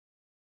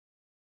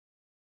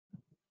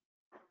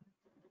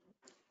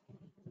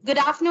Good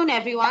afternoon,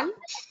 everyone,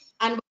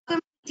 and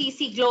welcome to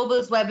TC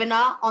Global's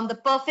webinar on the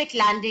perfect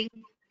landing,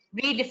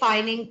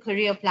 redefining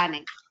career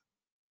planning.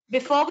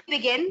 Before we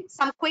begin,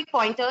 some quick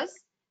pointers.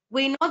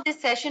 We know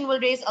this session will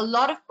raise a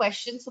lot of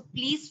questions, so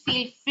please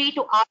feel free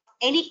to ask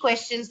any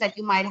questions that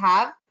you might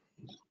have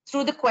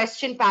through the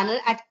question panel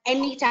at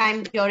any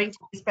time during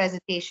today's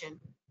presentation.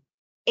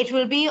 It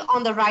will be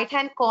on the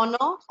right-hand corner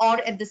or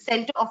at the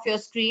center of your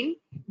screen,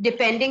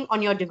 depending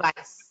on your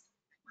device.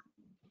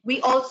 We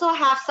also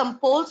have some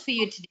polls for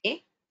you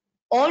today.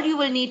 All you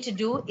will need to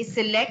do is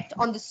select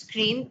on the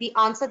screen the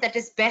answer that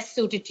is best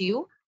suited to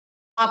you.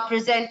 Our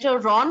presenter,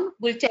 Ron,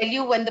 will tell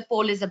you when the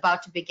poll is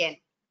about to begin.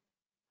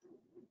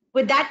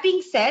 With that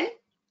being said,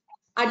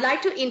 I'd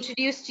like to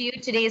introduce to you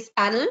today's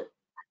panel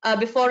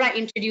before I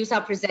introduce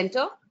our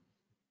presenter.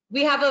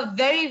 We have a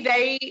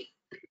very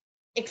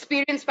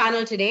experienced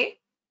panel today.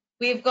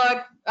 We've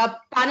got a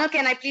panel.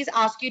 Can I please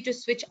ask you to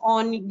switch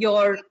on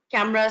your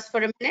cameras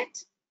for a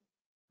minute?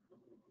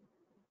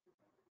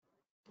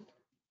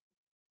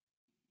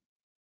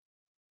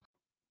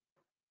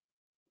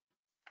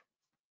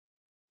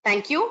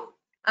 Thank you.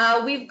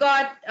 We've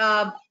got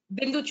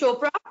Bindu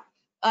Chopra,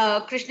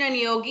 Krishna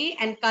Niyogi,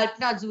 and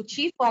Kalpana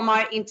Zuchi from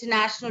our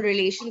international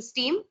relations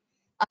team.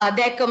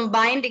 Their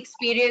combined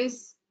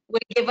experience will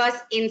give us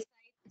insights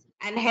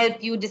and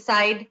help you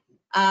decide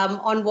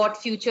on what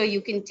future you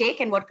can take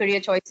and what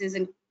career choices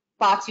and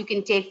paths you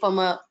can take from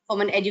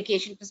an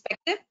education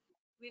perspective.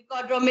 We've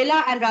got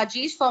Romila and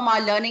Rajesh from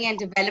our learning and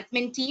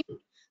development team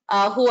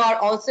who are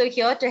also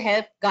here to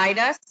help guide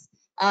us,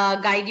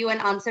 guide you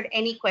and answer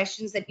any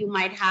questions that you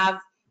might have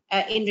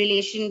in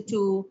relation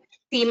to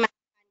team and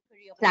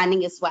career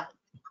planning as well.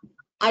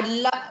 I'd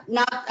love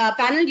now,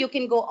 panel, you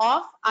can go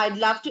off. I'd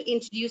love to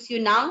introduce you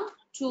now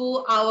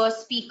to our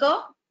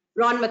speaker,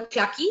 Ron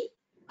McLuckie.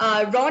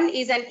 Ron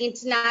is an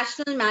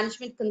international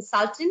management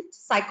consultant,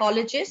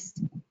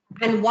 psychologist,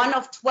 and one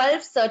of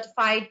 12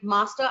 certified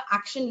master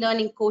action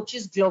learning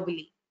coaches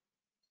globally.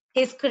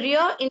 His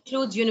career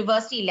includes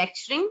university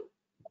lecturing,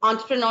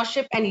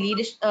 entrepreneurship and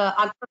leadership,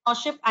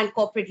 entrepreneurship and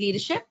corporate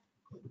leadership.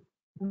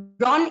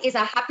 Ron is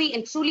a happy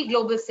and truly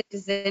global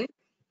citizen,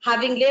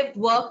 having lived,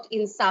 worked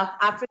in South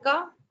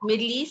Africa,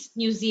 Middle East,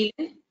 New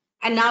Zealand,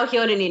 and now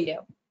here in India.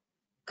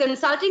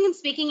 Consulting and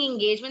speaking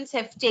engagements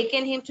have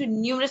taken him to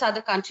numerous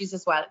other countries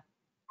as well.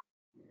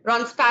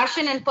 Ron's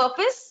passion and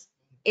purpose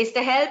is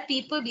to help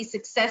people be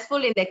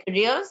successful in their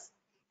careers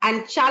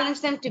and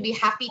challenge them to be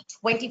happy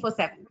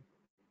 24/7.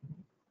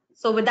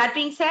 So with that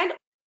being said,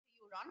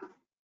 you, Ron.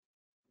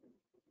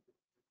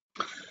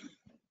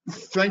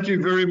 Thank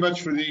you very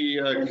much for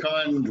the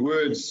kind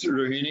words,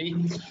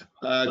 Rohini.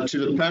 To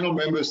the panel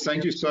members,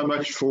 thank you so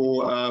much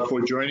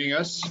for joining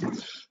us.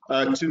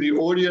 To the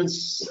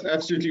audience,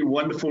 absolutely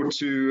wonderful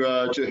to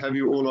have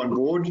you all on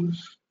board.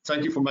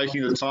 Thank you for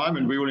making the time,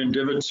 and we will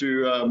endeavour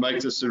to make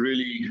this a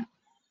really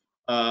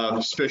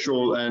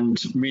special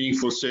and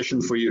meaningful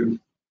session for you.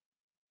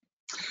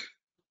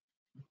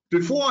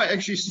 Before I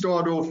actually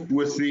start off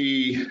with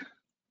the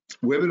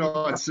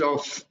webinar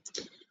itself,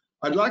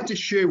 I'd like to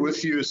share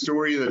with you a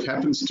story that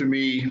happens to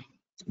me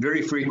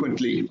very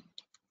frequently.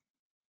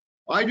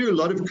 I do a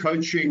lot of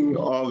coaching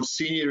of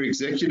senior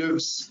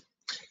executives.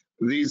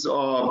 These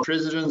are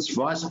presidents,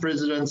 vice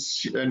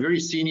presidents, and very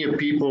senior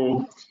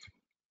people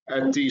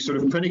at the sort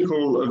of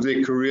pinnacle of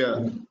their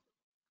career.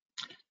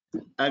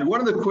 And one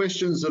of the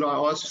questions that I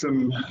ask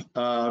them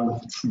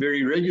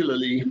very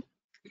regularly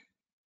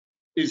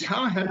is,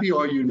 how happy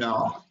are you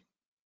now?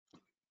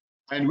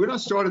 And when I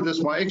started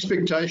this, my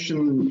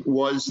expectation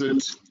was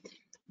that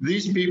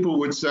these people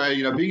would say,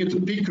 you know, being at the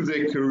peak of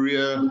their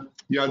career,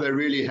 you know, they're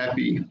really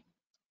happy.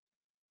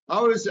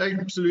 I was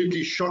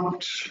absolutely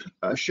shocked,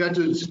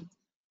 shattered,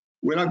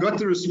 when I got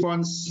the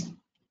response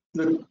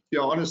that, you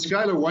know, on a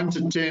scale of 1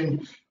 to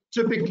 10,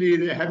 typically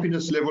their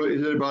happiness level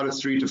is at about a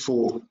 3 to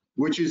 4,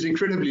 which is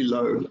incredibly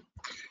low.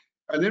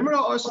 And then when I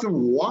asked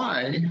them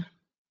why,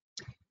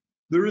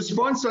 the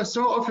response I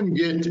so often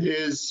get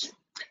is,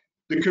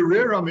 the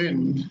career I'm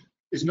in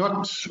is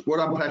not what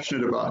I'm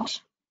passionate about.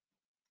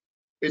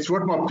 It's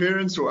what my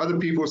parents or other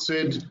people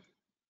said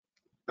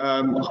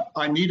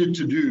I needed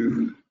to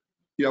do,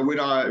 you know, when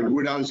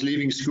I was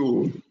leaving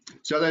school.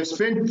 So they've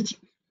spent,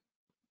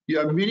 you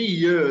know, many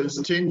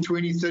years, 10,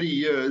 20, 30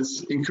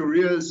 years in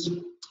careers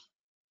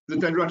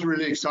that they're not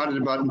really excited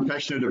about and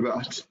passionate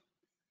about.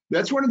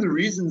 That's one of the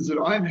reasons that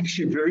I'm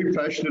actually very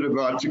passionate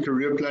about the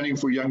career planning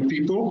for young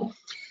people.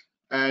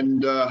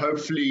 And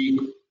hopefully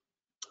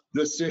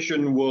this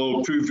session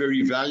will prove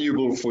very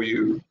valuable for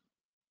you.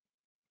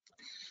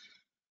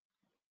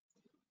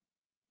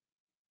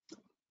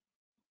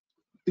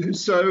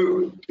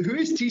 So who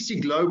is TC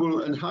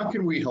Global and how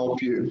can we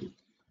help you?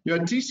 You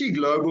know, TC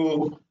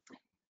Global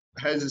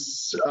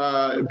has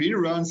been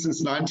around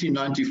since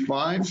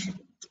 1995.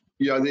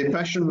 You know, their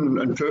passion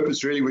and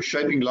purpose really was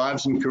shaping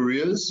lives and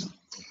careers.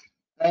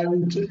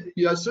 And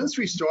you know, since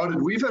we started,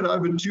 we've had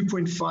over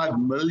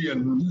 2.5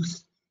 million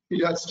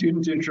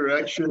student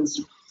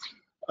interactions.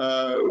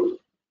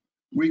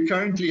 We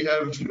currently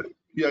have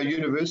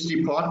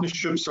university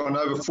partnerships on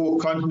over 4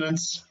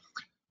 continents,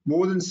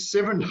 more than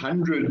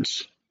 700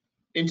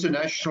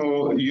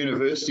 international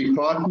university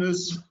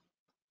partners,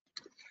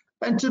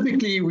 and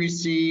typically we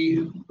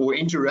see or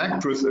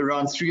interact with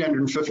around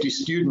 350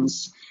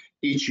 students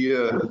each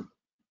year.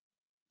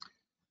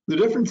 The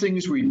different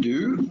things we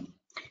do,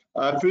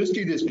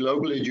 firstly, there's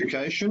global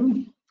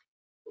education.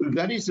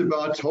 That is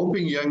about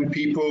helping young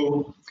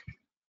people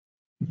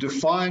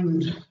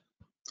define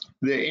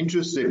their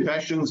interests, their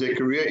passions, their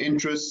career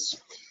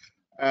interests,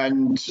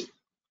 and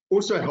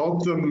also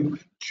help them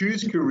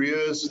choose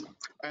careers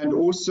and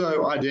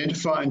also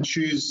identify and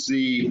choose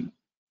the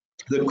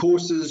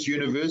courses,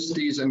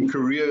 universities, and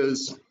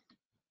careers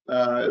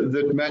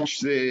that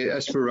match their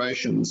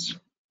aspirations.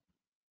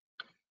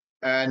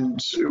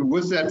 And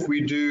with that,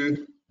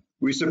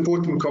 we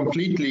support them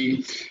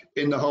completely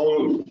in the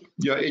whole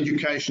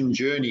education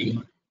journey.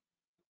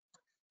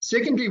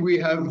 Secondly, we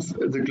have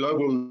the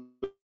global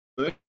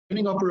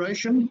learning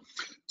operation.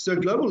 So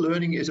global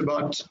learning is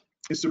about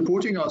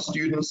supporting our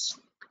students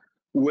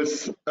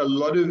with a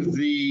lot of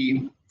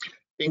the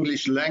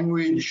English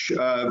language,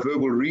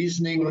 verbal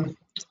reasoning,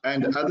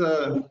 and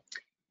other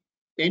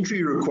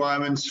entry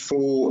requirements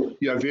for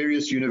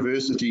various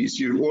universities.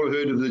 You've all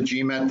heard of the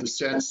GMAT, the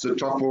SATs, the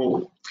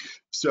TOEFL.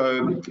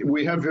 So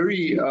we have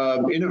very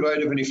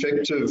innovative and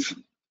effective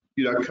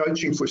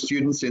coaching for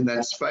students in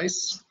that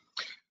space.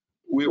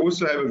 We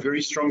also have a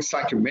very strong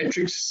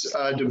psychometrics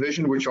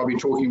division, which I'll be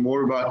talking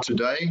more about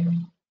today,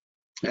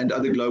 and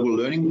other global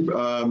learning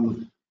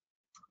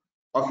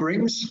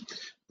offerings.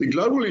 The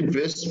global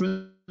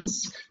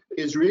investments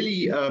is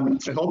really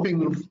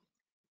helping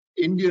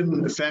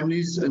Indian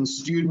families and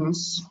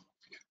students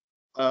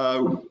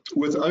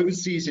with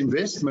overseas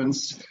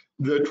investments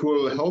that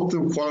will help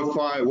them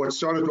qualify what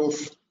started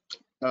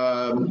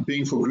off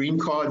being for green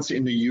cards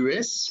in the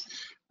US,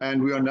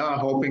 and we are now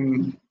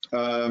helping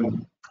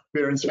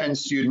parents and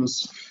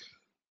students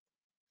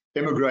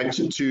emigrate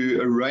to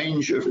a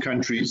range of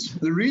countries.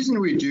 The reason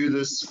we do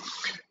this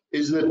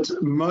is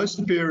that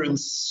most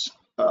parents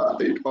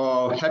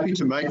are happy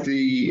to make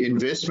the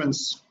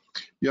investments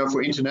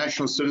for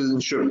international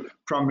citizenship,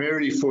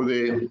 primarily for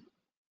their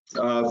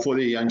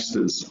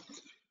youngsters.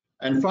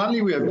 And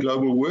finally, we have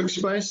global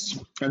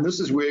workspace, and this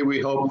is where we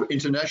help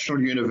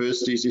international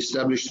universities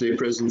establish their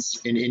presence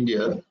in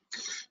India.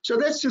 So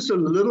that's just a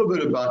little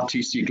bit about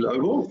TC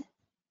Global.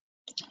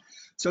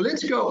 So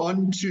let's go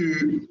on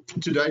to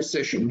today's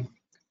session.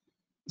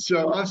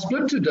 So I've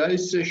split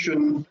today's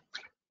session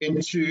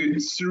into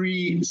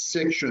 3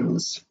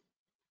 sections.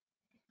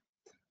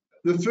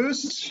 The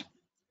first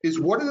is,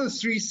 what are the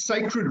 3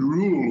 sacred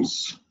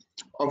rules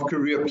of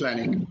career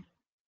planning?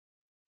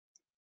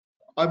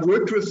 I've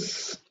worked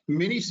with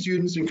many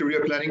students in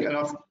career planning, and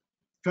I've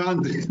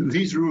found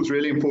these rules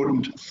really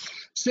important.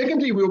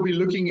 Secondly, we'll be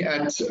looking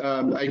at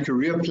a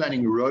career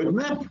planning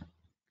roadmap.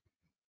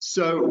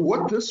 So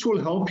what this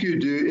will help you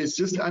do is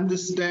just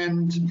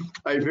understand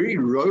a very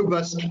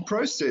robust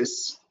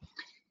process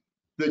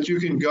that you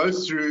can go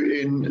through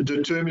in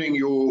determining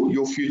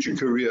your future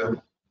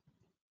career.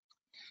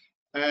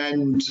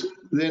 And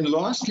then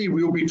lastly,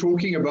 we'll be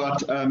talking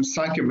about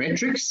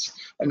psychometrics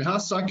and how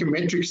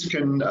psychometrics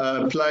can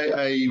play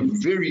a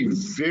very,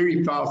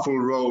 very powerful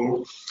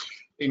role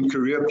in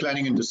career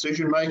planning and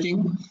decision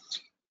making.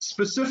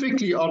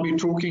 Specifically, I'll be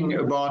talking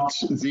about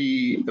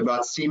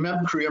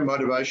CMAP, Career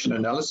Motivation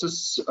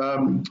Analysis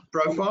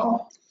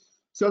profile.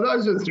 So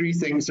those are 3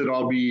 things that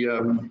I'll be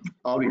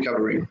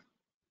covering.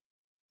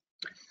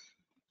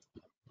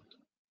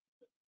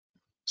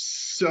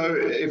 So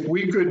if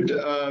we could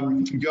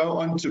go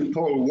on to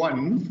poll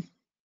 1,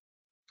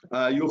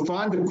 you'll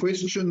find the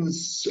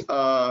questions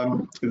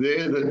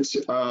there that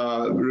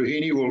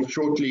Rohini will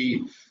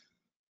shortly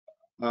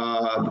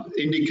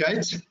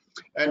indicate.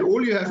 And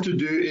all you have to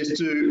do is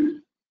to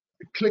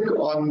click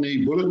on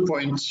the bullet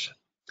point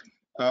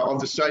of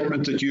the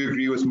statement that you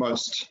agree with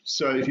most.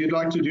 So if you'd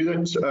like to do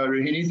that,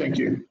 Rohini, thank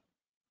you.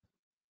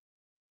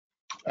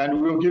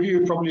 And we'll give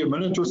you probably a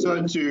minute or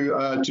so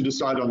to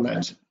decide on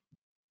that.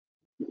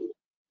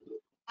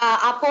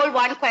 Our poll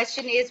 1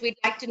 question is, we'd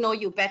like to know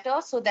you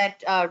better so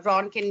that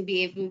Ron can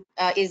be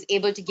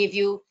able to give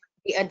you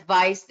the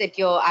advice that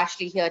you're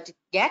actually here to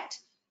get.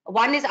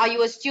 1 is, are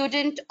you a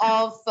student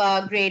of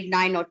grade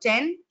 9 or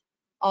 10?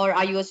 Or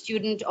are you a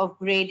student of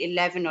grade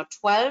 11 or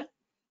 12?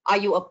 Are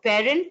you a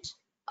parent?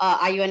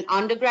 Are you an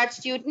undergrad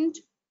student?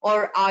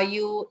 Or are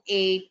you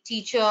a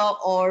teacher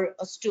or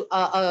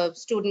a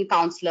student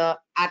counselor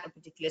at a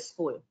particular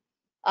school?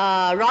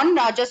 Ron,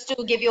 just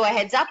to give you a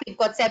heads up, we've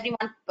got 71%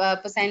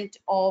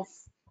 of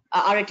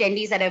our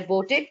attendees that have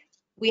voted.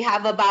 We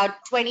have about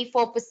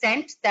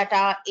 24% that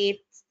are 8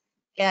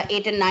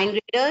 and 9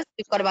 graders.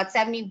 We've got about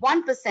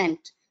 71%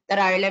 that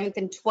are 11th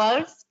and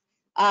 12th.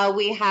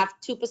 We have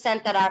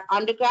 2% that are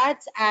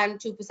undergrads and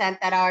 2%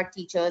 that are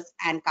teachers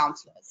and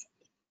counselors.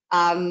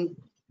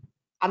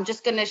 I'm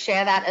just going to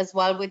share that as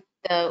well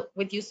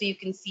with you so you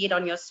can see it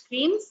on your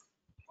screens.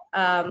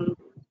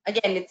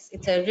 Again,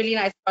 it's a really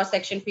nice cross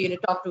section for you to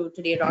talk to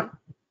today, Ron.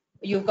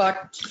 You've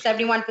got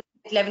 71%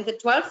 11th and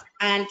 12th,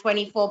 and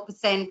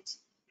 24%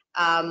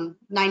 9th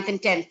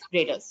and 10th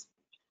graders.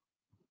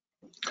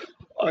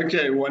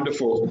 Okay,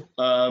 wonderful.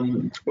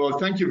 Well,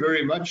 thank you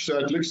very much. So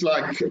it looks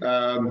like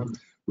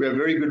we have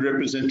very good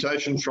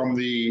representation from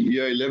the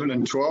year 11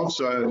 and 12,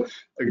 so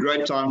a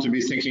great time to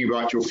be thinking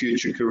about your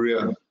future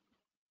career.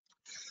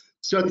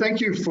 So thank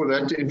you for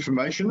that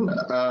information.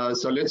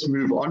 So let's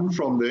move on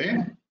from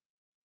there.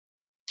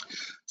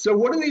 So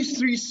what are these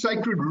 3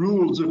 sacred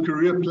rules of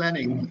career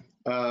planning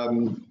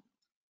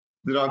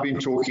that I've been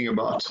talking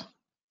about?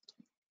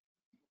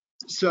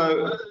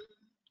 So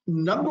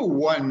number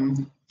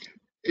one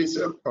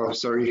is,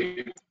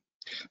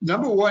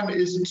 number one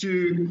is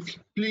to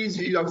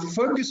please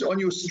focus on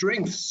your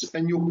strengths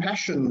and your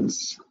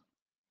passions.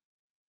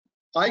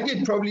 I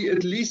get probably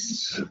at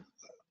least,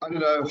 I don't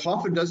know,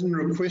 half a dozen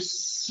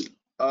requests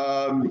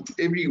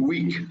every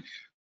week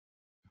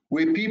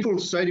where people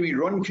say to me,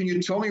 Ron, can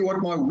you tell me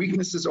what my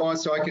weaknesses are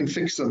so I can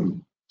fix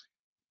them?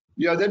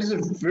 Yeah, that is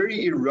a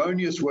very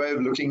erroneous way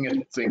of looking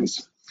at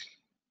things.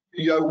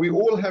 We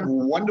all have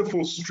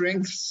wonderful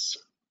strengths,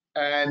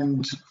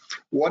 and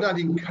what I'd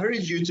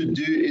encourage you to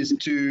do is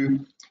to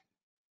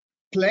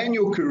plan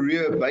your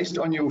career based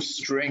on your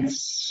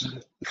strengths,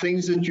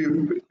 things that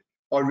you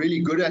are really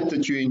good at,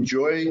 that you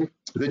enjoy,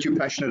 that you're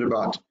passionate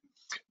about.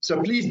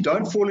 So please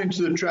don't fall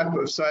into the trap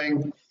of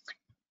saying,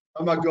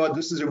 oh my God,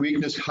 this is a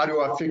weakness, how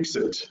do I fix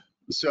it?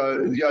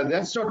 So yeah,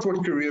 that's not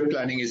what career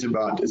planning is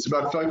about. It's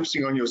about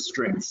focusing on your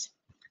strengths.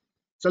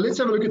 So let's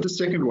have a look at the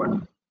second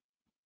one.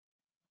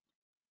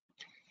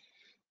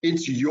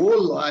 It's your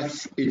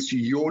life, it's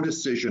your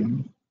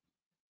decision.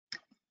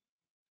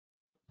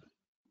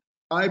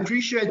 I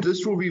appreciate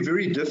this will be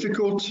very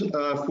difficult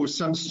for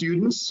some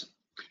students,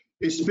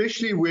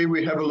 especially where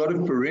we have a lot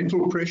of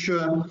parental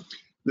pressure,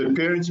 that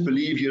parents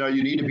believe,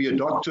 you need to be a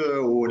doctor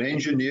or an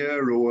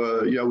engineer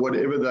or,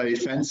 whatever they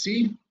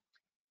fancy.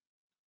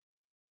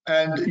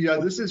 And,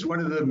 this is one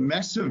of the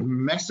massive,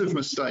 massive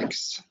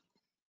mistakes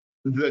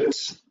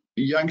that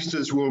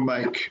youngsters will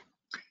make,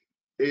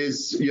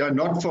 is,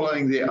 not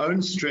following their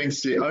own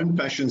strengths, their own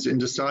passions in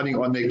deciding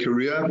on their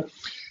career,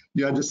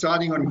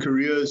 deciding on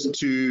careers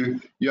to,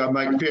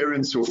 make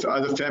parents or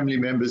other family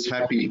members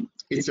happy.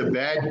 It's a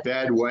bad,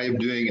 bad way of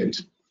doing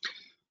it.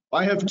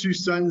 I have 2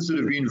 sons that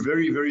have been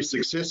very, very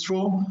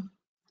successful.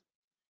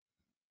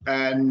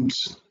 And,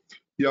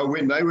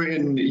 when they were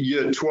in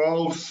year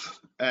 12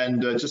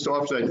 and just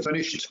after they'd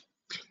finished,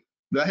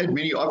 they had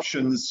many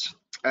options.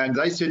 And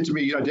they said to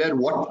me, Dad,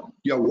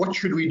 what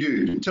should we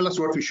do? Tell us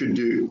what we should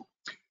do.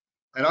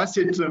 And I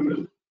said to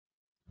them,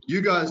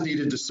 you guys need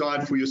to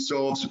decide for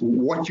yourselves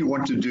what you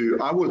want to do.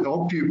 I will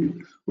help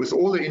you with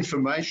all the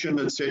information,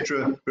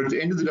 etc. But at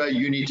the end of the day,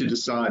 you need to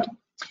decide.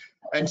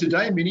 And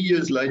today, many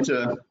years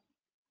later,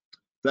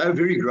 they're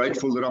very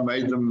grateful that I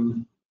made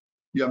them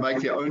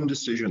make their own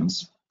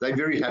decisions. They're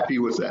very happy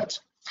with that.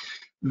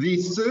 The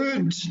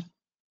third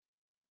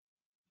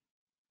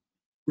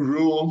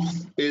rule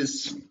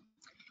is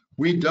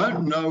we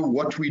don't know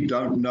what we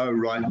don't know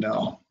right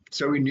now.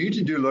 So we need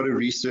to do a lot of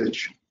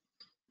research.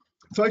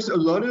 Folks, a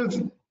lot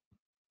of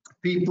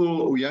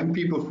people or young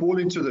people fall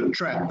into the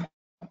trap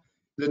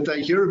that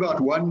they hear about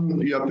one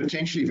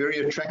potentially very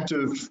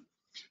attractive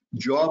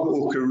job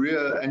or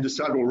career and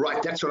decide, well,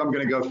 right, that's what I'm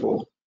going to go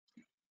for,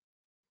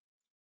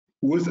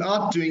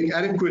 without doing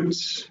adequate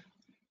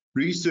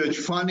research,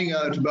 finding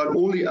out about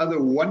all the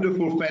other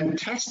wonderful,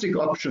 fantastic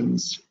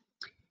options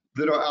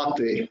that are out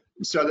there.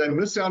 So they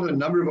miss out on a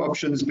number of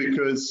options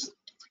because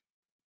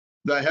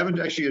they haven't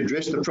actually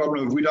addressed the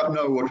problem of we don't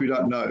know what we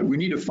don't know. We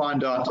need to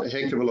find out a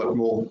heck of a lot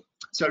more.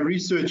 So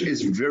research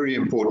is very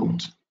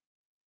important.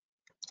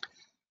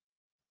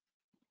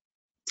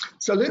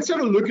 So let's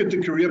have a look at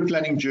the career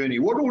planning journey.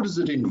 What all does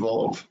it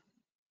involve?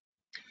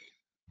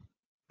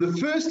 The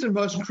first and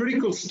most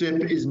critical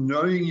step is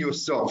knowing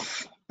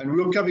yourself, and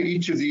we'll cover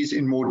each of these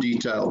in more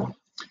detail.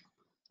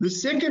 The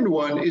second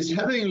one is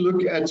having a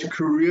look at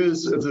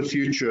careers of the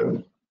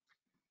future.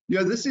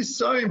 This is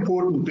so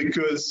important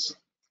because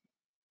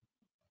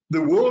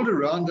the world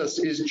around us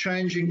is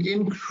changing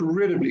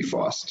incredibly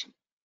fast.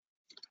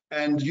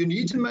 And you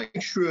need to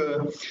make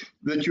sure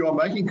that you are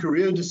making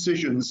career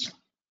decisions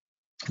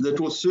that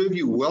will serve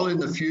you well in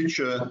the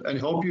future and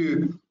help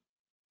you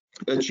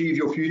achieve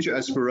your future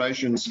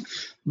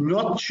aspirations,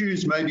 not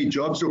choose maybe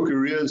jobs or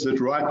careers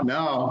that right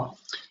now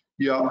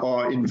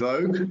are in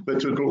vogue,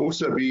 but it will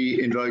also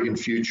be in vogue in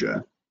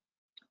future.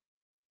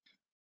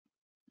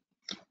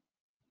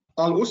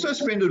 I'll also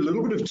spend a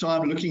little bit of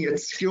time looking at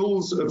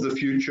skills of the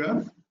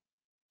future.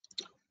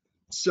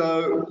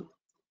 So,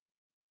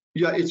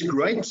 it's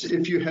great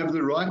if you have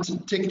the right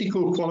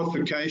technical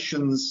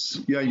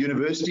qualifications,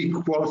 university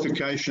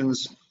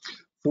qualifications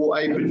for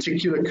a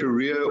particular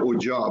career or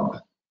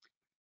job.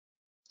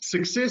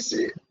 Success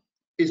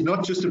is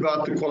not just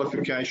about the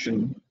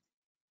qualification.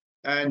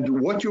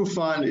 And what you'll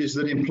find is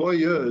that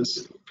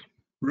employers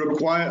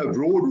require a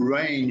broad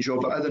range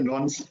of other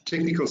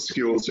non-technical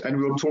skills, and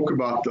we'll talk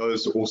about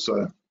those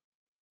also.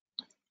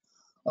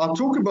 I'll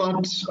talk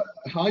about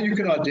how you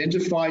can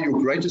identify your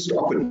greatest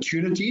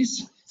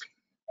opportunities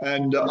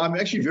And I'm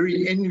actually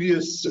very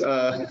envious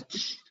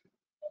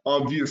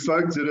of you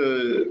folks that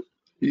are,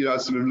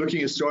 sort of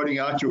looking at starting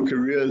out your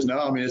careers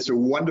now. I mean, it's a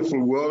wonderful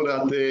world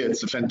out there.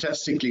 It's a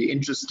fantastically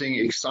interesting,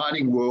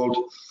 exciting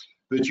world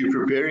that you're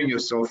preparing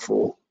yourself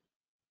for.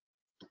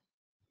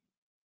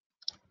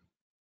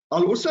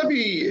 I'll also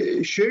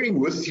be sharing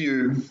with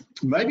you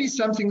maybe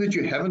something that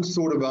you haven't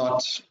thought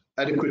about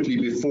adequately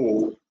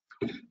before,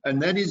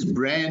 and that is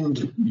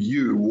brand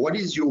you. What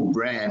is your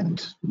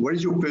brand? What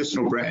is your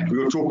personal brand?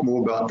 We'll talk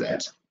more about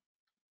that.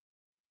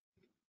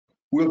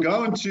 We'll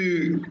go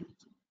into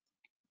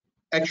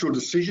actual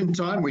decision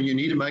time when you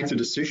need to make the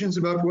decisions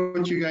about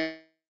what you're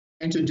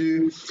going to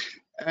do.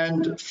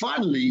 And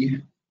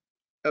finally,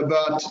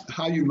 about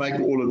how you make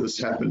all of this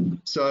happen.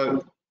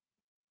 So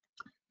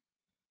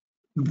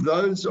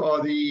those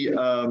are the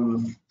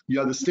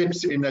the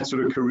steps in that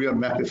sort of career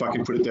map, if I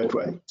can put it that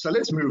way. So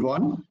let's move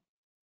on.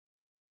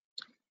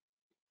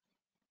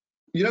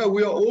 We are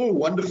all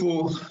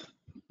wonderful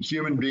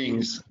human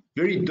beings,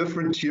 very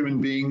different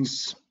human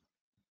beings.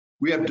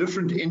 We have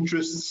different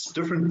interests,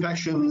 different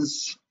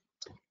passions,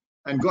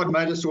 and God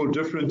made us all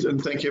different,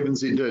 and thank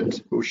heavens he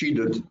did, or she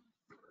did.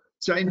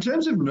 So in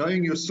terms of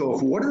knowing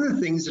yourself, what are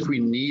the things that we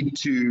need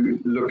to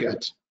look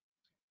at?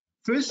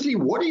 Firstly,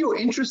 what are your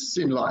interests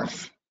in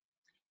life?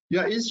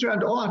 Yeah, is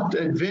around art,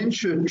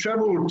 adventure,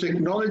 travel,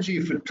 technology,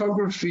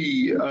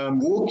 photography,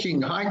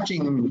 walking,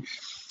 hiking,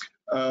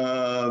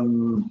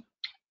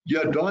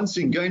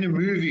 dancing, going to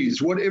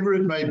movies, whatever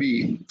it may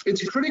be.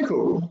 It's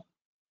critical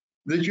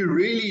that you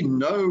really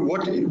know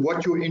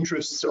what your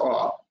interests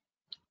are.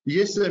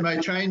 Yes, they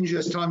may change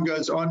as time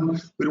goes on,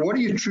 but what are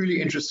you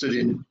truly interested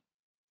in?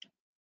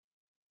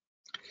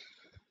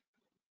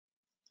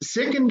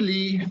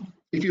 Secondly,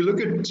 if you look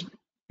at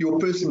your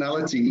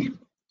personality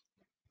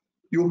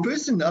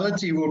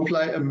will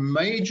play a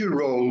major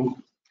role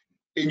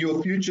in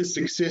your future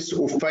success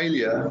or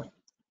failure,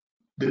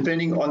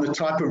 depending on the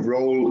type of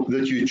role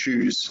that you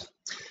choose.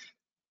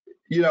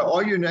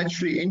 Are you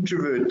naturally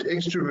introvert,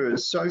 extrovert,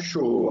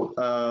 social,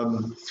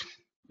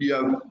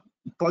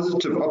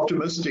 positive,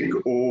 optimistic,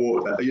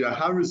 or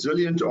how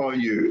resilient are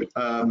you?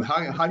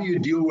 How do you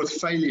deal with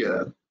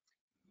failure?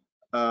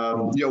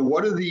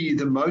 What are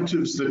the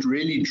motives that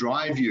really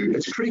drive you?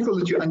 It's critical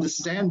that you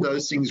understand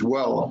those things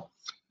well.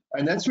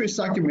 And that's where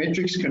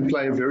psychometrics can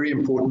play a very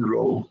important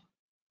role.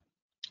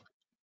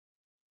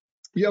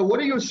 What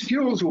are your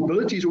skills or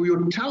abilities or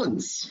your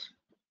talents?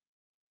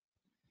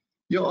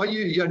 Do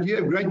you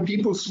have great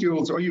people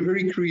skills? Are you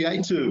very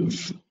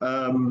creative?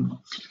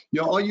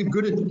 Are you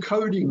good at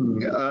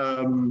coding?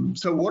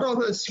 So what are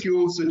those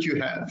skills that you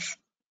have?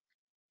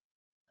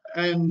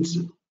 And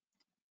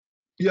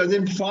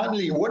then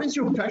finally, what is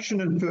your passion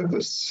and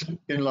purpose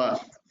in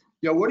life?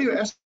 What are your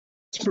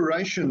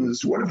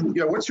aspirations?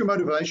 What's your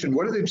motivation?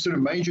 What are the sort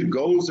of major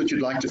goals that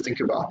you'd like to think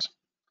about?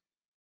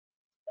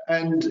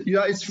 And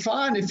it's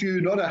fine if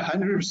you're not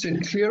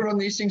 100% clear on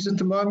these things at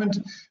the moment,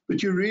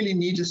 but you really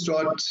need to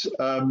start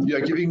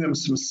giving them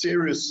some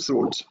serious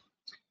thought.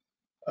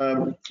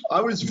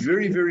 I was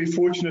very, very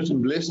fortunate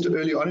and blessed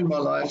early on in my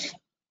life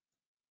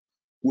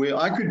where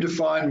I could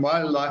define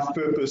my life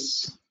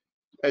purpose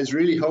as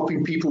really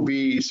helping people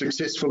be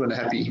successful and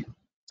happy.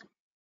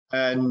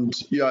 And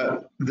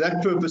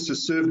that purpose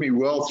has served me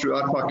well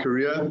throughout my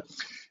career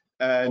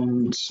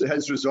and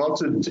has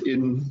resulted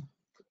in,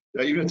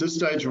 even at this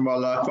stage of my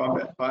life,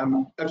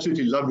 I'm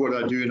absolutely love what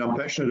I do and I'm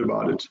passionate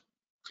about it.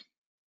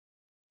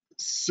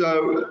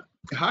 So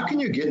how can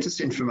you get this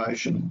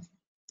information?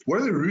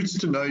 What are the routes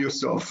to know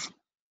yourself?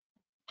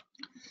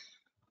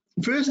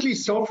 Firstly,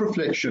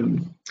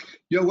 self-reflection.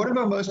 One of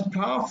our most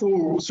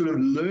powerful sort of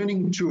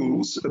learning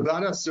tools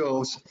about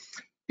ourselves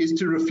is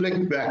to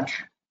reflect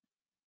back.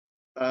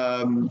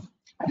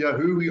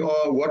 Who we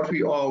are, what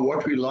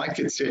we like,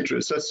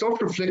 etc. So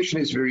self-reflection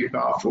is very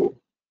powerful.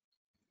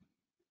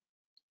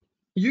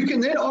 You can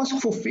then ask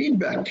for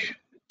feedback,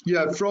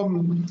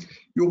 from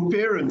your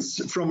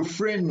parents, from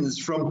friends,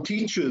 from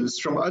teachers,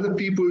 from other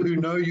people who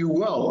know you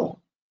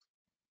well.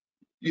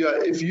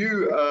 If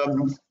you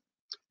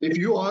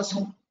ask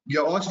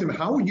them,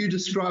 how would you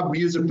describe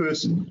me as a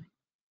person?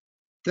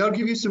 They'll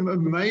give you some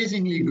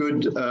amazingly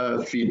good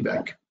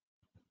feedback.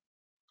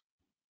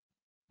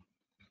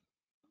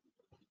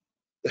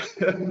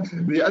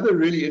 The other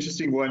really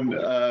interesting one,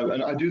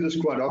 and I do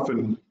this quite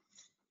often,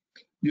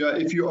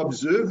 if you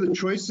observe the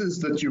choices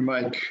that you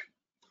make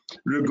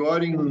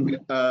regarding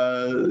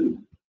the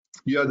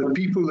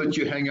people that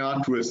you hang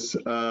out with,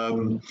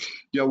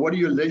 what are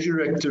your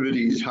leisure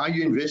activities, how are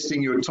you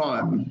investing your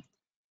time,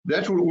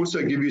 that will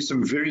also give you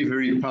some very,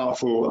 very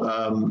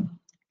powerful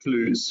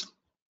clues.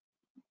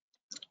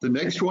 The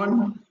next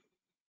one,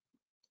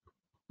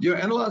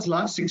 analyze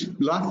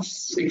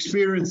life's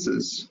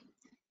experiences.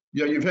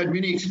 You've had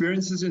many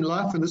experiences in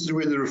life, and this is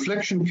where the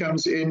reflection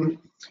comes in.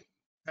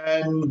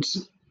 And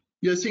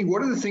seeing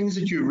what are the things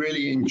that you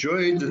really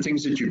enjoyed, the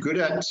things that you're good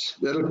at.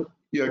 That'll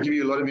give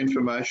you a lot of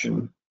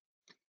information.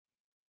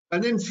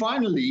 And then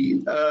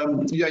finally,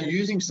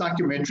 using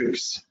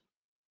psychometrics.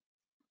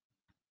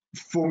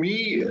 For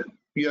me,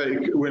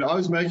 when I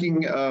was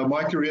making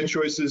my career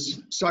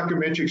choices,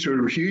 psychometrics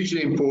were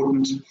hugely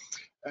important.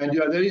 And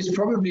that is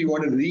probably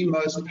one of the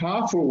most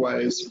powerful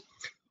ways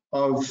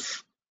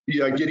of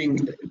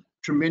getting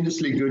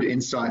tremendously good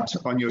insight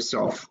on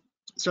yourself.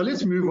 So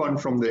let's move on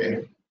from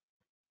there.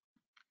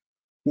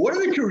 What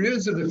are the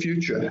careers of the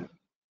future?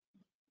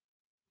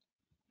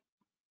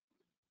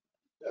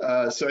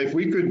 So if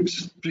we could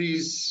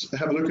please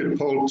have a look at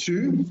poll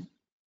 2.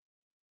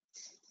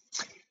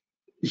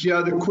 Here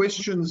are the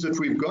questions that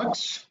we've got.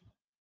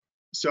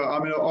 So I'm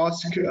going to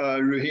ask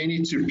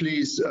Ruheni to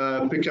please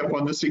pick up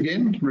on this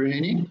again.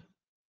 Ruheni.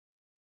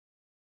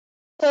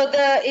 So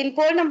in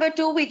poll number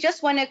 2, we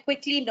just want to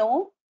quickly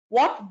know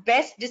what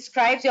best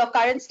describes your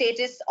current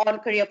status on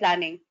career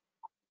planning.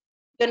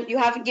 You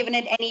haven't given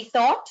it any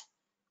thought.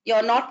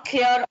 You're not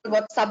clear on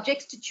what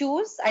subjects to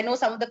choose. I know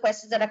some of the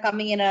questions that are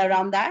coming in are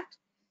around that.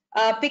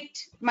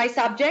 Picked my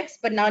subjects,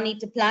 but now need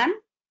to plan.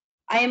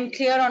 I am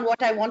clear on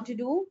what I want to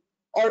do,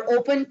 or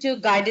open to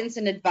guidance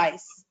and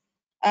advice.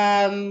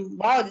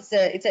 Wow,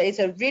 it's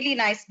a really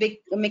nice big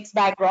mixed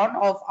background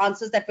of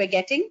answers that we're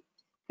getting.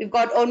 We've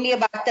got only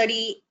about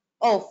 45%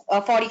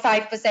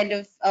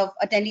 of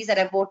attendees that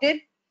have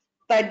voted,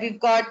 but we've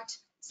got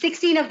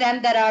 16 of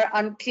them that are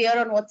unclear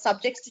on what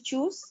subjects to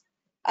choose.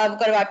 We've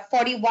got about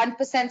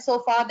 41% so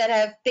far that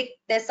have picked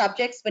their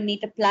subjects but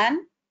need to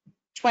plan.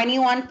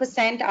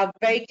 21% are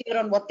very clear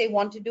on what they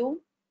want to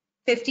do.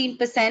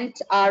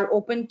 15% are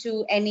open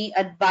to any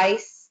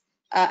advice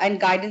and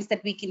guidance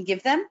that we can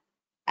give them.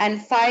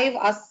 And 5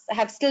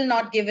 have still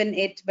not given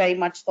it very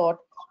much thought.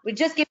 We'll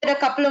just give it a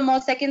couple of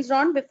more seconds,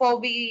 Ron,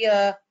 before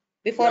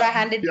I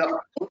hand it to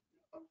you.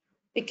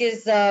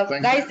 Because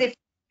guys, if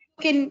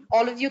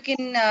all of you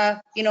can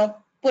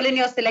pull in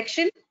your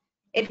selection,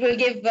 it will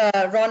give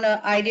Ron an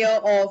idea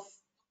of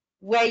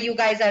where you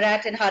guys are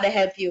at and how to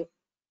help you.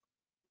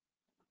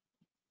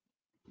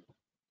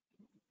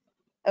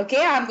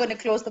 Okay, I'm going to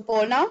close the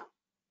poll now.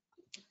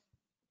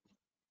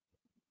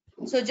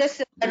 So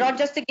just Ron,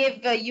 just to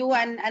give you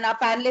and our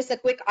panelists a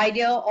quick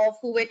idea of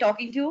who we're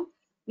talking to,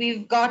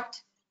 we've got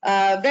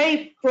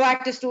very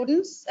proactive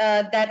students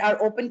that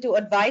are open to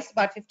advice,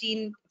 about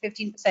 15%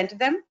 of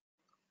them.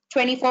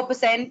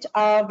 24%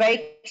 are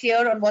very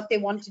clear on what they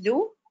want to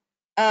do.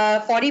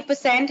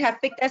 40% have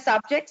picked their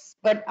subjects,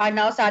 but are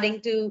now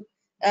starting to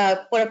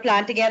put a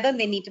plan together, and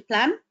they need to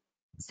plan.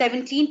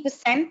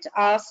 17%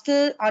 are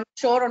still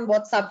unsure on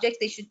what subjects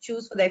they should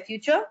choose for their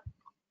future.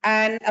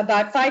 And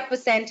about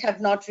 5%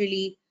 have not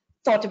really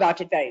thought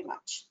about it very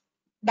much.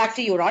 Back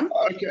to you, Ron.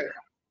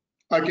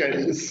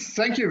 Okay,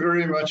 thank you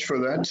very much for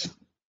that.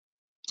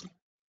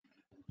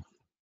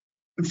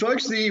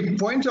 Folks, the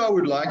point I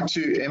would like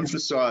to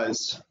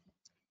emphasize,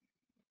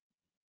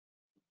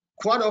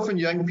 quite often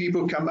young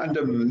people come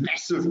under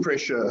massive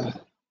pressure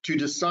to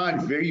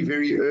decide very,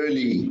 very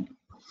early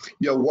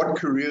what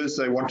careers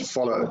they want to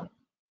follow.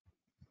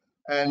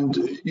 And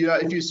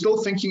if you're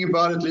still thinking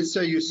about it, let's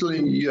say you're still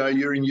in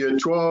you're in year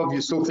 12,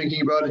 you're still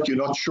thinking about it, you're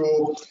not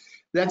sure,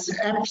 that's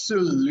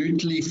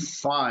absolutely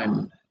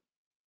fine.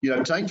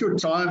 Take your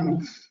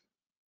time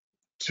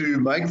to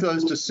make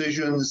those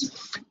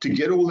decisions, to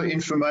get all the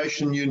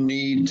information you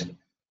need.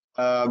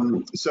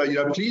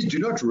 So please do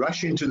not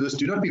rush into this.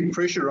 Do not be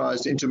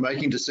pressurized into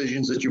making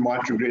decisions that you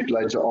might regret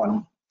later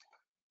on.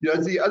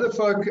 The other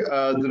folk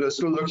that are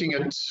still looking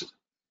at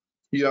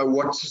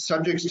what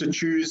subjects to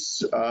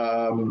choose,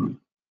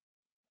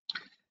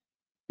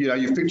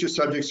 you've picked your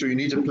subjects, so you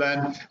need to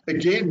plan.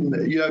 Again,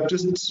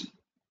 just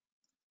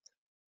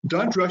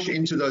don't rush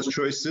into those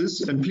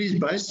choices, and please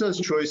base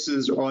those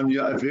choices on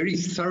a very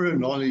thorough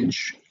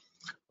knowledge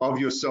of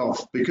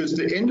yourself, because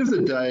at the end of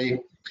the day,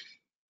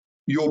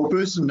 your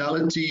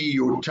personality,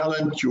 your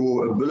talent,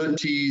 your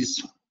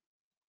abilities,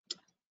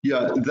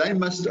 they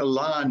must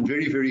align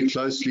very, very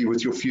closely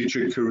with your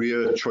future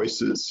career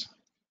choices.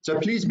 So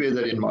please bear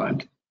that in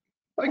mind.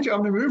 Okay,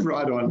 I'm going to move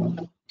right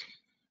on.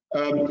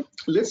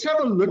 Let's have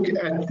a look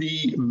at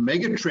the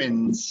mega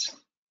trends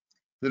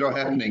that are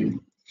happening.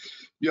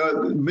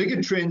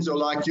 Mega trends are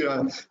like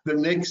the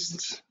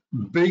next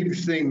big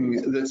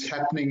thing that's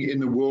happening in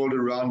the world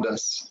around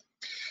us.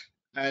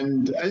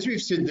 And as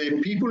we've said, there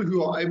are people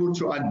who are able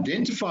to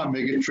identify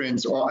mega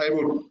trends are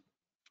able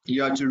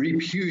to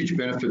reap huge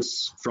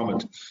benefits from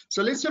it.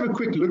 So let's have a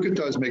quick look at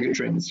those mega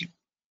trends.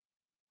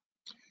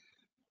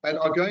 And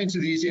I'll go into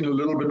these in a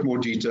little bit more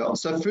detail.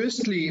 So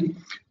firstly,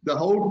 the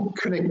whole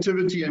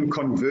connectivity and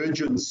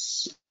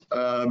convergence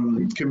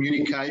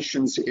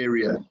communications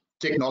area,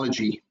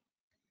 technology.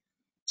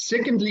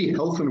 Secondly,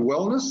 health and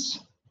wellness.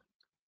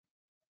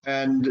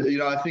 And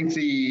I think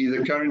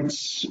the current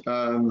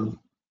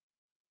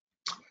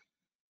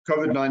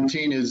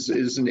COVID-19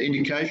 is an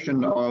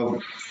indication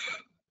of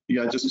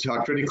just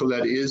how critical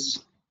that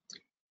is.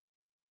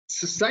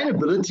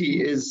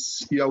 Sustainability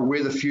is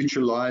where the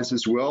future lies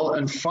as well.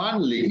 And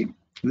finally,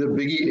 the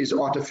biggie is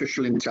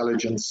artificial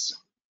intelligence.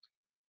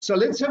 So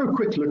let's have a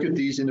quick look at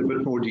these in a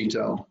bit more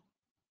detail.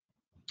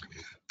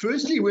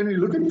 Firstly, when we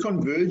look at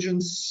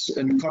convergence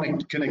and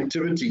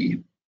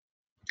connectivity,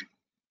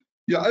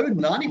 Yeah, over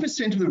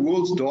 90% of the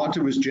world's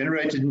data was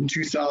generated in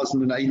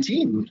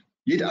 2018,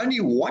 yet only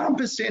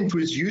 1%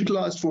 was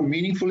utilized for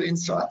meaningful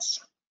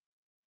insights.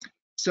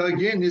 So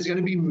again, there's going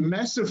to be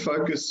massive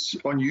focus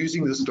on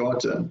using this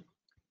data.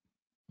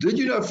 Did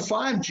you know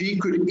 5G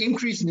could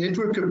increase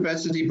network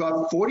capacity by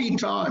 40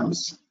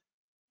 times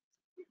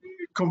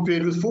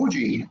compared with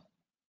 4G?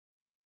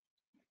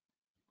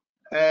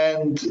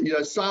 And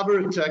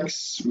cyber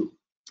attacks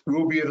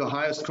will be of the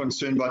highest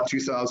concern by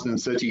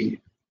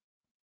 2030.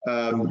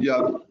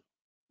 Cyber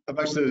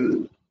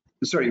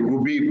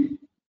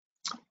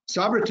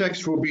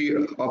attacks will be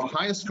of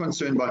highest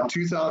concern by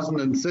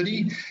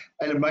 2030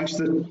 and amongst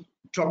the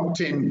top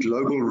 10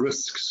 global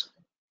risks.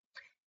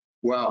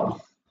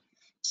 Wow.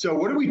 So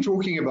what are we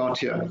talking about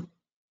here?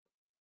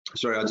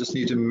 Sorry, I just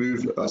need to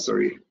move, I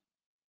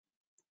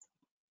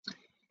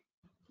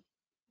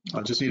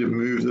just need to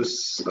move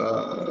this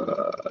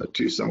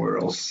to somewhere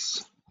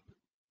else.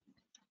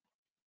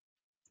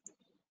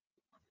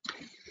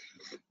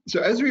 So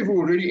as we've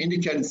already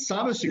indicated,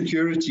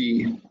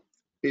 cybersecurity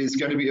is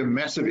going to be a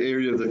massive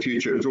area of the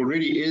future. It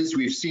already is.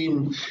 We've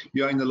seen,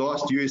 in the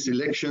last US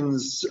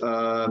elections,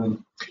 how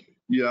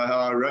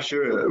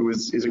Russia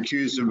is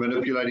accused of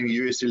manipulating the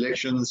US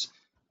elections,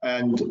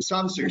 and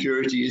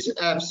cybersecurity is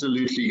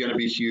absolutely going to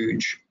be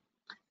huge.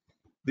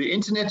 The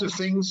Internet of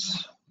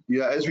Things,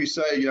 as we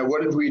say,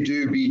 what did we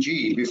do,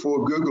 BG,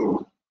 before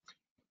Google?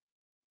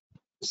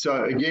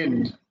 So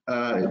again,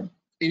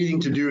 anything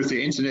to do with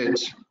the internet,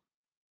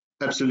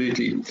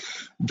 absolutely.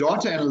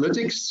 Data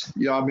analytics,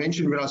 I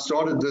mentioned when I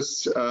started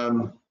this,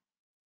 that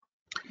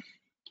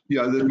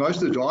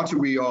most of the data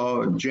we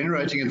are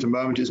generating at the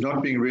moment is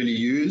not being really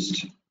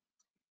used.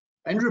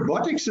 And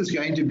robotics is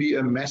going to be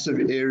a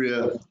massive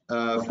area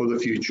for the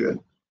future.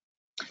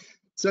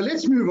 So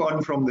let's move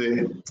on from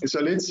there. So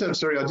let's have,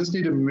 sorry, I just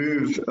need to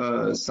move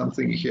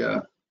something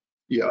here.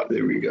 Yeah,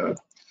 there we go.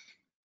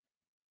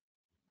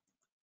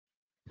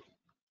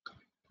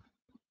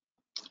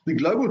 The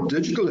global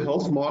digital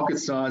health market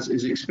size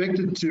is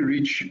expected to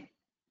reach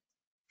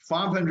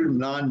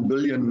 $509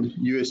 billion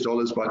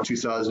by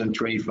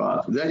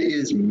 2025. That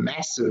is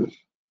massive.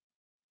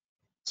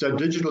 So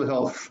digital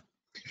health.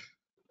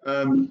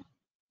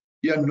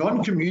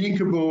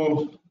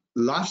 Non-communicable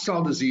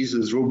lifestyle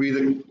diseases will be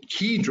the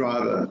key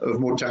driver of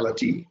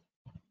mortality.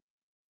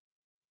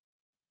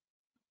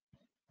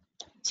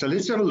 So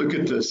let's have a look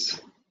at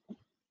this.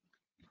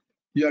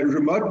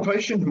 Remote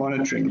patient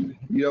monitoring.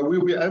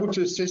 We'll be able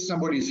to assess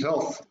somebody's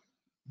health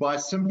by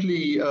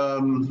simply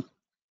having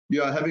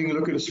a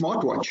look at a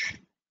smartwatch.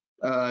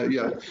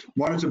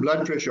 Monitor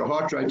blood pressure,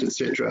 heart rate,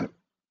 etc.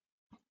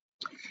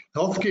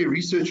 Healthcare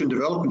research and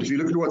development. If you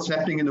look at what's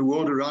happening in the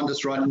world around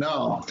us right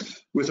now,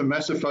 with a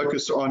massive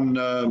focus on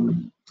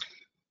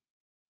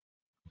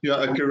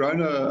a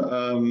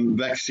corona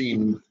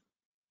vaccine,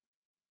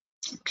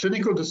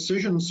 clinical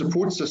decision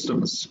support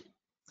systems.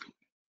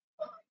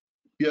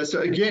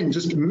 So again,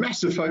 just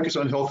massive focus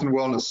on health and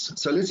wellness.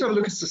 So let's have a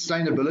look at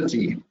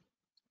sustainability.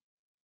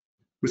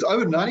 With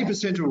over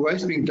 90% of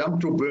waste being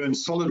dumped or burned,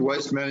 solid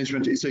waste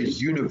management is a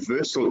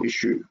universal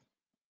issue.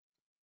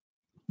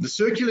 The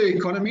circular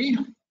economy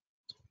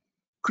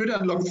could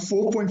unlock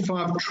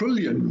 4.5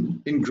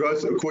 trillion in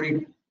growth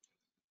according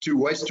to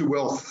Waste to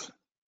Wealth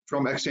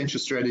from Accenture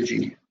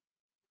Strategy.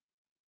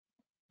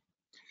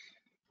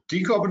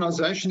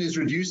 Decarbonization is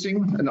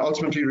reducing and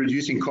ultimately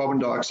reducing carbon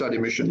dioxide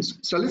emissions.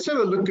 So let's have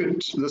a look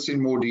at this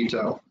in more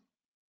detail.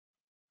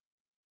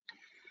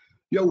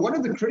 One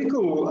of the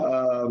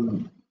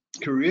critical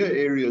career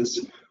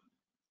areas,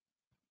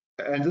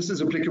 and this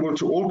is applicable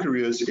to all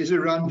careers, is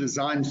around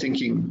design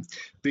thinking,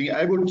 being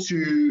able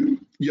to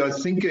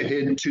think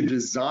ahead to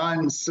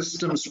design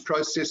systems,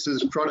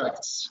 processes,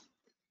 products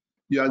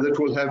that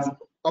will have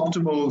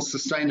optimal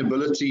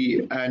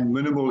sustainability and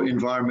minimal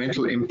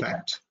environmental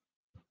impact.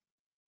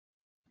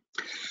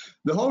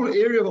 The whole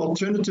area of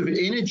alternative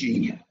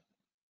energy,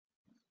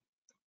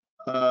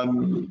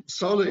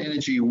 solar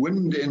energy,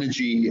 wind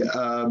energy,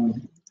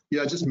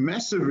 just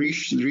massive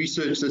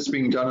research that's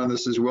being done on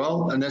this as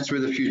well, and that's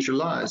where the future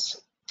lies.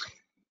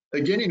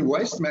 Again, in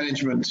waste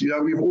management,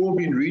 we've all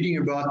been reading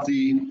about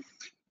the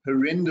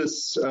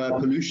horrendous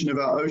pollution of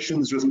our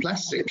oceans with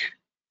plastic,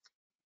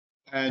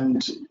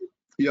 and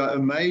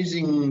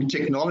amazing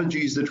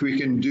technologies that we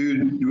can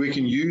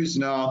use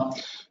now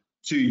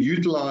to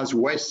utilize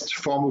waste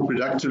far more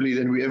productively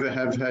than we ever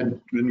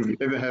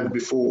have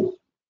before.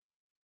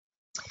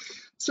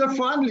 So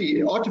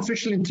finally,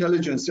 artificial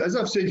intelligence. As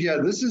I've said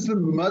here, this is the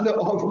mother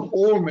of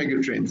all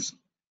megatrends.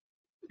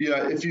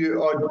 If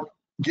you are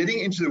getting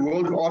into the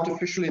world of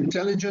artificial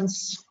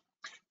intelligence,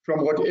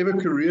 from whatever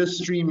career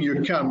stream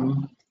you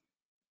come,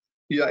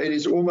 it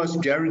is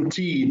almost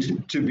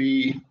guaranteed to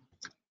be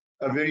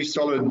a very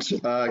solid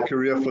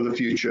career for the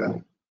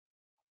future.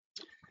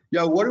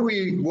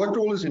 What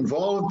all is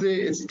involved there?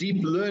 It's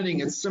deep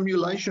learning, it's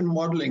simulation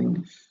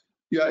modeling,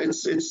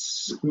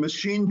 it's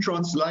machine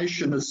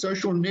translation, it's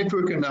social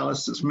network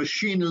analysis,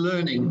 machine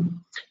learning,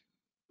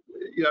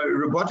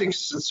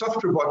 robotics and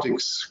soft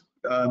robotics,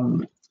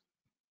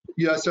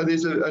 Yeah, so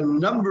there's a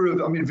number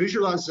of, I mean,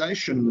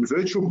 visualization,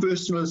 virtual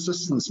personal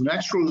assistants,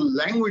 natural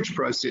language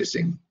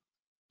processing.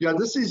 Yeah,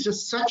 this is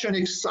just such an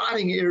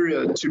exciting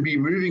area to be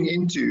moving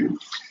into.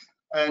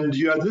 And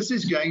yeah, this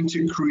is going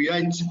to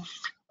create,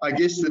 I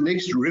guess, the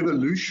next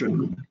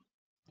revolution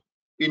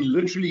in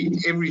literally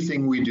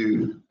everything we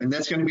do. And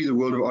that's going to be the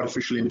world of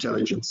artificial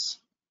intelligence.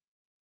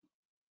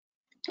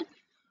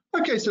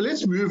 Okay, so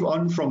let's move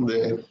on from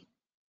there.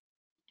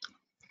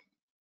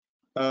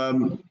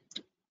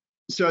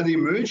 So the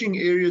emerging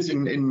areas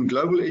in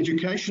global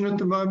education at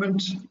the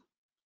moment,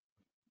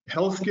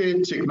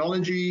 healthcare,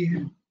 technology,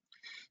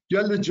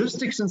 yeah,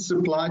 logistics and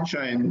supply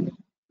chain.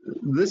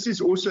 This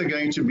is also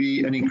going to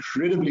be an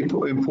incredibly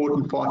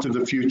important part of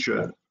the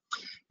future.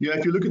 Yeah,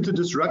 if you look at the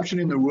disruption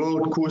in the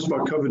world caused by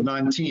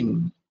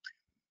COVID-19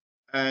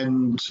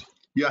 and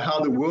yeah, how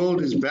the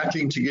world is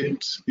battling to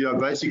get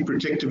basic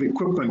protective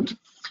equipment.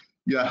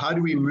 Yeah, how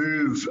do we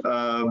move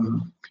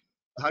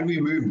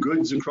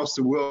goods across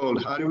the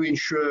world? How do we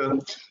ensure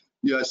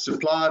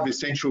supply of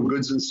essential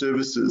goods and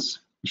services?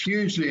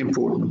 Hugely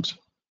important.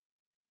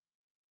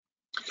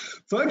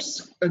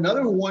 Folks,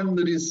 another one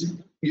that is,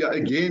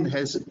 again,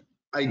 has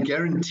a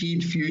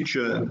guaranteed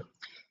future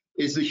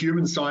is the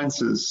human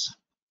sciences.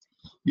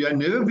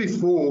 Never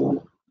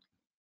before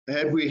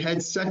have we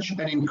had such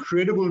an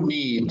incredible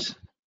need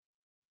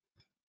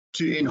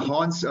to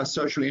enhance our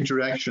social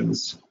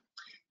interactions.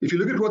 If you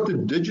look at what the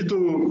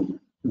digital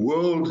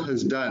world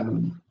has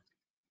done,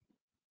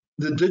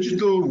 the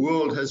digital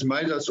world has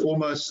made us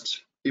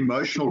almost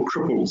emotional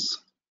cripples,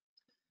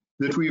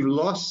 that we've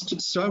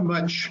lost so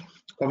much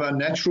of our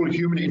natural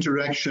human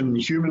interaction,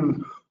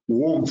 human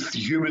warmth,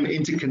 human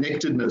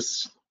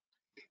interconnectedness.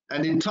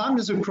 And in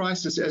times of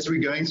crisis, as we're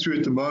going through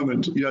at the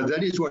moment,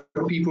 that is what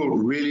people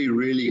really,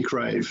 really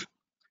crave.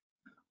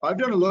 I've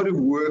done a lot of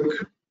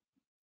work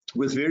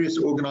with various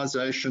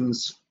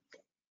organizations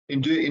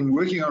in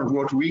working on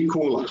what we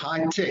call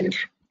high tech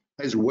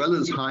as well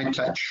as high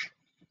touch.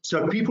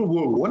 So people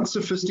will want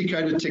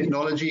sophisticated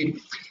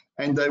technology,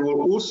 and they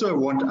will also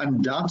want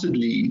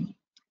undoubtedly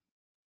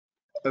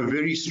a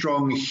very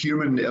strong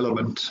human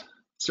element.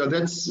 So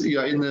that's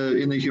in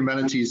the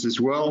humanities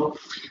as well.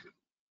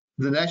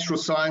 The natural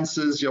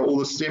sciences, all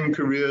the STEM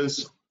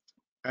careers,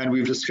 and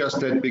we've discussed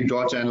that, big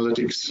data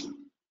analytics.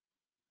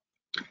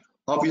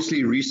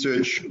 Obviously,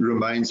 research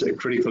remains a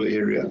critical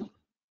area.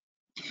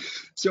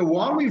 So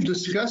while we've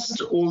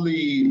discussed all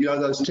the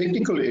those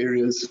technical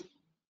areas,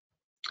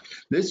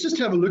 let's just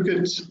have a look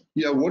at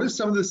what are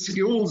some of the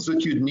skills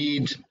that you'd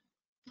need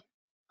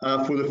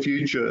for the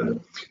future.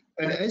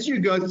 And as you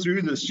go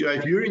through this,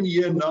 if you're in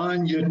year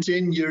 9, year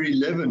 10, year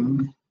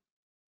 11,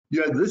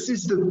 this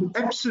is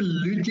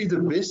absolutely the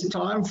best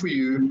time for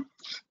you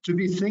to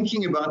be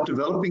thinking about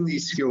developing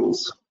these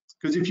skills.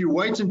 Because if you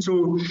wait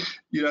until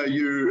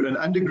you're an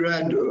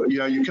undergrad, or,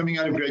 you're coming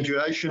out of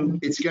graduation,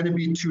 it's going to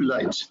be too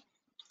late.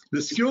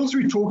 The skills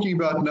we're talking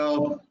about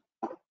now,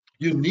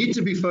 you need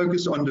to be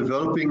focused on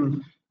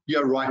developing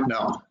right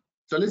now.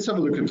 So let's have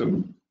a look at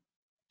them.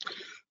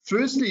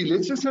 Firstly,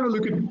 let's just have a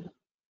look at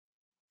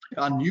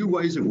our new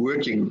ways of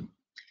working.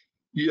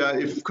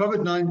 If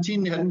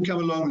COVID-19 hadn't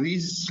come along,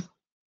 these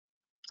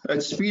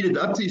had speeded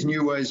up these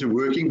new ways of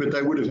working, but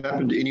they would have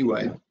happened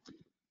anyway.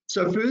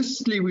 So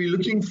firstly, we're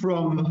looking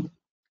from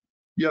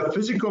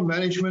physical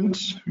management,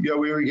 where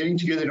we're getting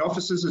together in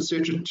offices,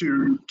 etc.,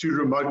 to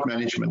remote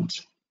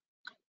management.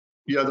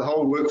 The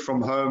whole work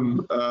from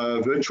home,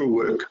 virtual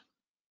work.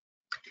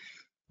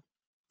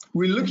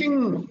 We're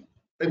looking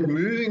at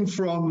moving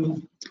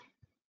from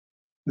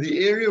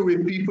the area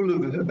where people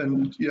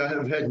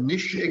have had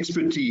niche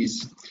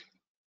expertise.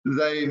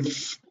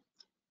 They've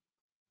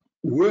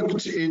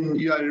worked in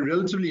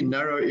relatively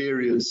narrow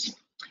areas.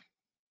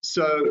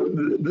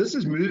 So this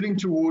is moving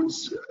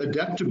towards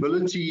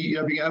adaptability,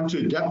 being able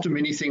to adapt to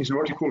many things, and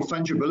what you call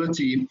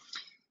fungibility.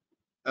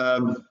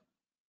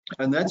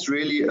 And that's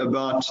really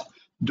about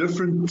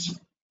different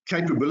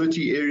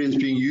capability areas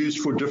being used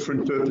for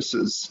different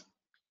purposes.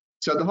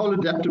 So the whole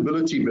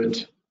adaptability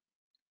bit.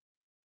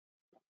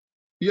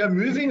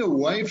 Moving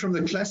away from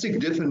the classic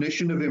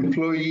definition of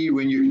employee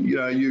when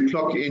you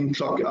clock in,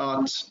 clock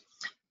out.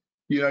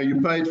 You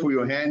paid for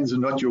your hands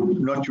and not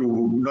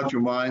your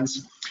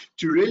minds,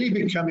 to really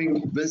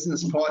becoming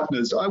business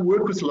partners. I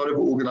work with a lot of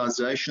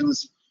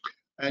organizations,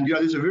 and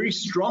there's a very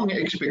strong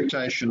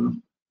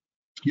expectation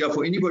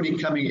for anybody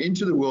coming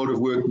into the world of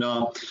work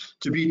now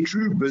to be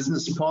true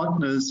business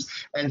partners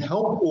and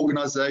help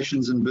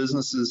organizations and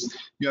businesses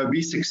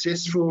be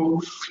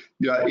successful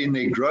in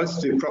their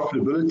growth, their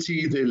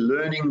profitability, their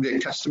learning,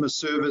 their customer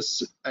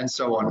service, and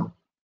so on.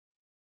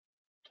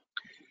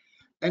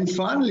 And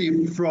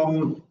finally,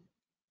 from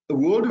a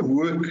world of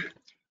work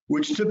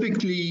which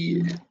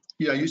typically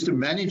used to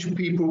manage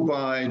people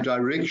by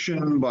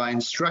direction, by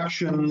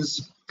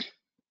instructions,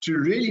 to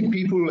really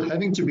people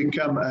having to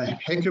become a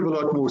heck of a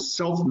lot more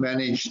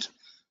self-managed,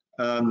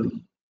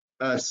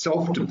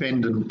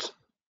 self-dependent.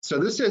 So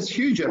this has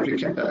huge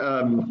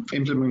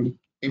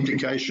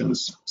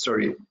implications.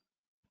 Sorry.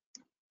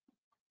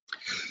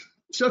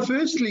 So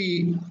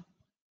firstly,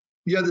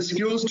 Yeah, the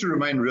skills to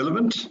remain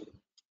relevant.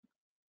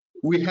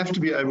 We have to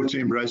be able to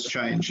embrace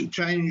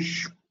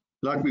change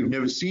like we've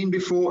never seen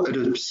before at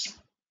a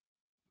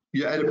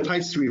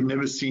pace we've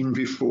never seen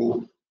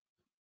before.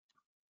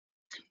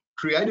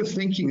 Creative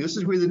thinking, this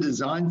is where the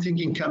design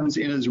thinking comes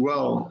in as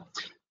well.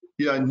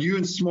 New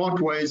and smart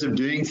ways of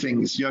doing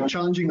things,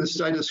 challenging the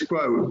status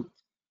quo.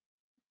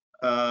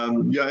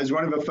 As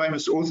one of our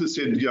famous authors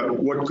said,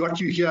 what got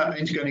you here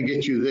ain't going to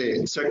get you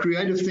there. So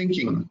creative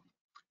thinking.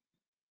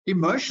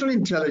 Emotional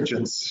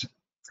intelligence.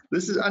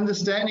 This is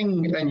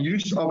understanding and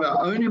use of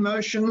our own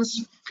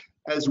emotions,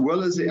 as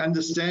well as the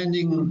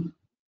understanding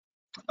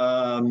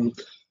and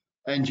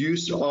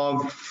use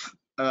of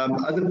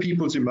other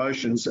people's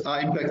emotions,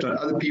 our impact on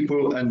other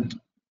people, and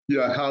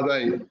how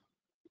they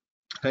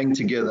hang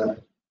together.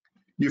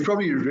 You've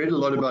probably read a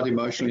lot about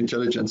emotional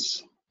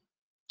intelligence.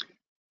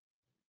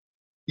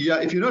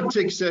 If you're not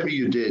tech savvy,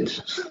 you're dead.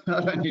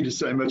 I don't need to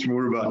say much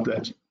more about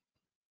that.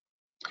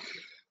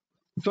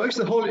 Folks,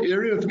 the whole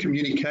area of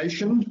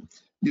communication,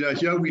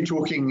 here we're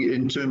talking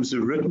in terms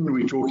of written,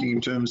 we're talking in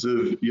terms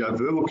of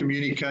verbal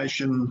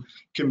communication,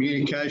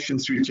 communication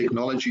through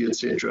technology,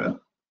 etc.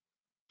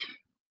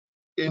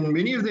 In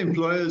many of the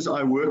employers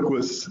I work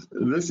with,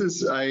 this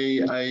is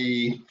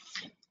a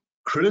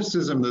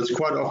criticism that's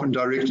quite often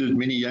directed at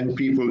many young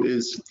people,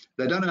 is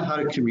they don't know how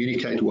to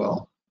communicate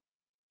well.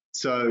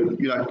 So,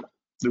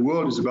 the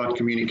world is about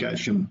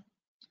communication.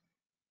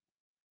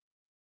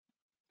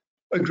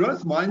 A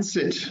growth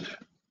mindset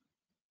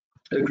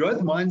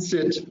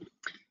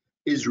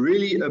is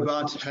really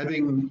about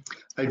having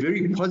a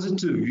very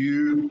positive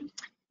view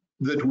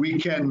that we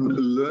can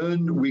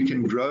learn, we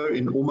can grow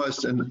in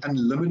almost an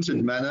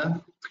unlimited manner.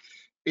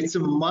 It's a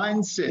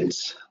mindset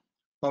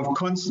of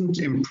constant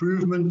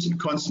improvement,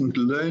 constant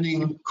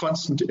learning,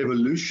 constant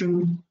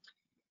evolution.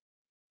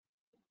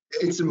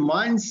 It's a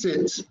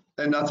mindset,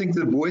 and I think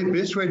the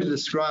best way to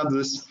describe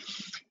this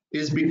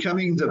is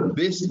becoming the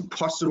best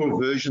possible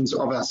versions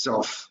of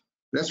ourselves.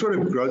 That's what a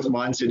growth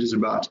mindset is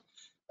about.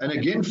 And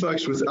again,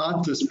 folks,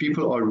 without this,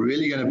 people are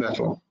really going to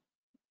battle.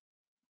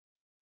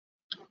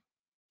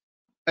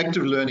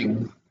 Active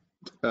learning.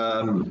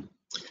 I've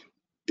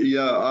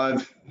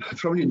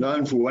probably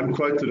known for one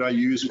quote that I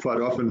use quite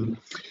often.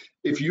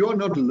 If you're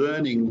not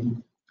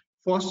learning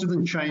faster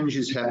than change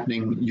is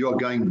happening, you're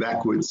going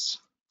backwards.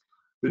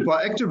 But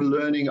by active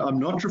learning, I'm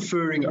not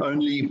referring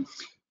only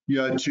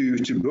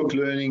to book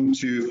learning,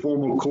 to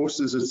formal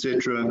courses,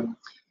 etc.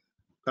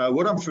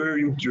 What I'm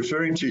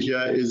referring to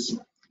here is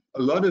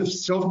a lot of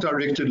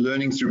self-directed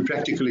learning through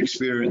practical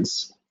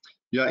experience.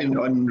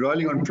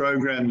 Enrolling on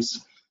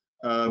programs,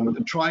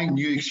 trying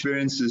new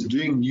experiences,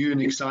 doing new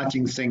and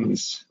exciting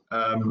things,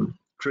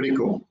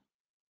 critical.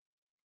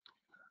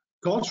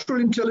 Cultural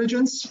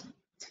intelligence.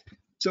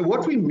 So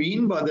what we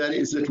mean by that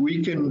is that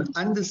we can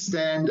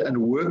understand and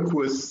work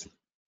with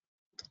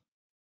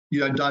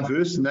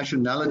diverse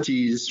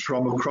nationalities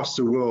from across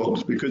the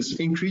world, because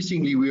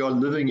increasingly we are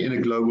living in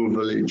a global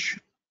village.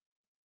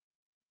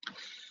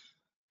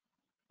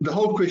 The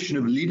whole question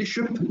of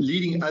leadership,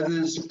 leading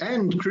others,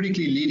 and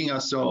critically leading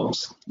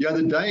ourselves.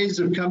 The days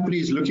of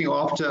companies looking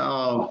after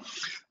our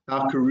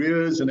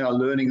careers and our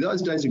learning,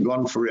 those days are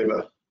gone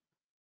forever.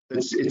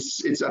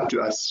 It's up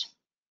to us.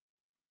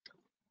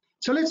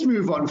 So let's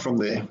move on from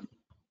there.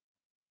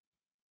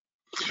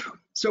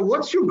 So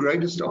what's your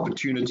greatest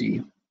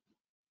opportunity?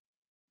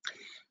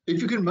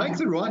 If you can make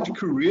the right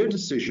career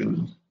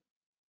decision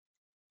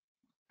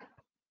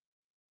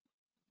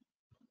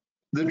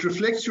that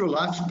reflects your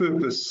life's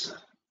purpose,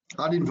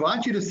 I'd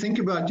invite you to think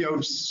about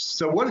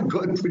so what did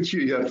God put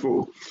you here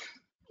for?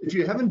 If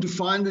you haven't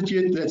defined it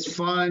yet, that's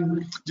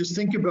fine. Just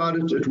think about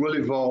it. It will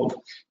evolve.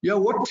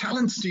 What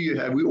talents do you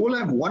have? We all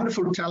have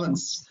wonderful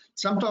talents.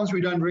 Sometimes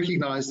we don't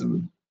recognize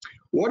them.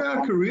 What are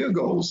our career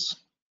goals?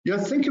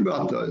 Think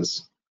about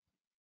those.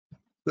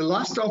 The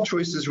lifestyle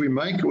choices we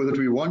make or that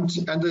we want,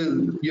 and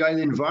the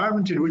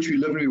environment in which we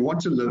live and we want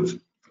to live.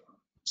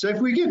 So if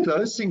we get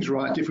those things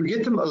right, if we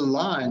get them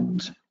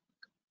aligned,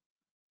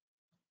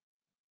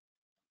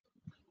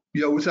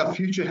 with our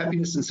future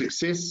happiness and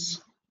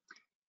success,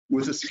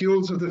 with the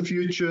skills of the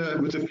future,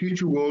 with the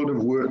future world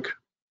of work.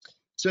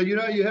 So, you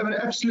have an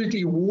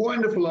absolutely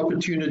wonderful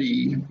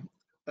opportunity,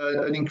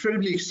 an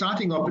incredibly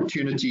exciting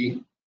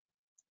opportunity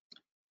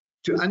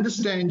to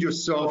understand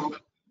yourself,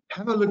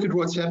 have a look at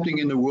what's happening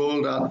in the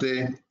world out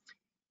there,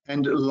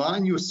 and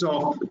align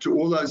yourself to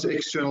all those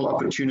external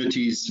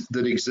opportunities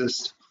that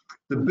exist.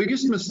 The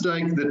biggest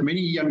mistake that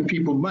many young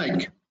people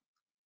make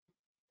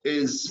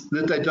is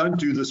that they don't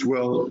do this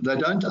well. They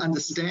don't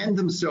understand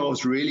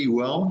themselves really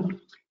well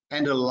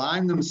and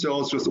align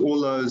themselves with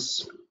all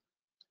those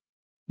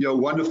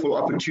wonderful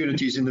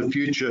opportunities in the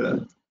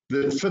future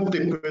that fit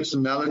their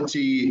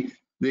personality,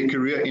 their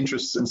career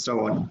interests, and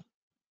so on.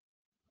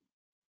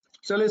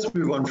 So let's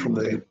move on from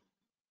there.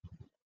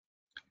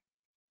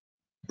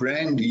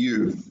 Brand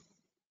you.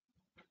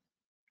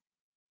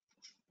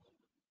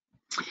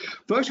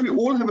 Folks, we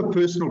all have a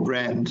personal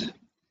brand.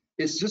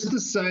 It's just the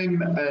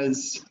same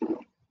as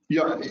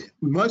yeah,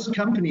 most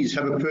companies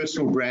have a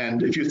personal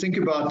brand. If you think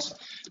about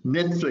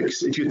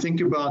Netflix, if you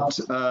think about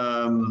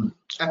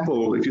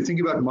Apple, if you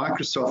think about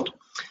Microsoft,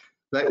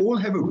 they all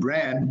have a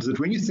brand that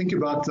when you think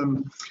about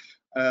them,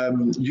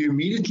 you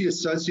immediately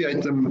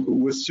associate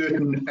them with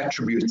certain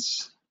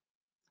attributes.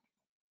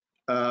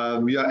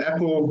 Yeah,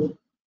 Apple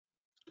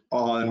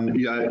on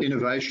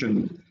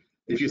innovation.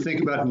 If you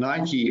think about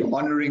Nike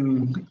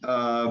honoring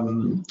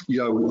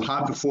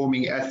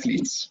high-performing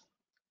athletes.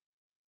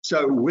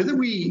 So whether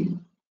we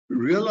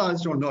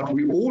realize or not,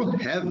 we all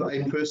have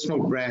a personal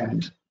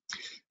brand.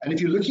 And if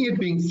you're looking at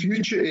being if you're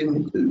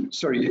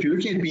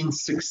looking at being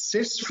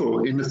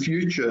successful in the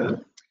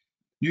future,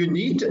 you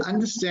need to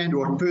understand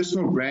what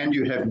personal brand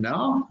you have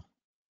now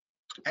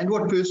and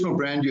what personal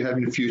brand you have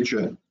in the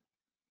future.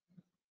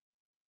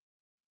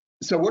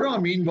 So what do I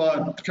mean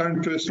by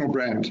current personal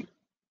brand?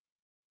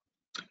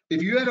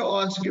 If you had to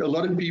ask a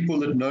lot of people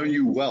that know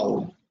you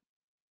well,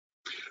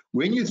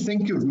 when you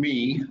think of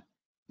me,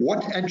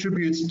 what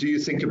attributes do you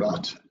think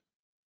about?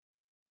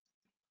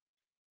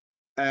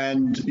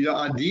 And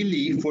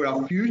ideally for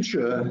our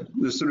future,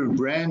 the sort of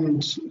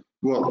brand,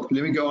 well,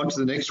 let me go on to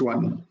the next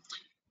one.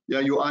 Yeah,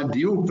 your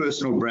ideal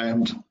personal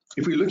brand.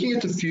 If we're looking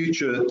at the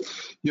future,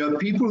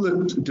 people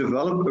that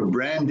develop a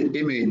brand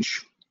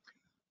image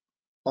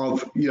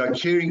of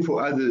caring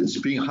for others,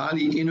 being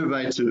highly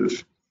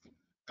innovative,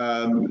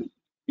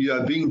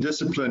 being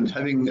disciplined,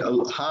 having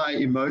a high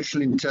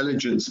emotional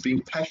intelligence,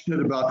 being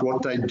passionate about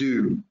what they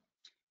do,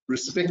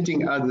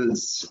 respecting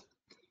others.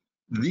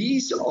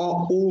 These are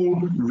all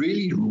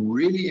really,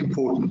 really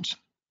important.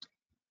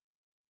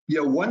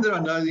 One that I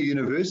know the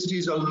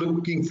universities are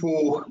looking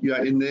for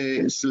in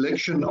their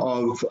selection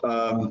of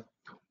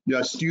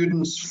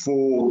students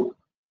for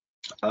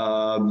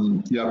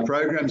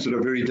programs that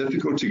are very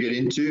difficult to get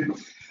into.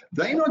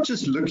 They're not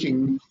just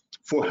looking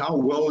for how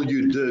well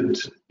you did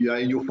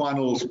in your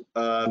final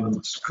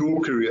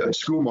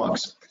school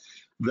marks.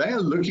 They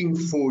are looking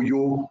for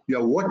your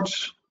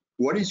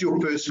what is your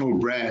personal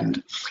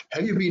brand?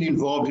 Have you been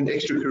involved in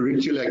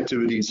extracurricular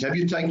activities? Have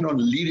you taken on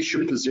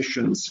leadership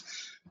positions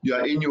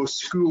in your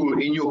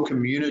school, in your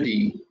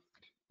community?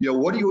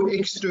 What are your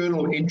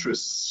external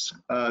interests?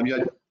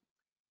 In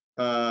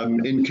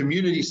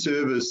community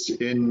service,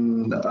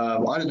 in,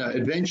 I don't know,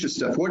 adventure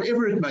stuff,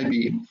 whatever it may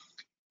be.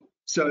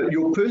 So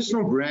your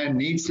personal brand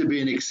needs to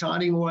be an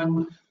exciting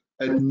one.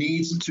 It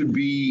needs to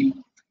be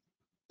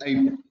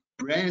a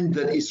brand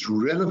that is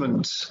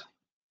relevant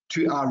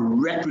to our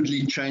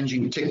rapidly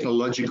changing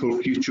technological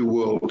future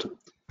world.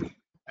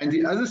 And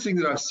the other thing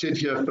that I've said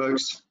here,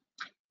 folks,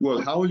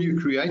 well, how will you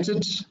create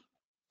it?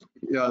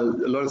 A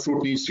lot of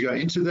thought needs to go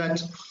into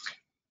that.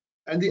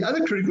 And the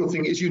other critical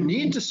thing is you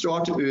need to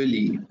start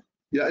early.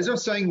 As I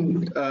was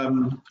saying a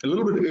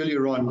little bit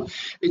earlier on,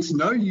 it's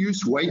no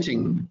use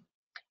waiting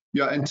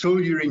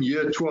until you're in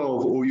year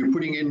 12 or you're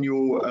putting in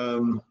your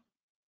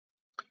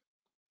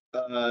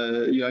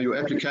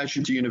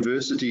application to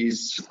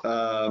universities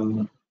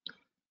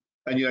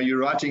and you're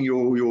writing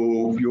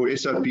your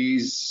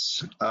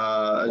SOPs,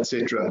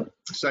 etc.,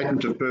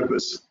 statement of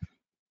purpose.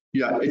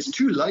 It's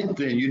too late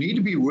then. You need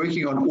to be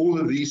working on all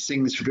of these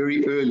things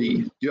very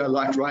early,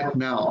 like right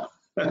now.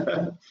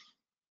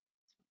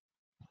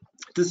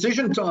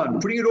 Decision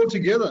time, putting it all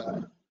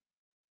together.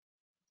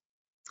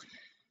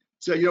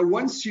 So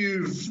once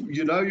you've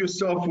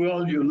yourself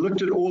well, you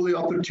looked at all the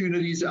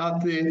opportunities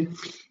out there.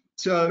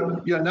 So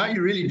now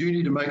you really do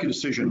need to make a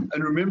decision.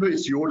 And remember,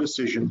 it's your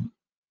decision.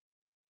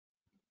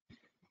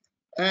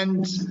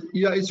 And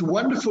it's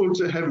wonderful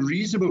to have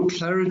reasonable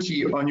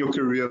clarity on your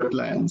career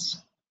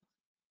plans.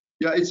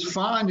 It's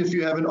fine if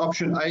you have an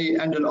option A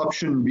and an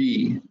option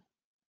B.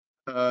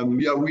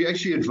 We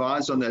actually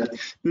advise on that,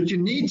 but you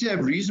need to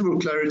have reasonable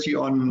clarity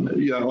on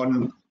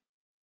on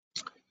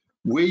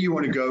where you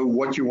want to go,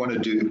 what you want to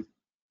do.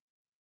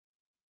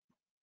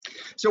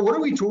 So what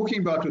are we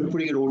talking about with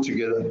putting it all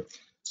together?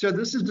 So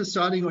this is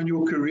deciding on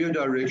your career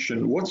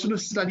direction. What sort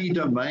of study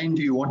domain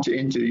do you want to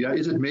enter?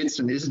 Is it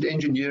medicine? Is it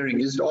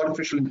engineering? Is it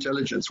artificial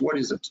intelligence? What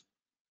is it?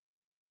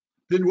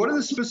 Then what are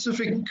the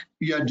specific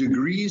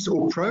degrees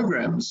or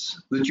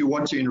programs that you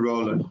want to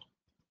enroll in?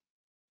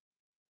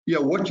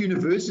 What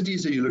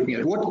universities are you looking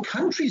at? What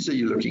countries are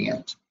you looking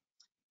at?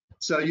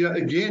 So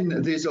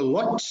again, there's a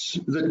lot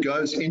that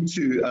goes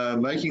into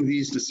making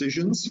these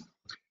decisions.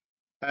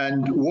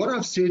 And what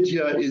I've said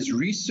here is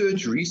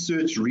research,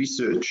 research,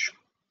 research.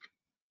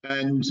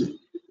 And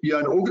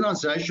an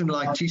organization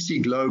like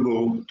TC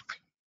Global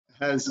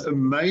has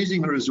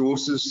amazing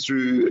resources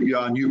through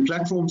new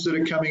platforms that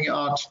are coming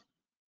out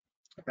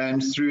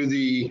and through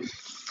the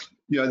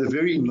the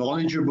very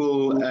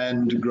knowledgeable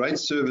and great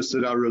service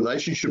that our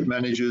relationship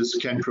managers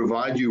can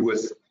provide you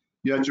with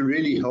to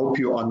really help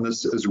you on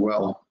this as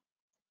well.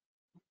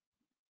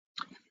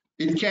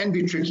 It can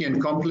be tricky and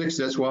complex.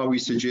 That's why we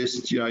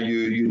suggest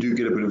you do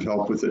get a bit of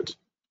help with it.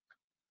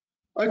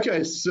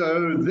 Okay,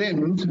 so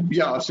then,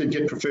 I said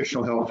get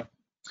professional help.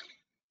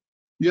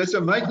 So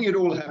making it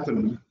all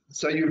happen.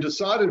 So you've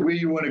decided where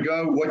you want to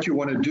go, what you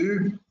want to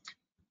do.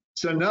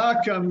 So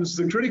now comes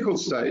the critical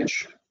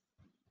stage.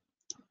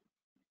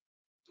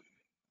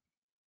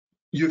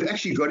 you've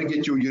actually got to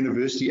get your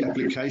university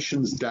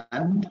applications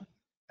done.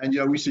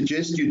 And we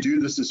suggest you do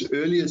this as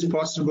early as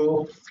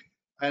possible.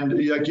 And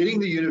getting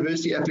the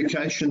university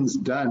applications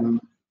done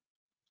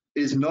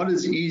is not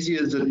as easy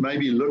as it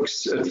maybe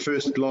looks at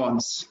first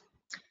glance.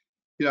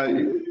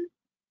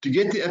 To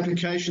get the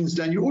applications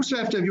done, you also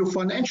have to have your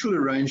financial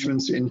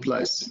arrangements in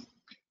place.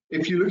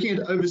 If you're looking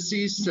at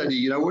overseas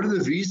study, what are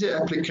the visa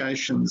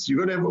applications? You've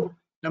got to have,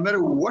 no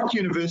matter what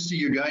university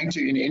you're going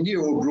to in India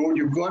or abroad,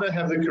 you've got to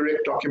have the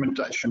correct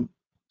documentation.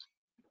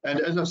 And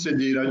as I've said,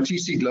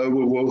 TC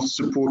Global will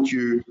support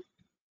you,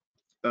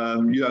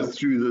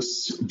 through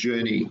this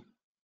journey.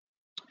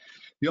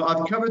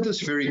 I've covered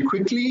this very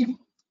quickly.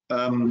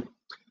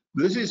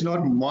 This is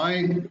not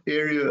my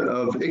area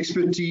of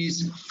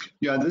expertise.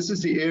 This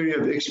is the area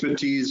of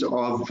expertise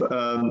of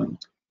our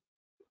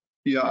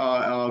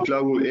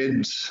global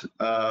ed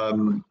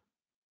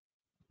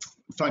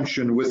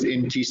function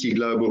within TC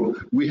Global.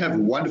 We have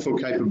wonderful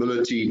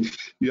capability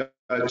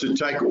to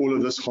take all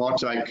of this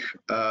heartache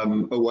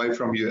away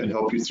from you and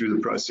help you through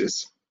the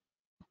process.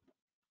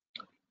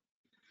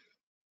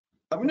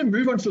 I'm going to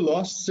move on to the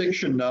last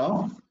section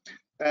now.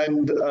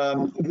 And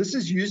this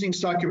is using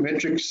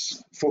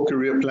psychometrics for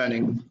career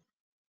planning.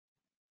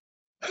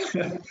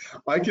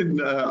 I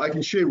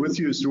can share with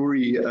you a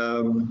story.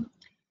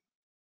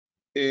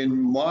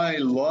 In my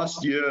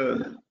last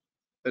year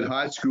at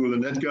high school,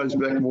 and that goes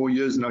back more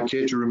years than I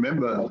care to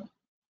remember,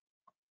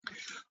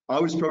 I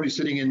was probably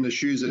sitting in the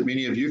shoes that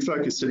many of you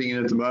folk are sitting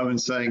in at the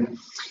moment saying,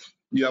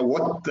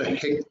 what the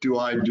heck do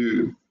I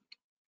do?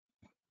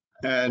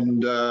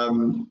 And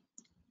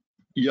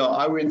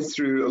I went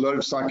through a lot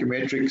of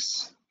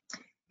psychometrics,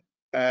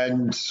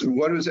 and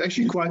what was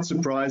actually quite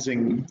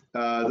surprising,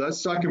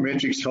 those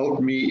psychometrics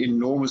helped me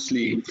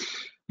enormously,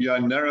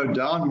 narrow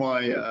down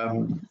my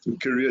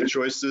career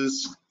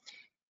choices,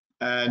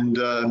 and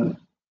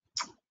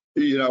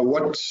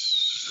what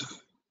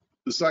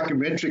the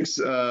psychometrics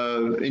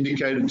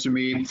indicated to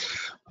me,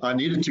 I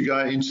needed to go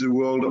into the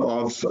world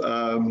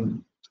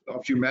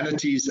of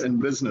humanities and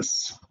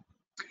business.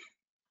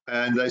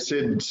 And they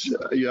said,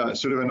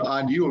 sort of an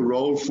ideal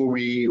role for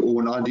me,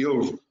 or an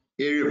ideal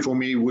area for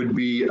me, would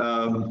be,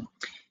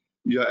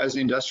 as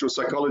an industrial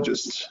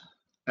psychologist.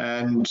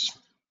 And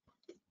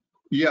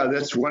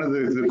that's one of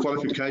the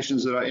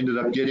qualifications that I ended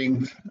up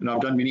getting. And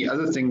I've done many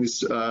other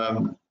things,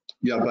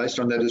 based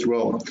on that as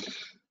well.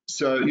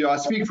 So, I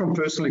speak from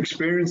personal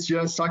experience.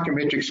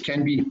 Psychometrics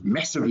can be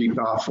massively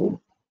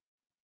powerful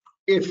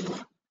if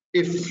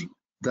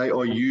they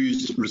are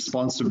used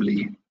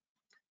responsibly.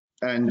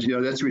 And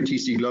that's where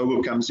TC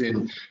Global comes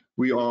in.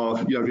 We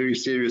are very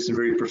serious and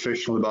very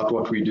professional about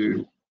what we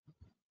do.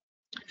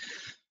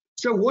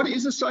 So what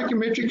is a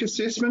psychometric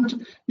assessment?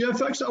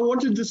 Folks, I want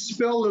to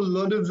dispel a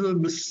lot of the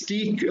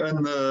mystique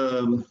and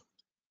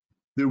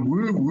the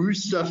woo-woo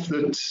stuff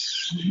that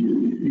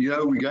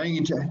we're going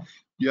into,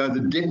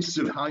 the depths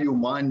of how your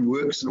mind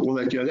works and all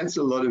that. That's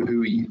a lot of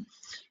hooey.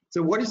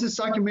 So what is a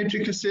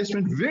psychometric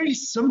assessment? Very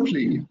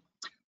simply,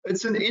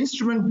 it's an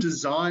instrument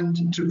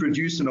designed to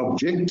produce an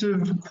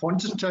objective,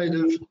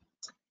 quantitative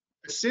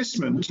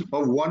assessment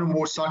of one or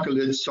more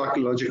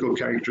psychological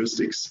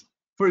characteristics.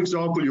 For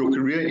example, your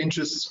career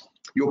interests,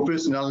 your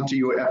personality,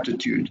 your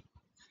aptitude.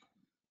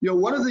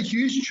 One of the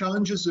huge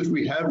challenges that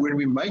we have when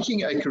we're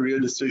making a career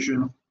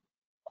decision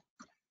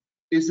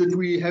is that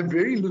we have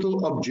very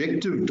little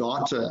objective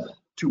data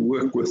to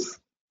work with.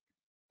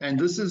 And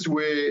this is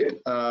where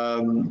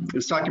the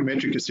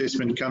psychometric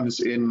assessment comes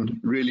in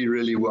really,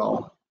 really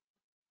well.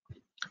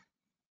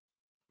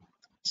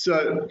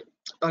 So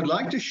I'd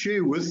like to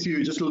share with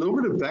you just a little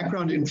bit of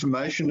background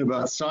information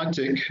about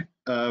Psytech.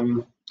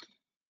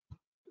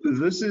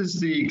 This is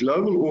the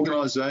global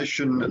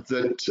organization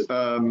that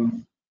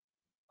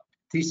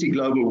TC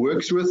Global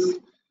works with.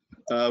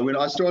 When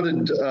I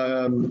started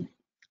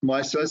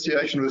my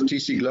association with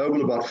TC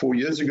Global about 4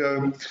 years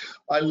ago,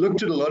 I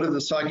looked at a lot of the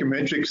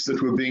psychometrics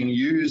that were being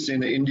used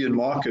in the Indian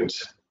market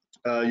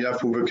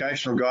for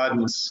vocational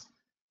guidance.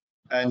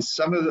 And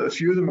a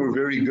few of them were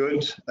very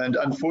good, and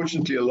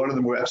unfortunately, a lot of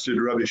them were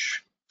absolute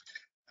rubbish.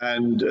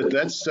 And at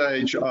that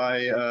stage,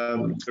 I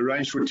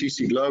arranged for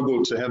TC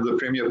Global to have the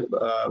premier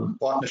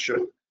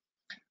partnership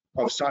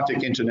of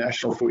Psytech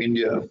International for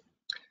India.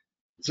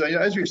 So,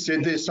 as we've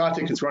said there,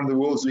 Psytech is one of the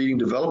world's leading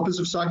developers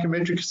of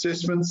psychometric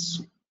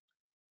assessments.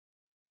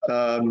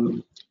 They're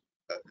in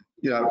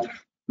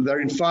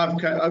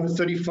over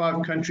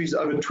 35 countries,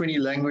 over 20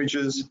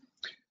 languages.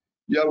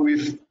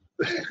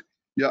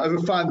 Over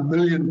 5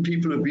 million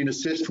people have been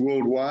assessed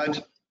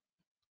worldwide.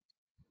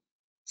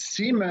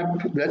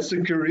 CMAP, that's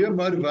the Career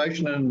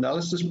Motivation and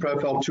Analysis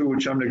Profile tool,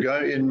 which I'm going to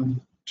go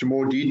into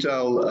more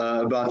detail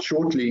about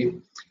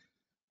shortly.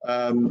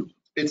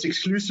 It's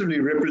exclusively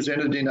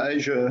represented in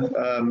Asia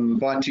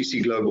by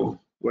TC Global,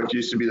 what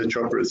used to be the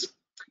Chopras.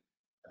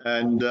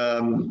 And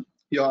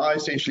I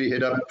essentially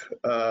head up,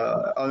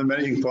 I'm the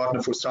managing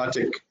partner for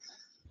Psytech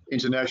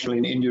International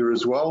in India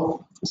as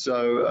well.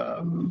 So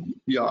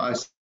I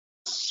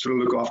sort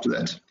of look after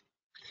that.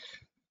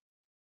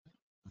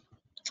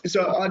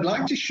 So I'd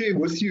like to share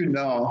with you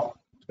now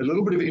a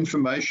little bit of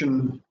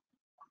information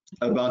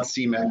about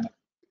CMAP.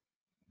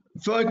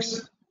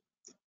 Folks,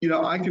 you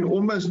know, I can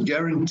almost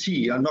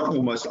guarantee, not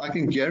almost, I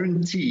can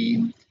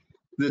guarantee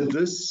that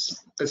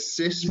this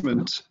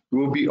assessment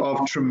will be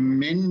of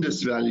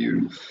tremendous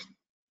value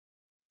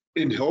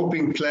in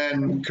helping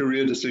plan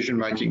career decision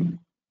making.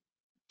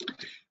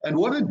 And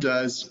what it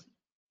does,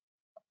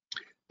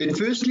 it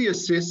firstly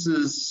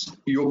assesses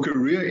your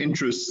career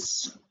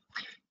interests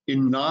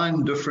in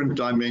 9 different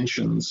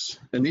dimensions.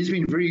 And these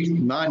have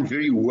been 9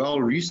 very well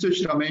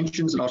researched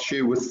dimensions, and I'll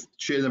share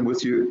them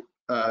with you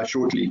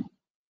shortly.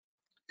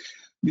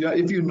 You know,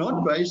 if you're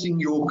not basing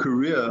your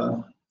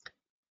career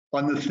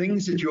on the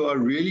things that you are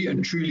really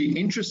and truly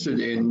interested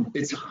in,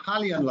 it's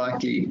highly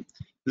unlikely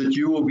that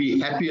you will be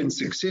happy and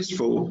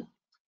successful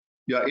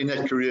in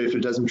that career if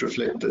it doesn't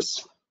reflect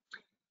this.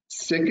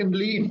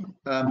 Secondly,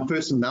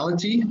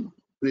 personality.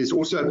 There's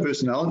also a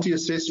personality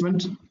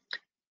assessment.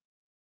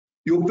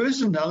 Your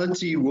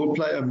personality will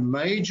play a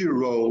major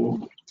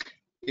role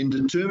in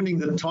determining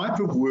the type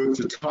of work,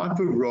 the type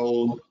of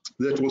role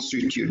that will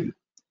suit you.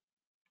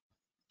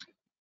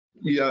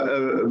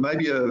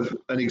 Maybe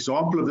an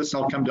example of this,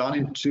 I'll come down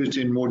into it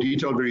in more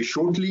detail very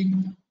shortly.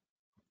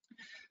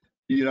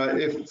 You know,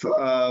 if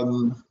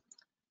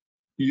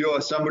you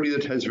are somebody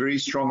that has very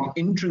strong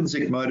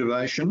intrinsic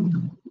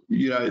motivation,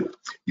 you know,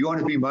 you want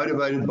to be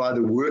motivated by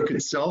the work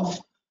itself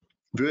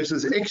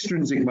versus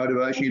extrinsic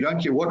motivation. You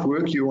don't care what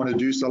work you want to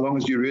do so long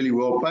as you're really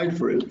well paid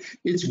for it.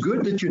 It's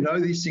good that you know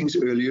these things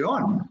early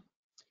on.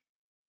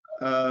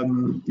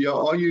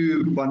 Are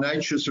you by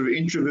nature sort of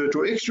introvert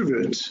or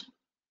extrovert?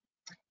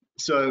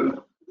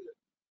 So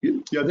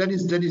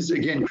that is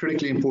again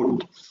critically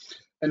important.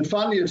 And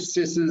finally, it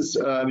assesses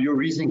your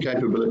reasoning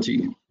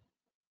capability.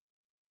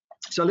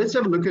 So let's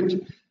have a look at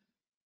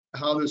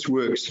how this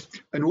works.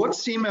 And what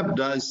CMAP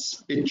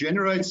does, it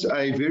generates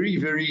a very,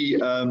 very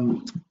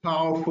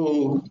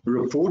powerful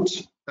report.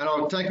 And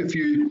I'll take a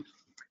few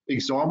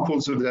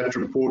examples of that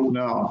report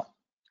now.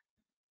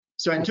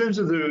 So in terms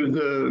of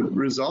the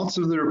results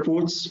of the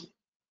reports,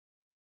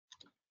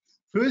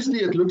 firstly,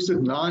 it looks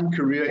at 9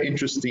 career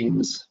interest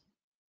themes.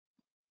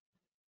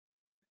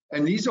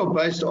 And these are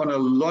based on a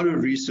lot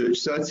of research.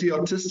 So it's the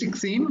artistic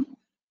theme,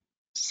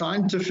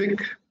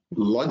 scientific,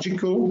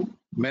 logical,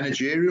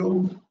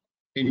 managerial,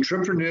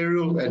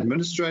 entrepreneurial,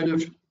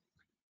 administrative,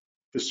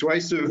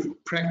 persuasive,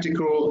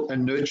 practical,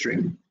 and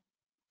nurturing.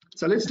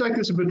 So let's take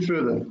this a bit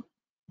further.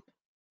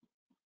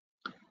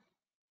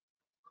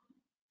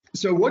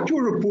 So what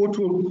your report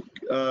will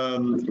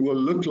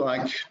look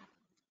like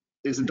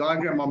is a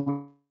diagram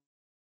I'm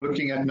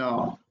looking at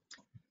now.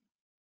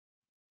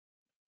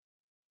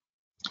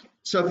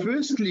 So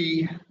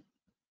firstly,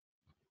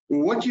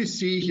 what you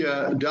see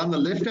here down the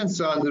left-hand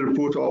side of the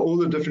report are all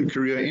the different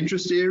career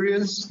interest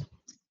areas.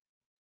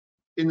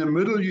 In the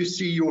middle, you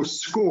see your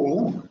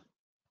score,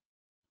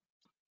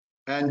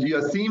 and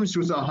your themes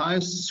with the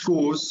highest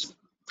scores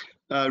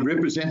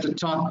represent the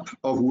type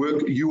of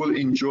work you will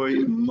enjoy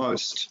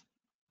most.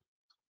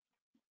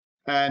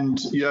 And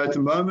at the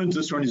moment,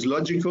 this one is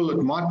logical.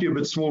 It might be a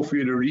bit small for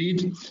you to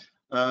read,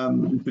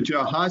 but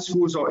your high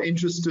scores are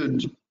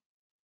interested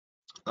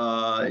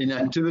in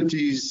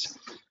activities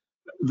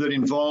that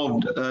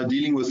involved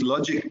dealing with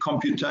logic,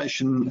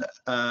 computation,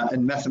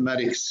 and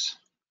mathematics.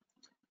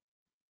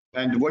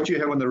 And what you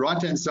have on the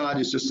right-hand side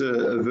is just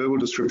a verbal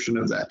description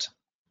of that.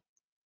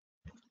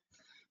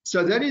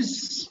 So that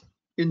is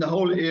in the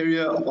whole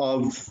area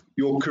of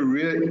your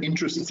career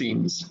interest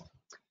themes.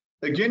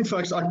 Again,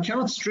 folks, I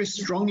cannot stress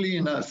strongly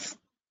enough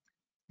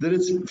that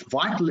it's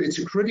vital,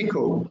 it's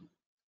critical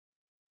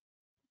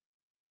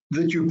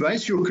that you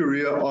base your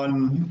career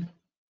on,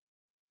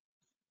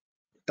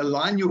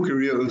 align your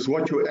career with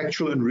what your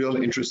actual and real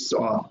interests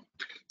are.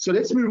 So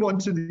let's move on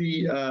to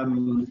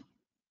the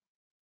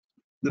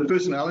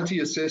personality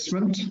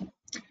assessment.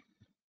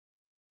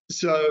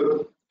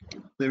 So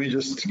let me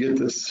just get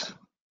this.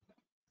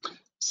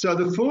 So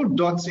the 4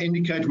 dots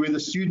indicate where the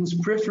student's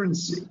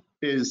preference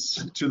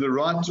is to the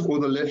right or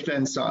the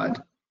left-hand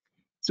side.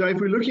 So if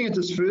we're looking at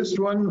this first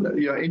one,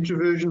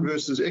 introversion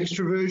versus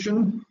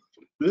extroversion,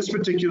 this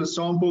particular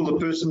sample, the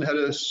person had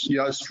a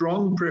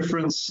strong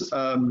preference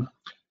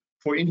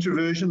for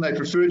introversion. They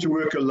prefer to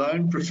work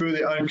alone, prefer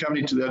their own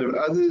company to that of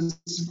others,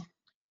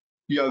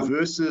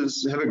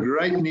 versus have a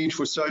great need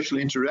for social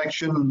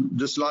interaction,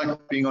 dislike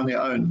being on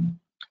their own.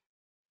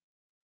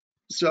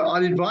 So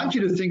I'd invite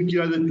you to think,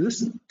 that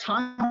this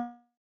type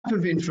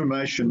of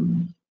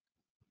information,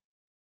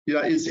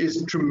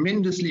 is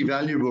tremendously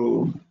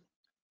valuable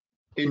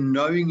in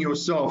knowing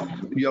yourself,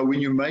 when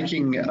you're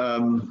making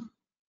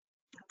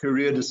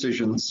career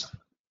decisions.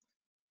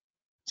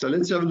 So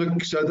let's have a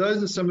look. So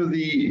those are some of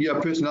the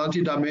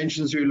personality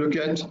dimensions we look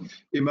at: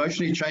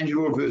 emotionally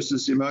changeable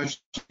versus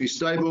emotionally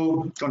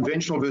stable,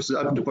 conventional versus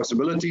open to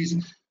possibilities,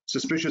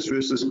 suspicious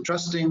versus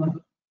trusting.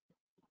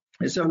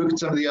 Let's have a look at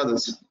some of the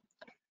others.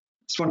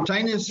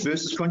 Spontaneous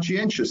versus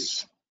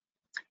conscientious,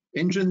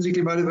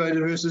 intrinsically motivated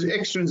versus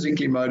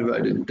extrinsically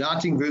motivated,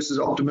 doubting versus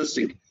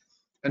optimistic,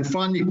 and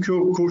finally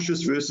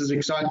cautious versus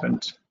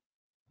excitement.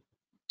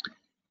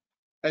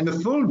 And the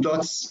full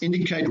dots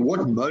indicate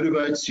what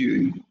motivates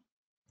you,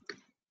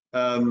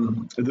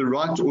 the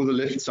right or the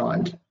left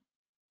side.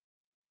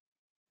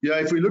 Yeah,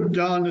 if we look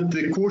down at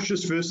the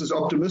cautious versus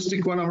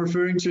optimistic one I'm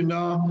referring to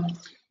now,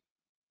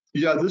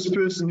 yeah, this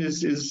person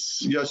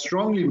is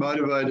strongly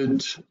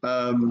motivated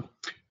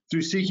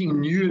through seeking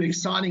new and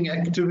exciting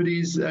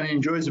activities and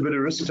enjoys a bit of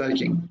risk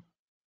taking.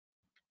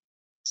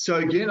 So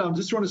again, I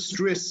just want to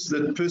stress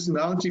that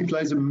personality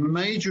plays a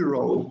major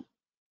role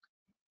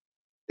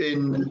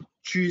in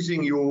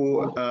choosing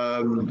your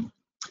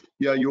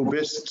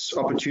best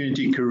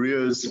opportunity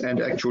careers and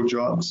actual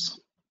jobs.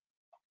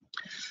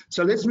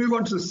 So let's move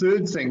on to the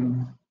third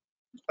thing.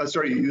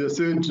 The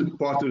third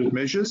part that it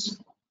measures.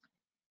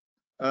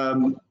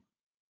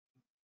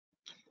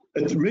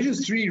 It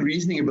measures 3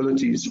 reasoning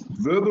abilities: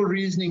 verbal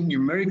reasoning,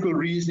 numerical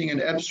reasoning,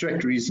 and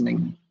abstract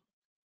reasoning.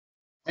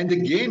 And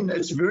again,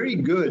 it's very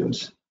good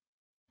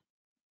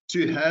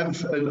to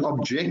have an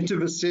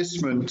objective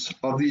assessment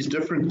of these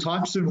different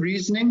types of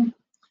reasoning,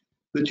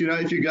 that, you know,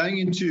 if you're going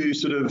into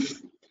sort of,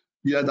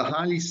 the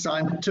highly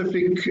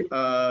scientific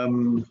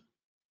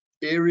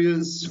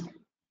areas,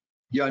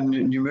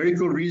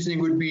 numerical reasoning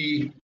would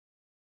be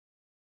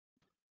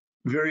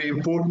very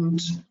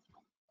important.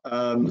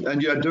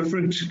 And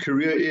different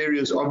career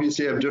areas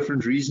obviously have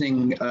different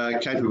reasoning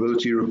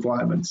capability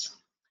requirements.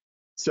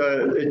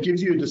 So it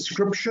gives you a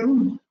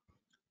description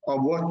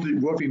of what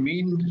we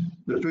mean,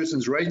 the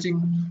person's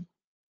rating,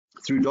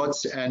 through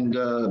dots and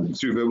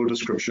through verbal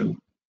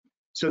description.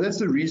 So that's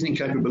the reasoning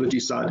capability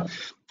side.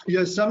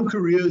 Some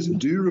careers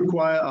do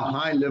require a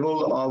high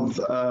level of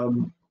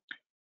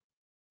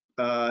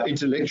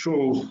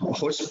intellectual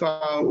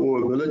horsepower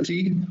or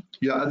ability.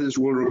 Others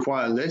will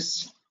require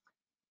less.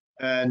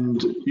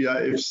 And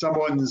if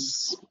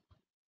someone's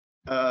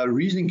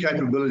reasoning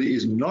capability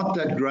is not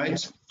that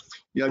great,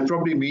 it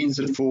probably means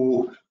that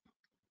for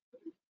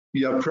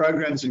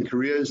programs and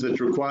careers that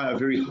require a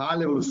very high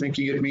level of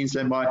thinking, it means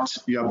they might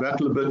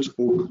battle a bit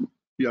or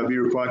be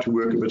required to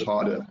work a bit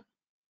harder.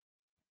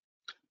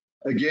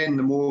 Again,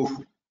 the more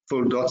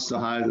full dots, the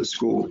higher the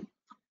score.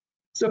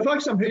 So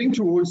folks, I'm heading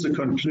towards the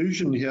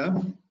conclusion here.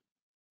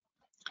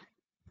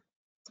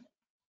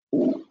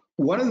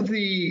 One of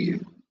the,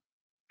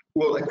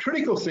 a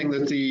critical thing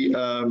that the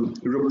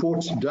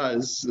report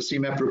does, the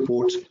CMAP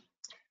report,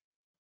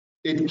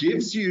 it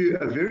gives you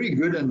a very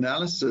good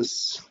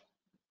analysis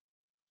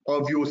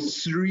of your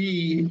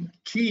 3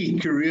 key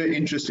career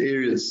interest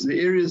areas, the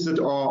areas that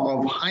are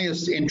of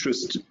highest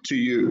interest to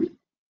you.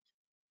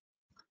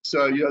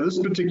 So this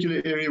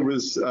particular area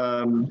was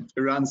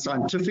around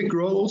scientific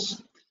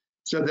roles.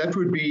 So that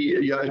would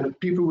be,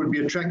 people would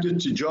be attracted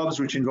to jobs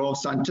which involve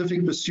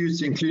scientific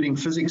pursuits, including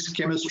physics,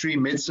 chemistry,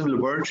 medicine,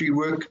 laboratory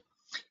work.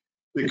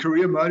 The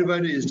career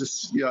motivator is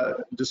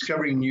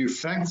discovering new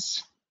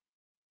facts.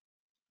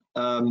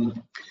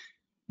 Then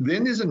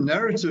there's a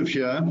narrative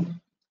here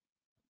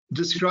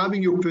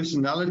describing your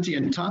personality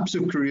and types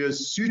of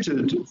careers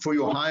suited for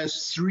your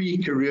highest 3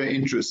 career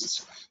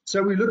interests.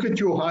 So we look at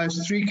your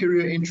highest 3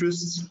 career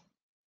interests,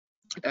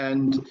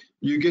 and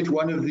you get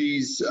one of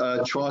these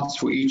charts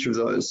for each of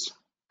those.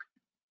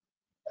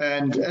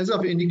 And as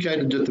I've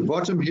indicated at the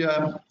bottom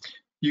here,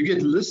 you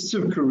get lists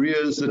of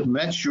careers that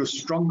match your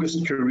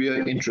strongest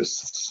career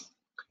interests.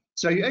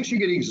 So you actually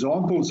get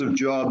examples of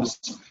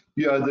jobs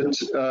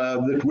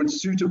that would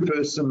suit a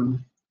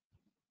person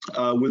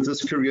with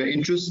this career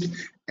interest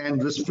and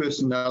this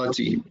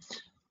personality.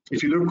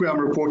 If you look where I'm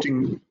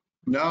reporting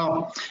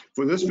now,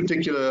 for this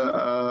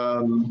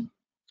particular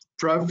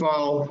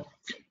profile,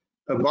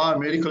 a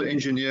biomedical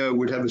engineer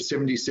would have a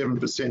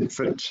 77%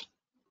 fit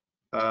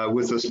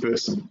with this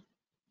person.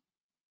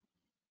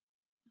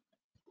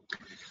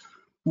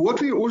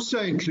 What we also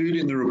include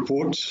in the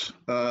report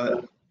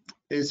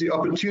is the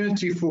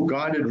opportunity for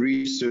guided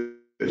research.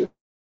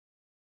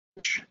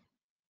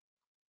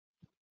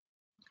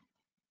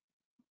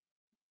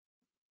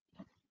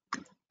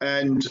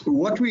 And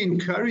what we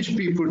encourage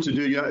people to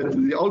do,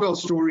 the old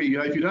story,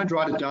 if you don't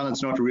write it down,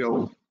 it's not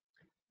real.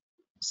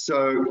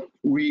 So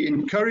we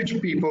encourage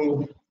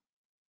people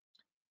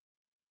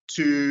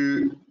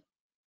to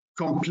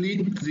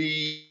complete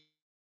the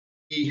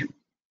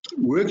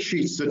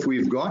worksheets that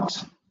we've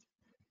got,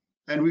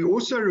 and we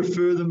also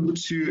refer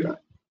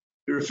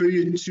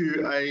you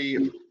to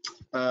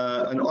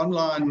an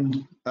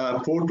online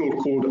portal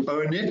called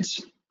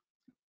ONET,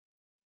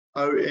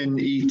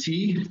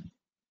 O-N-E-T.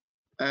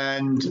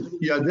 And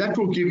that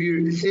will give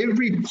you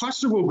every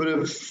possible bit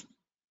of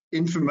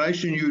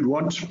information you'd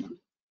want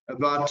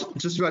about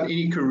just about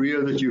any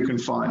career that you can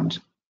find.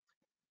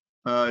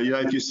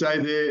 If you say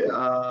there,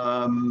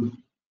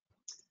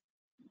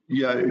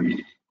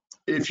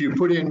 if you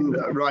put in,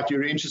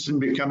 you're interested in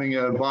becoming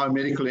a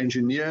biomedical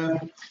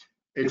engineer,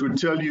 it would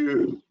tell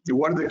you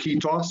what are the key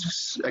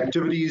tasks,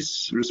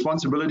 activities,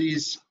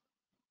 responsibilities,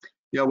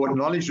 what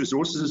knowledge,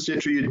 resources,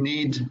 etc. you'd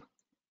need,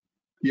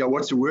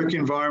 what's the work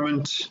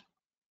environment,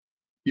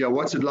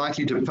 what's it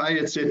likely to pay,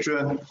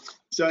 etc.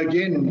 So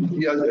again,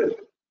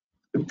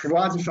 it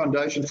provides a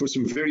foundation for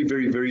some very,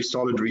 very, very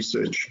solid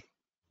research.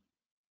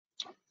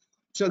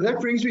 So that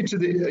brings me to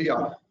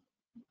the,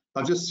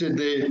 I've just said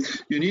there,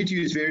 you need to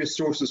use various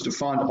sources to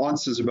find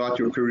answers about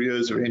your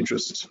careers of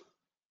interest,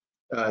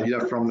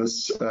 from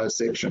this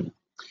section.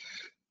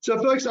 So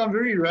folks, I'm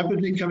very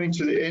rapidly coming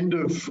to the end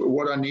of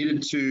what I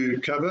needed to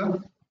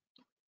cover.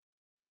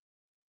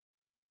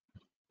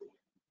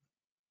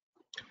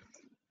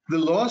 The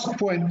last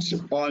point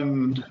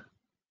on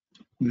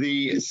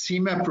the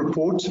CMAP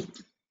report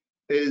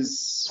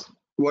is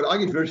what I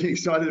get very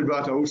excited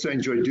about. I also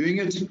enjoy doing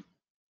it,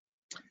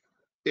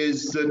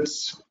 is that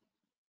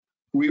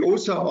we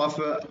also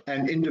offer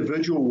an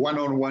individual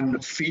one-on-one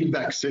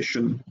feedback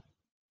session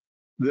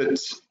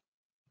that,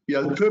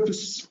 the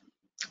purpose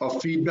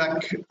of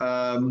feedback,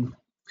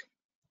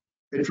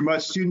 it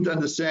promotes student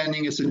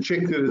understanding. It's a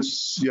check that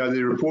it's,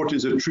 the report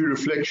is a true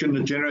reflection.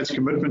 It generates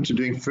commitment to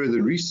doing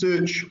further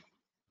research.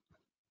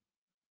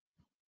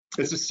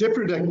 It's a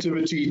separate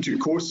activity to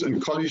course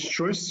and college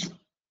choice.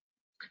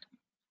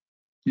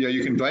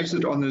 You can base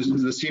it on the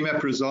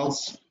CMAP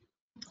results.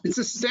 It's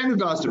a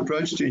standardized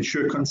approach to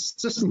ensure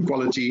consistent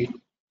quality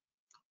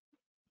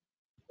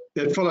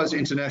that follows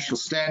international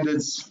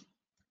standards.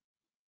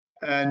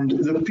 And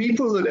the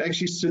people that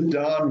actually sit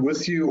down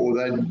with you, or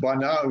that by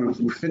now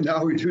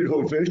we do it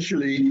all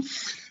virtually,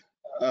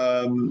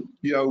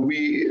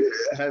 we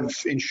have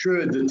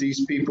ensured that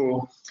these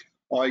people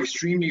are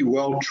extremely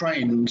well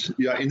trained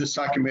in the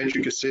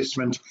psychometric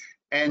assessment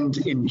and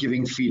in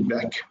giving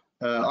feedback.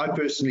 I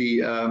personally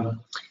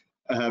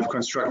have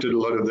constructed a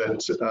lot of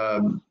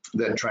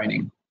that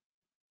training.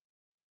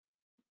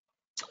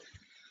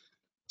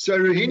 So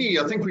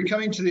Rohini, I think we're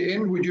coming to the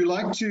end. Would you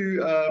like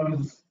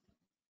to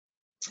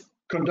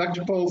conduct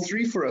poll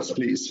 3 for us,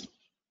 please?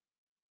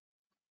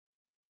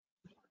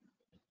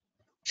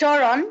 Sure,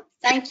 Ron.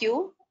 Thank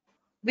you.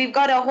 We've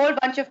got a whole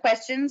bunch of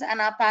questions and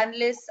our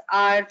panelists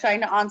are trying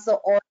to answer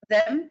all of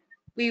them.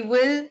 We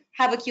will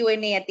have a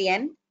Q&A at the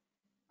end.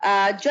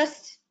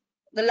 Just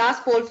the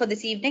last poll for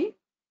this evening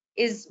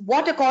is,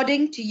 what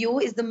according to you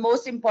is the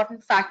most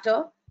important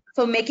factor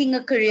for making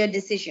a career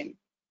decision?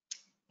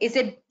 Is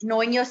it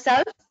knowing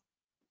yourself,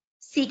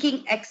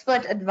 seeking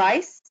expert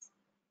advice,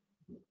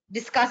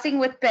 discussing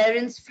with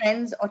parents,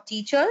 friends, or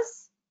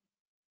teachers,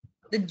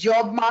 the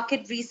job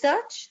market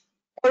research,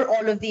 or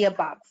all of the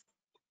above?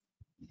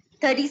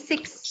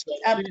 36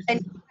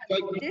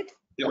 voted.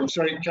 I'm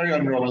sorry, carry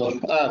on,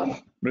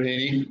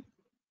 Rohini.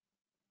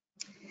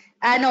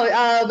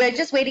 No, we're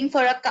just waiting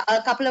for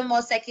a couple of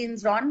more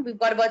seconds, Ron. We've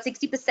got about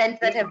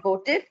 60% that have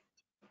voted.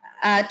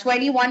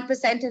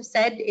 21% have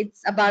said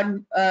it's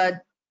about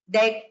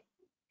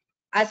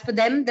as for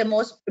them, the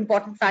most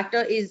important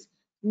factor is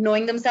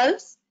knowing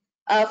themselves.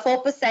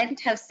 4%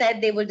 have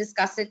said they will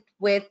discuss it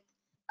with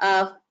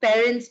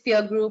parents,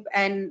 peer group,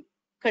 and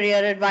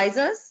career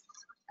advisors.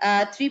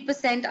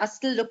 3% are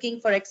still looking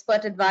for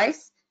expert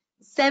advice.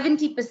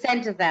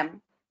 70% of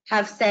them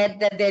have said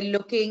that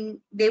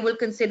they will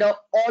consider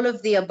all of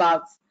the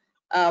above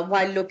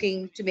while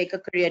looking to make a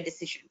career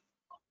decision.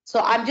 So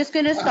I'm just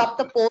going to stop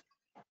the poll.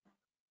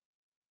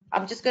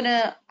 I'm going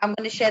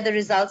to share the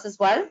results as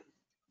well.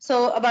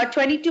 So about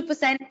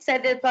 22%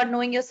 said about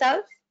knowing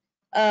yourself.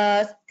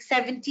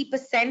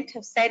 70%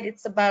 have said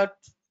it's about,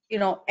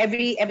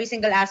 every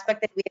single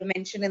aspect that we have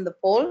mentioned in the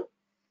poll.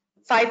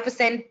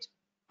 5%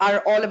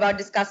 are all about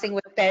discussing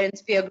with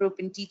parents, peer group,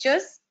 and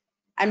teachers.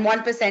 And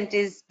 1%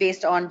 is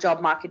based on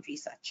job market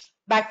research.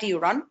 Back to you,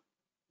 Ron.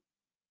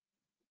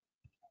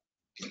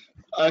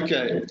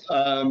 Okay.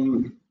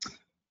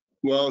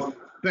 Well,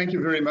 thank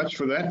you very much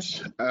for that.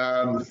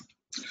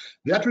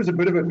 That was a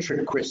bit of a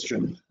trick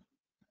question.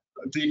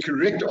 The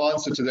correct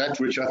answer to that,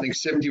 which I think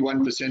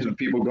 71% of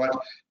people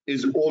got,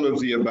 is all of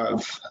the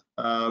above.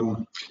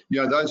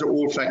 Those are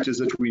all factors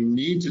that we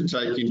need to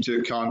take into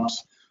account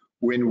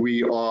when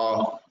we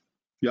are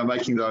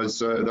making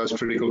those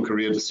critical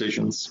career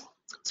decisions.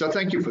 So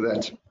thank you for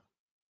that.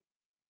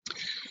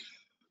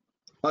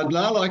 I'd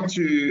now like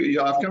to,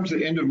 I've come to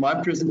the end of my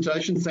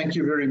presentation. Thank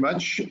you very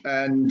much.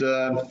 And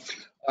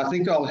I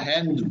think I'll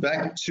hand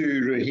back to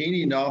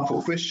Rohini now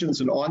for questions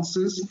and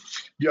answers.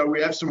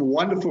 We have some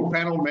wonderful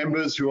panel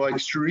members who are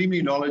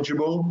extremely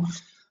knowledgeable.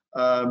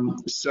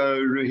 So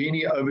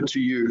Rohini, over to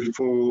you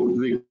for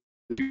the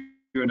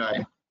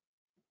Q&A.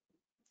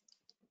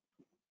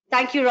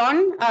 Thank you,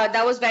 Ron.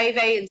 That was very,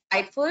 very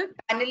insightful.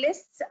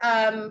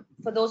 Panelists,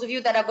 for those of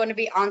you that are going to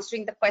be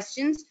answering the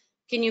questions,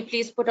 can you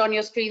please put on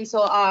your screen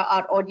so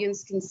our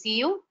audience can see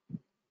you?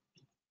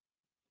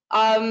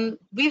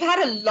 We've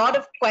had a lot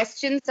of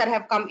questions that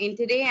have come in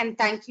today, and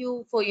thank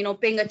you for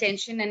paying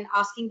attention and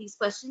asking these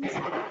questions.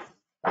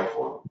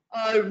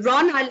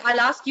 Ron,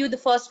 I'll ask you the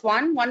first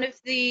one. One of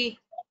the,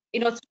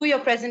 through your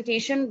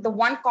presentation, the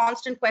one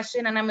constant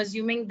question, and I'm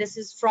assuming this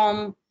is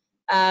from,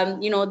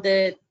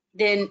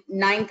 the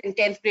 9th and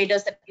 10th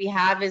graders that we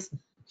have, is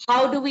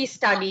how do we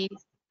study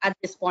at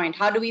this point?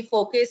 How do we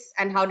focus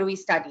and how do we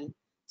study?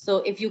 So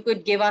if you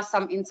could give us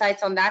some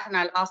insights on that, and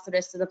I'll ask the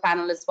rest of the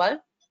panel as well.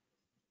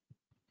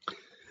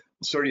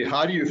 Sorry,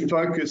 how do you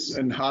focus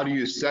and how do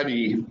you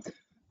study?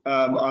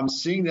 I'm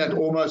seeing that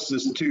almost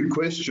as two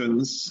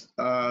questions.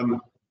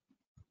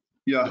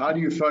 yeah, how do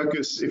you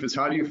focus? If it's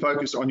how do you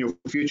focus on your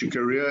future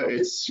career,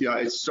 it's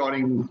it's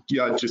starting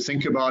to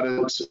think about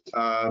it.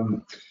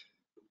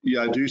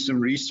 Do some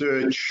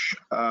research.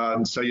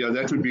 So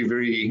that would be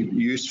very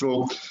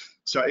useful.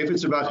 So if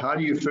it's about how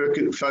do you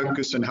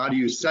focus and how do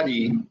you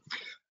study,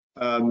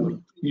 there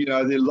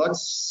are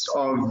lots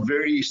of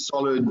very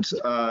solid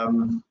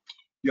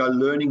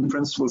learning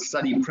principles,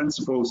 study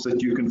principles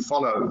that you can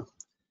follow.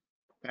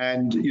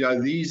 And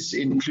these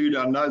include,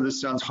 I know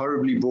this sounds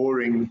horribly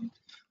boring,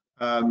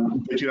 but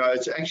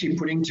it's actually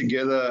putting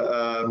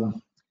together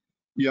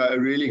a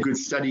really good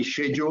study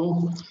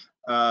schedule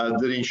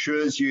that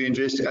ensures you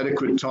invest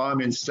adequate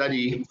time in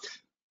study,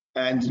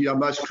 and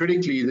most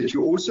critically that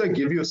you also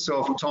give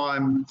yourself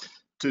time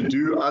to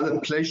do other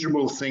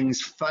pleasurable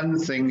things, fun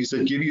things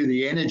that give you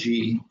the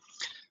energy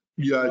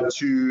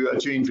to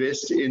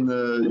invest in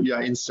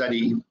in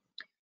study.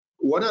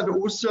 What I'd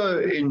also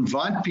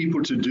invite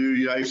people to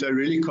do, if they're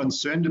really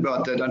concerned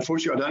about that,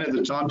 unfortunately I don't have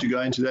the time to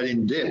go into that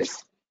in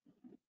depth,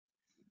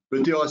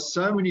 but there are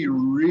so many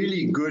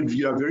really good,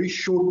 very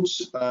short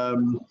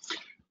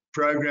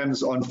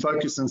programs on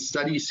focus and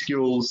study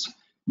skills,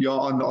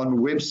 on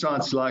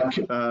websites like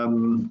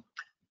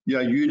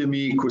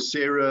Udemy,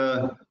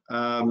 Coursera.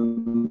 I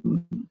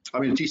mean,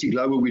 at TC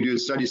Global, we do a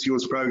study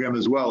skills program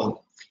as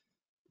well.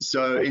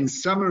 So in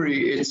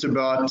summary, it's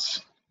about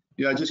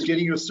just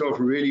getting yourself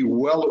really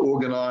well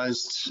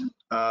organized,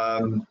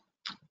 and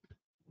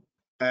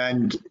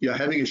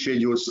having a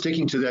schedule,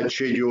 sticking to that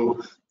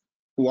schedule,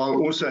 while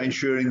also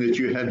ensuring that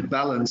you have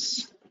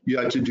balance,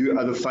 to do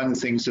other fun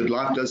things, that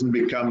life doesn't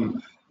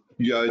become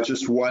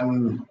just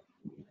one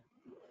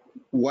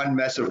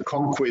massive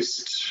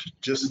conquest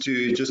just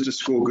to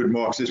score good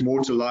marks. There's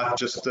more to life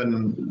just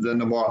than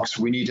the marks.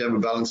 We need to have a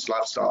balanced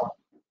lifestyle.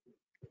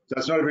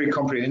 That's not a very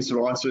comprehensive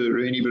answer,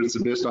 Reni, but it's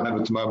the best I have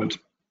at the moment.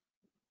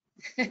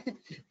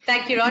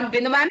 Thank you, Ron.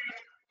 Bindu ma'am?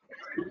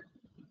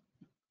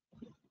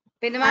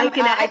 Bindu ma'am,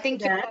 I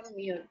think you're on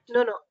mute.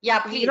 No. Yeah,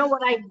 please. You know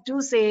what I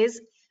do say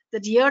is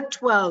that year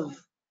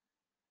 12,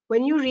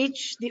 when you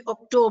reach the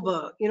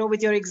October,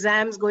 with your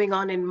exams going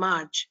on in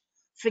March,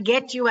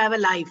 forget you have a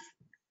life.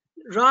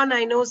 Ron,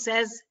 I know,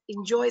 says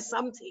enjoy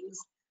some things,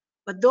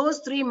 but those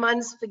 3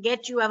 months,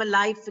 forget you have a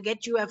life,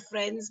 forget you have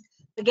friends,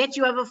 forget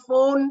you have a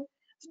phone,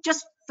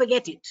 just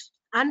forget it.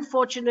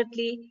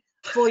 Unfortunately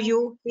for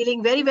you,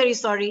 feeling very, very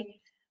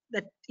sorry,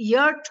 that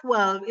year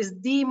 12 is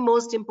the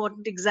most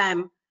important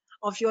exam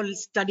of your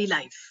study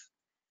life,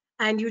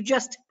 and you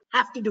just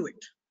have to do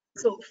it.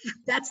 So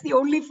that's the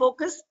only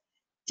focus.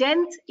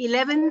 10th,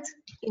 11th,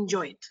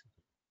 enjoy it.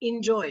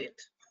 Enjoy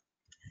it.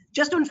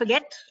 Just don't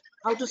forget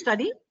how to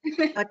study,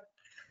 but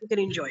you can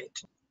enjoy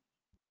it.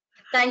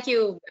 Thank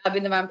you,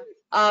 Bindu ma'am.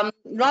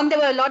 Ron, there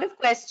were a lot of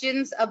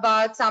questions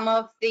about some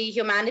of the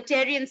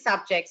humanitarian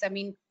subjects. I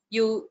mean,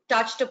 you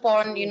touched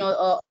upon,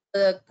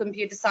 the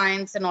computer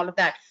science and all of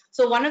that.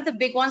 So one of the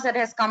big ones that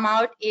has come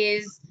out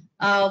is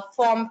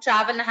from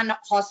travel and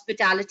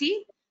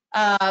hospitality.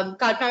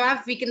 Kalpana ma'am,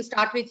 if we can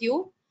start with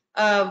you.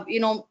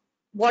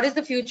 What is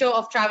the future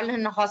of travel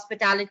and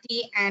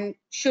hospitality, and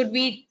should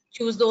we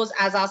choose those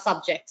as our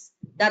subjects?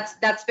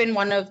 That's been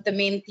one of the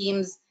main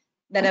themes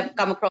that have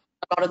come across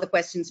a lot of the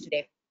questions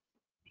today.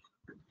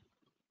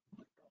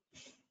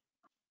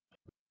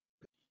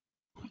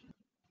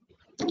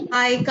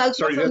 Hi,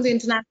 Kalpana from the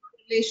International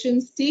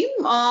Relations team.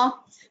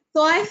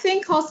 So I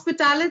think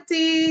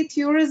hospitality,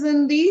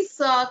 tourism,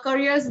 these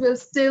careers will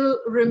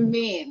still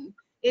remain.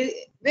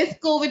 With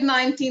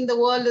COVID-19, the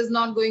world is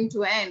not going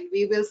to end.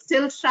 We will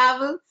still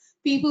travel.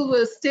 People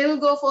will still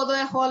go for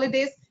their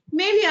holidays.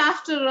 Maybe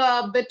after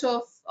a bit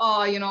of,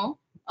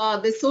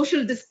 the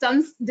social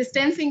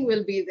distancing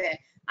will be there.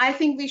 I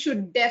think we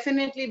should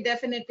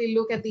definitely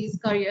look at these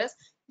careers.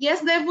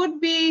 Yes, there would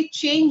be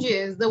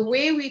changes, the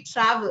way we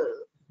travel.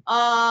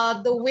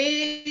 The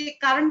way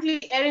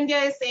currently Air India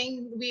is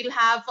saying we'll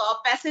have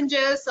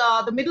passengers,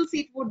 the middle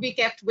seat would be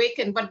kept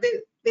vacant, but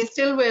they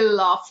still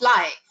will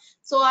fly.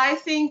 So I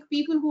think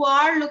people who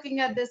are looking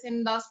at this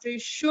industry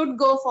should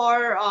go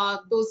for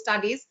those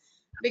studies,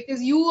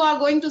 because you are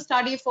going to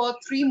study for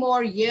 3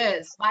 more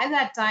years. By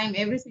that time,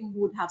 everything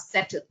would have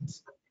settled.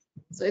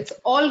 So it's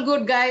all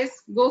good, guys.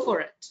 Go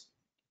for it.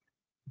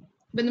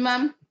 Bindu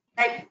ma'am,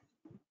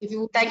 if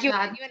you thank you.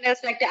 Anyone else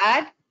like to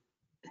add?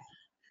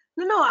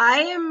 No,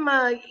 I am,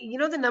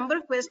 the number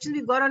of questions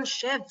we've got on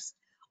chefs.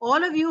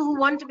 All of you who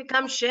want to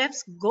become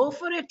chefs, go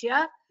for it,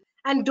 yeah?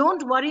 And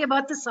don't worry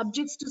about the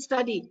subjects to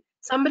study.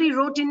 Somebody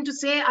wrote in to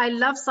say, I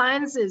love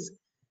sciences.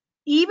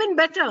 Even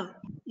better,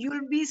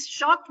 you'll be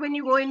shocked when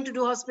you go in to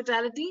do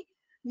hospitality.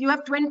 You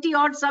have 20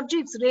 odd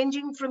subjects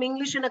ranging from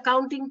English and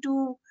accounting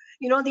to,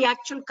 the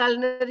actual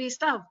culinary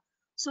stuff.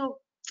 So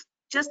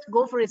just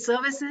go for it.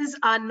 Services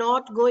are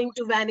not going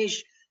to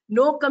vanish.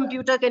 No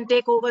computer can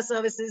take over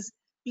services.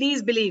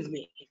 Please believe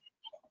me.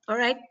 All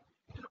right.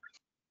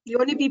 The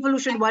only people who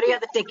should worry are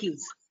the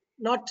techies,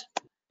 not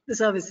the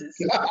services.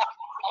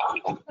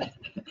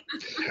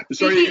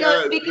 Sorry,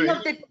 speaking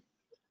of the,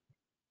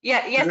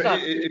 yes, sir.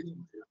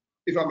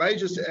 If I may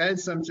just add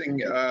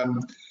something,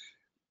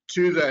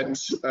 to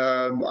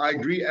that, I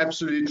agree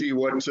absolutely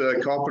what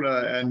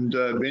Kalpana and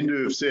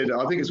Bendu have said.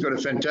 I think it's got a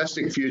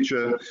fantastic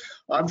future.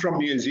 I'm from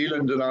New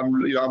Zealand, and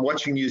I'm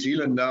watching New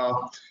Zealand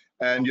now,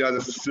 and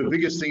the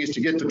biggest thing is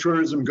to get the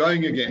tourism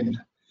going again.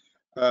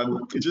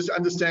 Just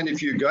understand,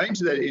 if you're going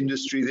to that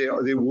industry,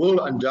 there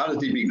will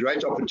undoubtedly be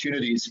great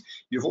opportunities.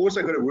 You've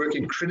also got to work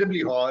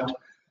incredibly hard.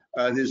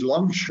 There's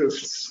long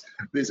shifts,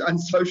 there's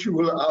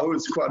unsociable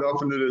hours quite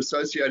often that are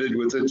associated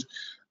with it.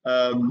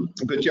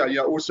 But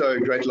yeah, also a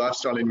great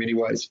lifestyle in many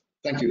ways.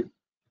 Thank you.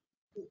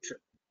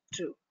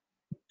 True.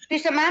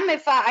 Krishna ma'am,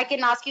 if I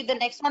can ask you the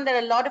next one, there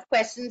are a lot of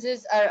questions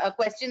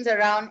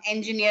around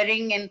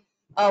engineering and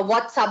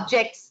what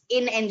subjects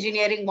in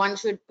engineering one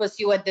should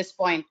pursue at this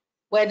point,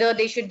 whether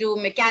they should do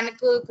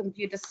mechanical,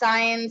 computer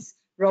science,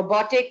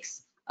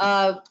 robotics.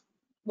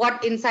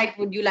 What insight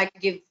would you like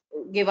to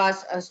give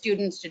us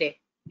students today?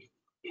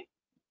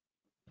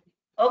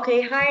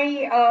 Okay,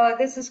 hi,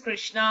 this is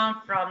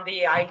Krishna from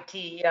the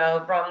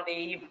from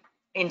the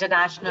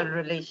International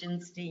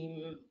Relations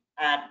team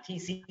at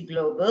TC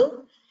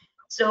Global.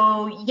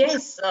 So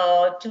yes,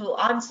 to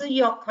answer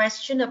your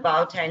question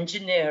about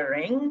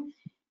engineering,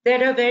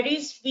 there are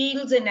various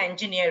fields in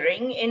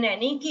engineering. In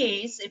any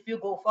case, if you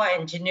go for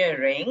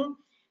engineering,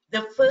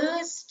 the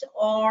first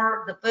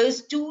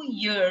 2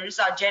 years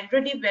are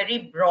generally very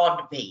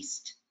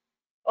broad-based.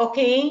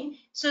 Okay,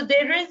 so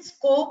there is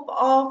scope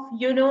of,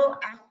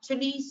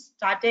 actually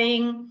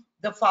studying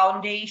the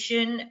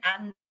foundation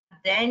and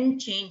then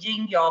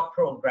changing your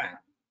program.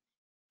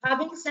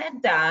 Having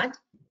said that,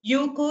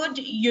 you could,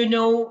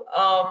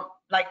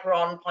 like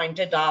Ron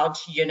pointed out,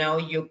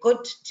 you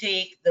could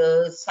take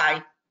the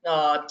site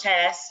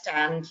test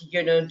and,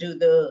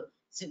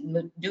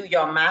 do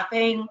your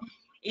mapping.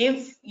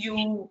 If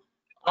you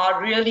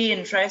are really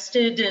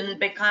interested in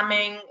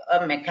becoming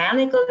a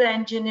mechanical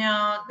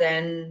engineer,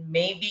 then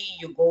maybe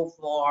you go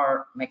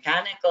for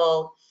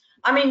mechanical.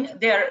 I mean,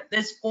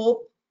 there's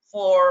scope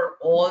for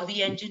all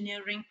the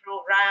engineering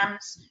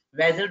programs,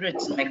 whether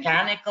it's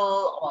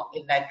mechanical or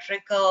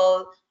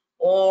electrical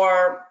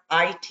or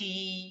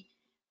IT,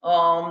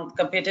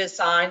 computer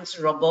science,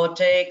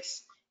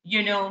 robotics,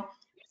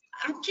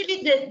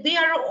 actually they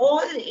are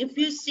all, if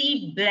you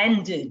see,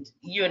 blended,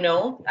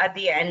 at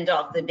the end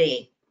of the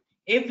day.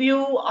 If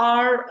you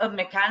are a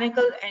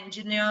mechanical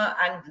engineer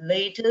and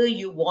later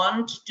you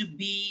want to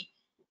be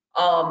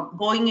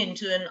going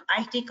into an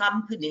IT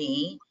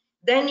company,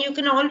 then you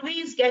can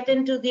always get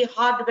into the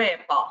hardware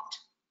part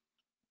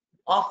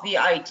of the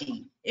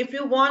IT. If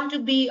you want to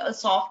be a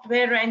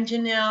software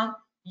engineer,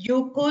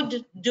 you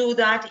could do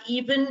that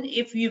even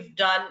if you've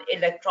done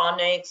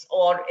electronics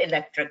or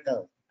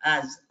electrical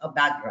as a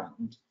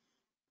background.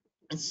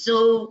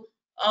 So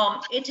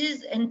it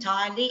is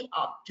entirely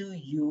up to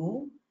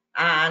you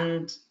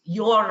and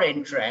your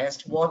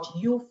interest, what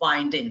you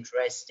find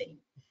interesting.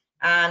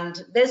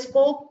 And there's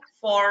scope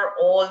for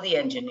all the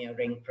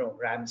engineering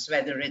programs,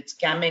 whether it's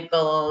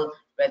chemical,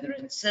 whether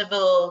it's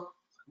civil,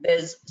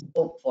 there's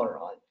scope for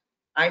all.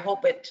 I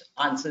hope it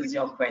answers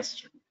your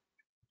question.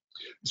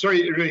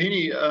 Sorry,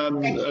 Rohini,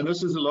 and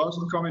this is the last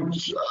comment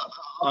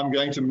I'm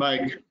going to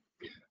make.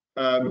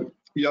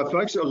 Yeah,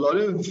 folks, a lot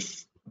of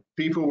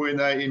people when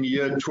they're in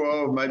year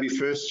 12, maybe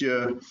first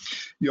year,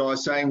 are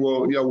saying,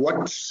 well,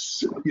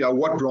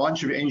 what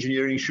branch of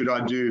engineering should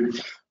I do?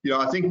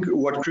 I think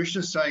what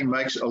Krishna's saying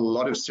makes a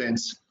lot of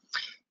sense.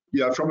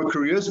 From a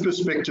careers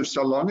perspective,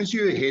 so long as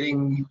you're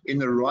heading in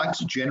the right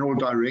general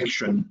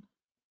direction,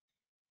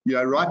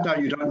 right now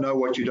you don't know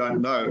what you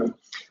don't know.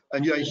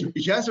 And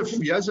he has a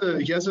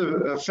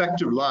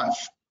fact of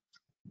life.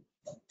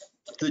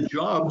 The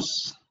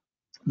jobs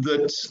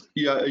that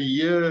a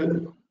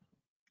year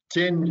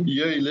 10,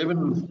 year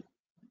 11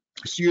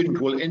 student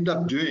will end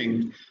up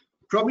doing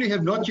probably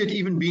have not yet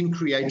even been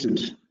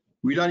created.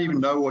 We don't even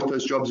know what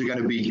those jobs are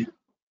going to be.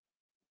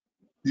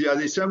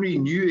 There's so many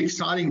new,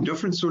 exciting,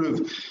 different sort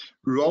of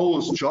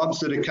roles, jobs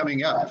that are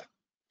coming up.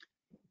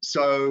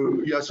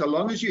 So, so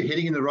long as you're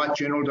heading in the right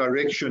general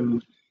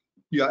direction,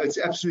 it's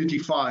absolutely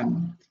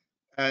fine.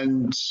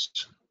 And,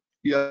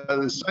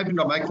 the statement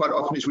I make quite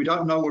often is we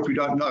don't know what we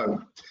don't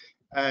know.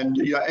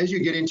 And, as you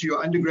get into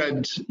your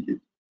undergrad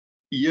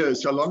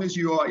years, so long as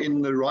you are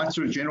in the right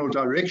sort of general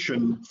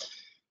direction,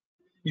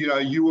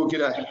 you will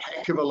get a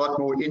heck of a lot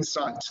more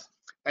insight,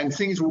 and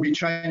things will be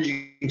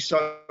changing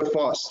so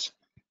fast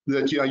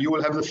that you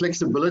will have the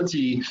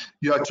flexibility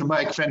to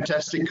make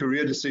fantastic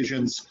career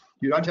decisions.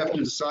 You don't have to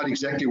decide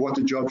exactly what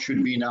the job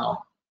should be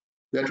now.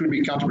 That would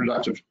be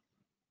counterproductive.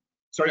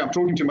 Sorry, I'm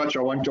talking too much.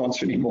 I won't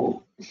answer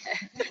anymore.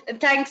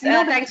 Thanks,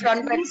 thanks,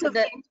 Ron.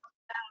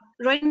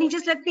 Rohini,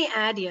 just let me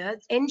add here,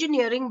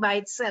 engineering by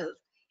itself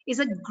is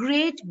a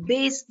great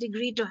base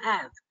degree to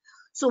have.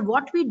 So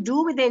what we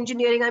do with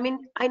engineering, I mean,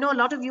 I know a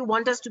lot of you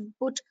want us to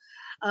put,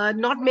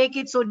 not make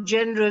it so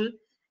general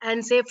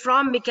and say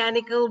from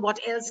mechanical, what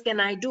else can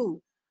I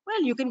do?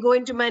 Well, you can go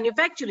into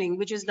manufacturing,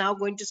 which is now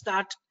going to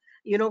start,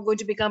 going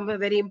to become a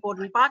very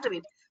important part of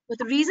it. But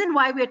the reason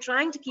why we're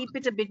trying to keep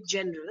it a bit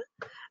general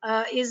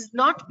is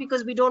not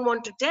because we don't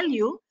want to tell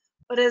you,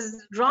 but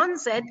as Ron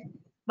said,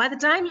 by the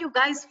time you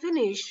guys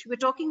finish,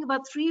 we're talking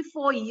about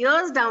 3-4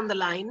 years down the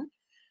line.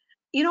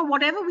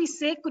 Whatever we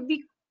say could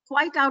be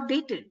quite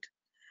outdated.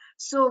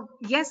 So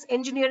yes,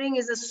 engineering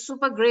is a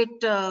super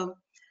great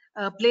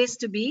place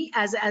to be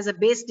as a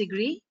base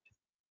degree.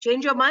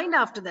 Change your mind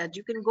after that.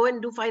 You can go and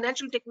do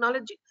financial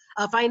technology,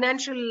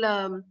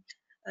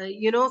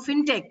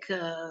 fintech,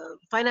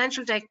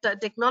 financial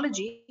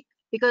technology,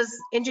 because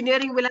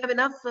engineering will have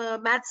enough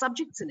math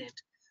subjects in it.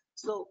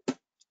 So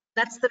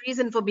that's the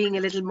reason for being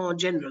a little more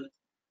general.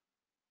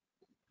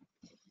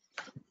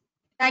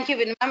 Thank you,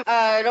 Vinay ma'am.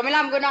 Romila,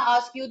 I'm going to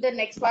ask you the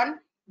next one.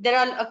 There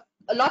are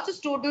lots of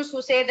students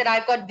who say that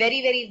I've got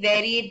very, very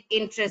varied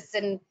interests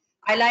and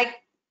I like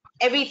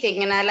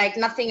everything and I like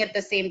nothing at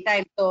the same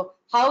time. So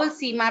how will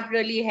CMAP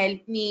really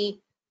help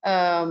me,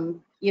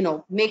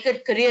 make a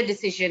career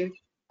decision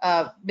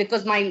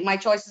because my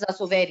choices are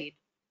so varied?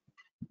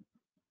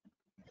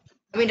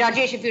 I mean,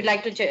 Rajesh, if you'd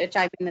like to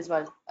chime in as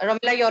well.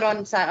 Romila, you're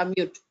on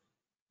mute.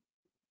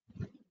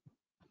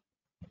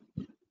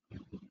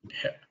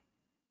 Yeah.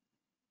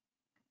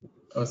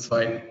 Oh, it's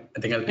fine. I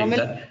think I'll take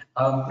that.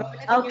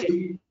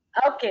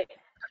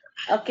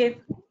 Okay.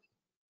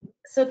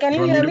 So can you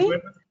want hear me to me? go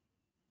ahead?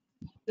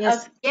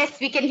 Yes. Yes,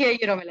 we can hear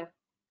you, Romila.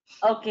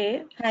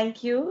 Okay,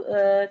 thank you.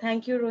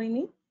 Thank you,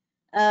 Rohini.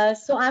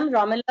 So I'm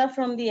Romila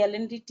from the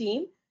L&D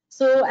team.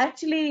 So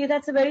actually,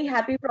 that's a very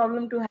happy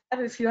problem to have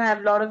if you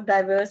have a lot of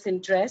diverse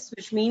interests,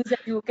 which means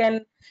that you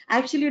can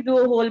actually do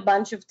a whole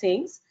bunch of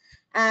things.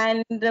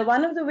 And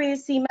one of the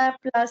ways CMAP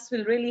Plus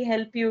will really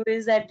help you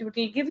is that it will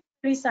give you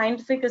a very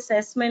scientific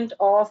assessment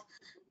of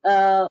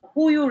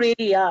who you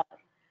really are.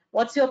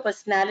 What's your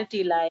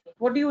personality like?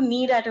 What do you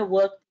need at a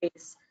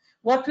workplace?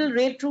 What will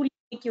truly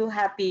make you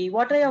happy?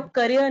 What are your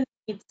career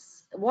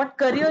needs? What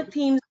career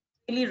themes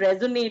really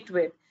resonate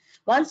with?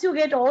 Once you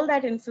get all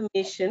that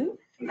information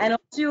and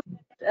also you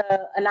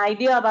get an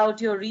idea about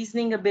your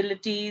reasoning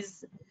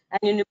abilities and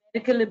your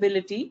numerical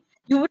ability,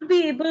 you would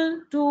be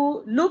able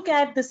to look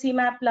at the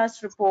CMAP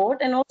Plus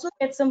report and also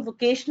get some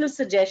vocational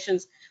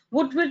suggestions,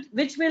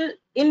 which will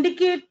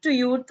indicate to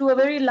you to a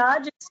very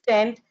large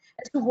extent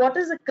as to what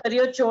is a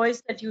career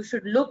choice that you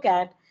should look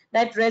at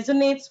that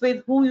resonates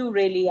with who you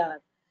really are.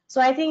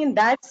 So I think in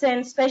that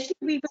sense, especially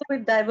people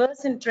with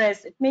diverse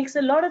interests, it makes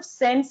a lot of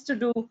sense to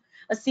do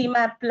a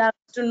CMAP Plus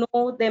to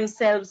know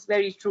themselves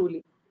very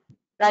truly.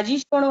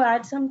 Rajesh, want to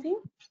add something?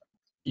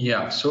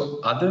 Yeah, so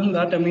other than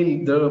that, I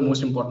mean, the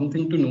most important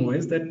thing to know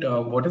is that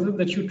what is it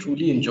that you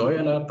truly enjoy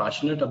and are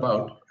passionate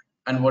about,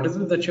 and what is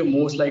it that you're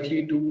most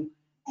likely to,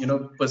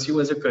 pursue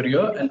as a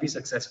career and be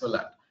successful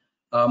at.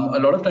 A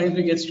lot of times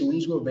we get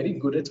students who are very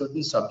good at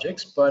certain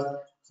subjects,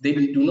 but they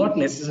do not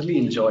necessarily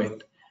enjoy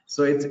it.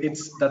 So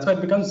it's that's why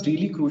it becomes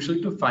really crucial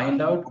to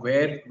find out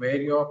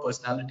where your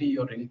personality,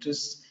 your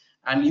interests,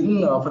 and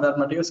even for that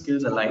matter, your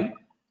skills align.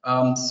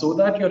 So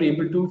that you're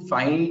able to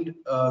find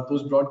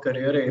those broad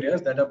career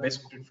areas that are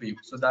best suited for you.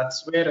 So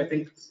that's where I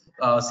think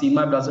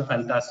CMAP does a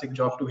fantastic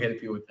job to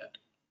help you with that.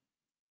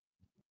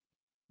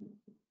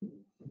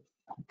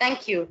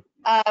 Thank you.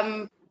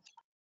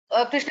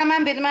 Krishna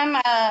ma'am, Bidhi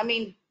ma'am, I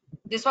mean,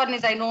 this one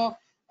is, I know,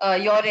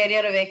 your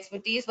area of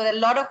expertise, but a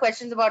lot of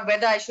questions about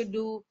whether I should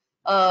do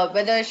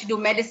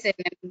medicine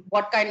and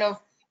what kind of,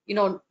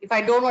 if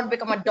I don't want to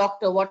become a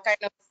doctor, what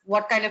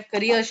kind of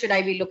career should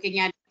I be looking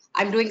at?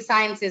 I'm doing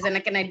sciences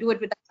and can I do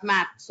it without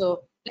math?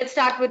 So let's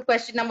start with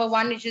question number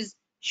one, which is,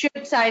 should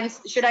I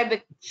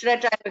try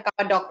to become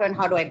a doctor and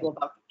how do I go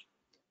about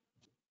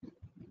it?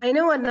 I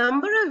know a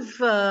number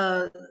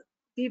of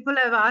people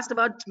have asked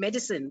about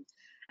medicine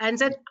and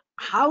said,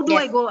 how do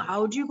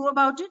you go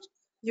about it?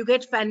 You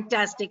get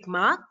fantastic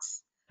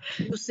marks,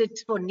 you sit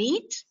for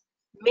NEET,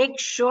 make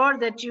sure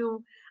that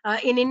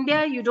in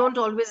India, you don't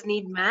always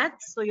need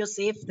maths, so you're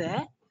safe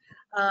there.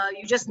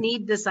 You just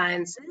need the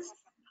sciences.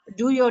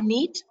 Do your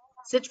NEET,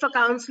 sit for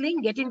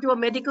counseling, get into a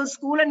medical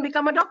school and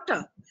become a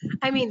doctor.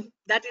 I mean,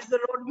 that is the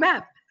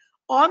roadmap.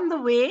 On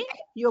the way,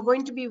 you're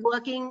going to be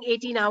working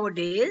 18-hour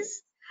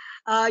days.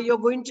 You're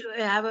going to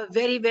have a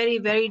very, very,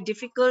 very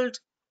difficult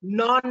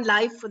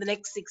non-life for the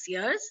next 6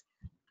 years.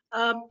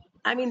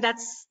 I mean,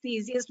 that's the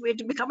easiest way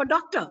to become a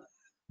doctor.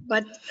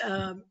 But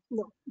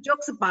no,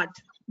 jokes apart,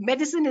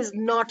 medicine is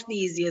not the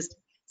easiest.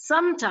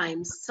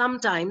 Sometimes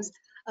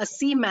a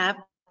CMAP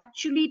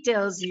actually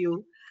tells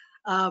you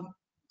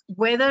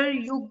whether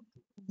you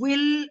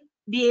will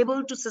be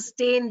able to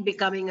sustain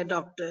becoming a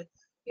doctor.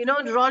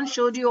 Ron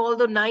showed you all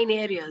the 9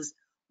 areas.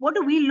 What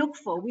do we look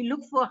for? We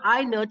look for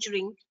high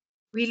nurturing.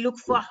 We look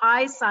for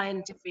high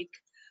scientific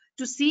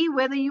to see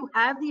whether you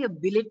have the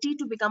ability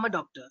to become a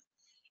doctor.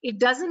 It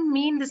doesn't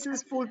mean this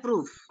is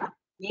foolproof.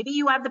 Maybe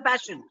you have the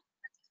passion,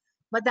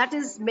 but that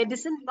is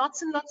medicine.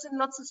 Lots and lots and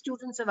lots of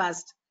students have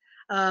asked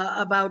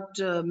about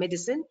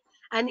medicine.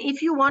 And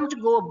if you want to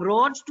go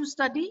abroad to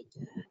study,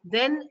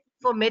 then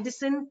for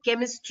medicine,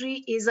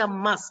 chemistry is a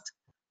must.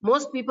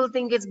 Most people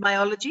think it's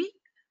biology,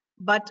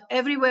 but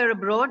everywhere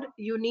abroad,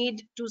 you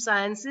need 2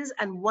 sciences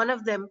and one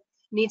of them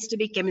needs to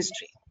be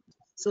chemistry.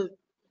 So,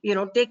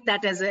 take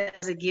that as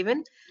a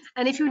given.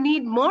 And if you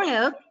need more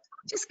help,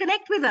 just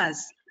connect with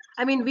us.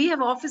 I mean, we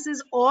have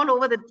offices all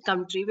over the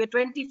country. We're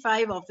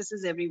 25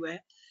 offices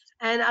everywhere.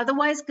 And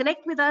otherwise,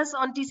 connect with us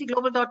on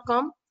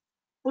tcglobal.com,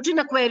 put in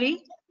a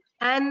query,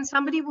 and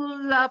somebody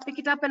will pick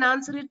it up and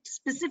answer it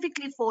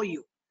specifically for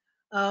you.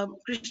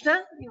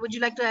 Krishna, would you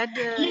like to add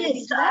anything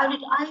Yes, to that?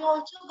 I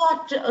also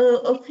got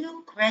a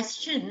few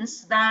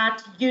questions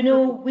that,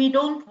 we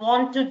don't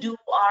want to do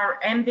our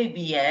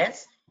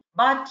MBBS,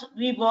 but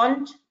we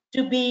want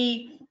to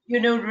be,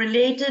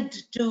 related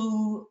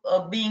to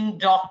being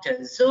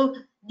doctors. So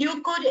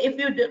you could, if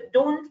you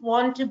don't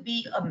want to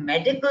be a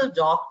medical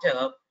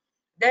doctor,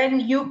 then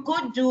you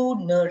could do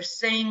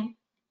nursing,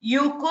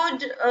 you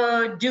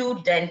could do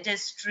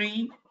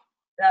dentistry,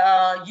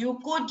 you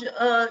could,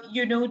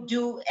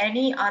 do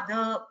any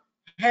other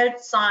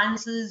health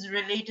sciences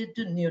related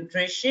to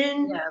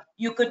nutrition. Yeah.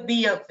 You could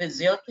be a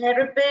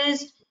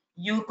physiotherapist.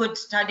 You could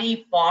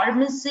study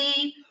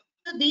pharmacy.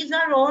 So these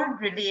are all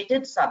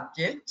related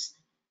subjects,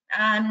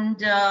 and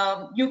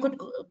you could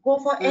go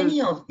for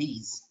any of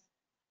these.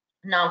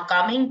 Now,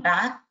 coming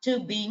back to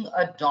being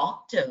a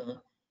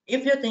doctor,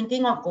 if you're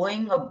thinking of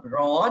going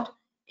abroad,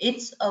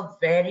 it's a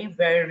very,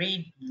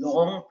 very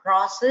long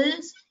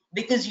process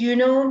because,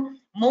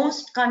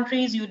 most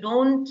countries you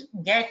don't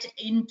get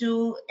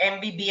into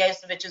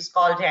MBBS, which is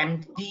called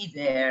MD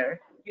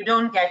there. You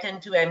don't get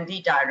into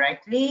MD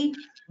directly.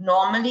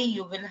 Normally,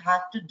 you will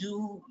have to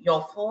do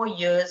your 4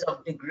 years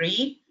of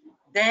degree,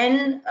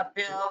 then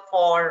appear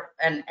for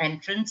an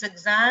entrance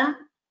exam,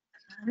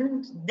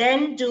 and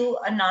then do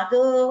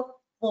another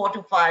 4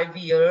 to 5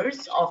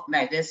 years of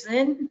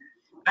medicine.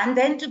 And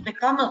then to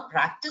become a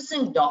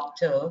practicing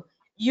doctor,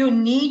 you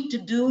need to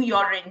do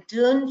your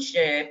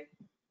internship,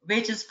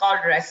 which is called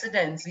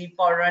residency,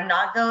 for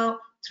another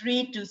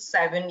 3 to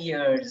 7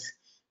 years.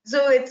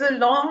 So it's a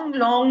long,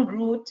 long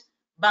route.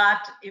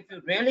 But if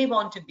you really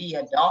want to be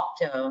a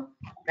doctor,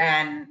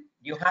 then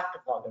you have to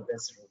follow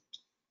this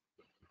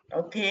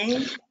route.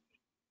 Okay?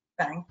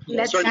 Thank you.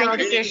 Let's Sorry, not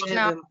Thank you, share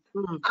Krishna.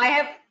 them. I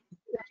have,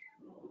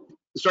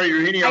 Sorry,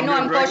 Rohini, I know going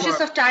I'm to break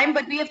cautious of time,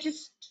 but we have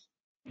just,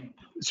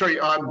 Sorry,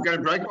 I'm going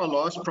to break my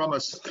last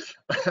promise.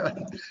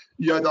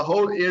 The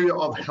whole area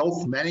of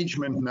health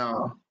management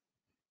now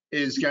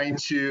is going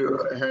to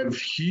have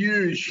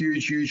huge,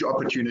 huge, huge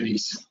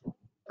opportunities.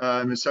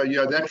 So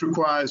that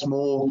requires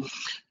more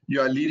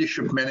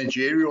leadership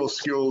managerial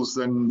skills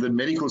than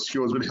medical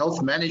skills, but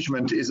health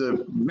management is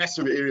a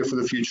massive area for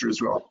the future as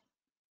well.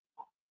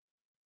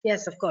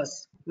 Yes, of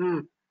course.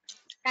 thank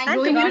And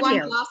you. community one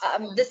health.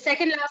 last The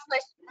second last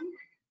question.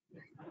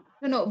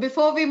 No,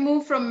 before we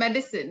move from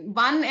medicine,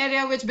 one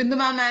area which Bindu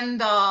ma'am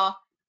and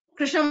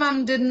Krishna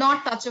ma'am did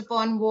not touch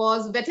upon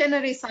was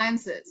veterinary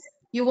sciences.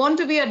 You want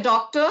to be a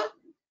doctor?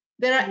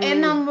 There are n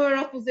number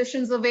of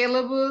positions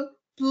available.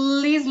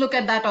 Please look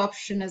at that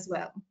option as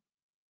well.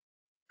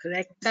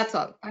 Correct. That's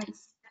all.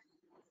 Thanks.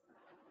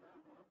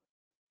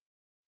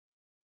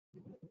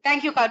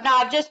 Thank you, Kalpana.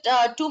 I've just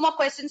 2 more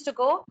questions to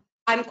go.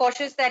 I'm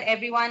cautious that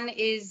everyone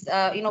is,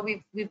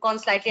 we've gone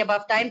slightly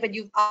above time, but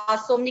you've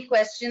asked so many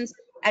questions,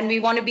 and we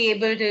want to be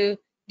able to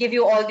give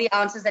you all the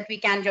answers that we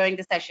can during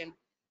the session.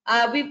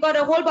 We've got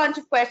a whole bunch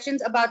of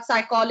questions about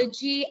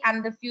psychology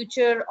and the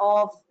future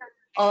of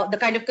the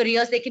kind of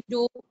careers they can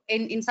do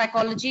in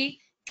psychology,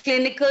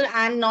 clinical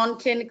and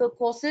non-clinical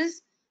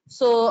courses.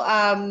 So,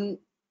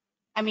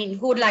 I mean,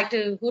 who would like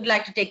to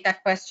take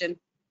that question?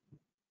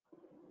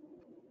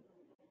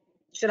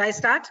 Should I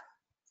start?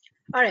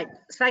 All right.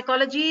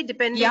 Psychology,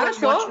 depending Yeah, on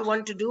sure. what you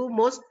want to do,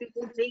 most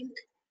people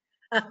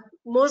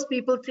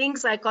think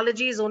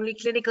psychology is only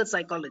clinical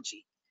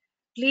psychology.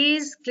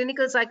 Please,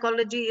 clinical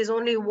psychology is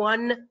only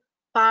one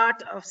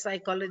part of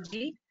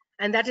psychology,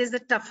 and that is the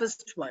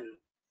toughest one.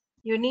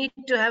 You need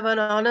to have an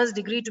honors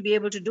degree to be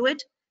able to do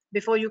it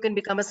before you can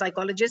become a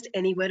psychologist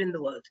anywhere in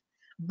the world.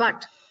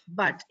 But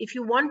if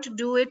you want to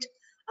do it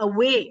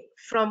away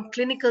from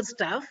clinical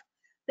stuff,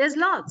 there's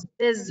lots.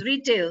 There's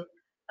retail,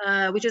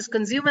 which is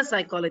consumer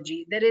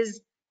psychology. There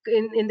is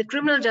in the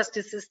criminal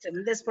justice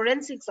system, there's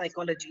forensic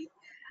psychology.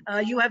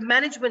 You have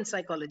management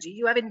psychology.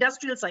 You have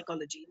industrial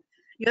psychology.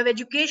 You have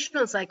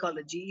educational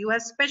psychology. You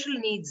have special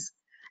needs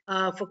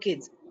for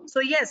kids. So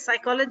yes,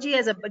 psychology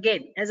as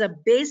a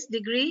base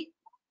degree,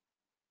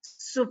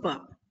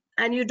 super.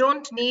 And you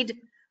don't need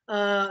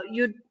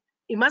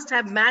you must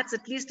have maths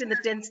at least in the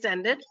 10th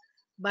standard.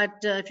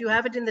 But if you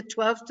have it in the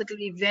 12th, it will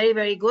be very,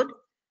 very good,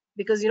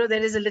 because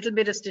there is a little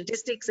bit of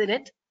statistics in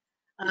it.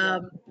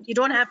 You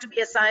don't have to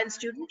be a science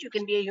student. You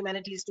can be a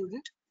humanities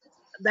student.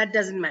 That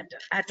doesn't matter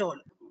at all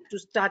to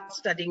start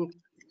studying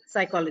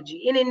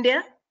psychology. In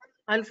India,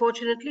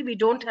 unfortunately, we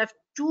don't have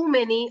too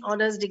many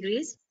honors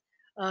degrees.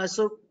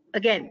 So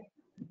again,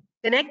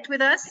 connect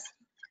with us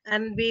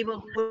and we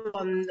will put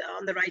on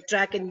the right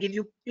track and give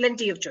you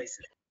plenty of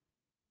choices.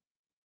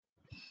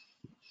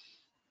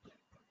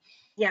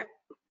 Yeah.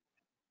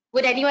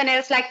 Would anyone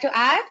else like to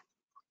add?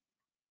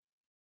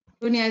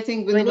 Rohini, I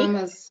think Bindu ma'am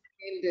has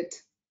nailed it.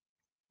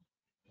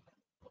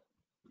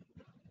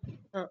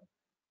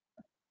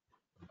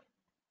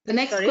 The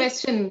next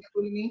question,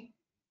 Rohini.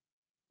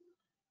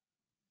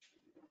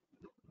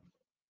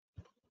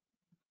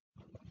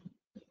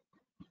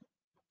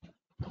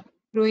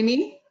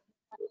 Rohini?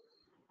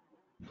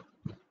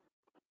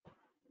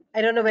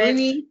 I don't know where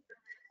Rohini?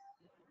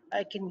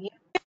 I can hear.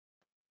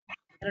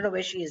 I don't know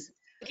where she is.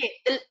 Okay,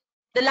 the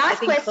I last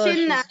think question,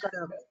 she's got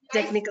a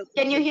technical.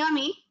 can you hear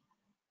me?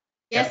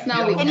 Yes,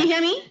 now we Can you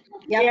hear me?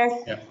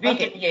 Yes, Yeah. we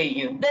Okay. can hear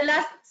you. The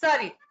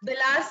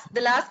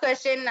last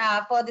question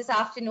for this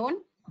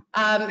afternoon,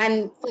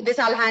 and for this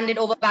I'll hand it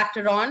over back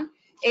to Ron,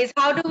 is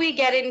how do we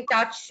get in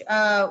touch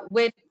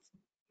with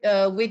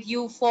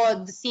you for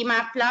the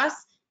CMAP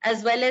Plus,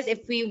 as well as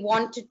if we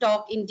want to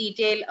talk in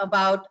detail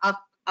about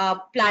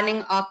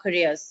planning our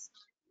careers.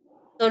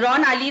 So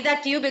Ron, I'll leave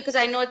that to you because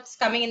I know it's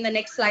coming in the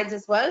next slides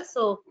as well.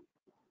 So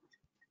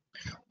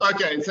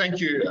Okay, thank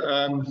you.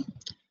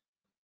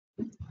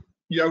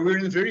 Yeah, we're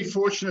in a very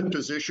fortunate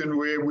position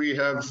where we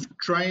have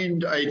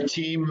trained a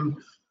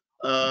team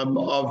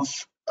of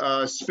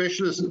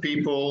specialist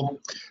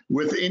people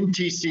within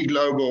TC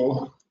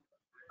Global,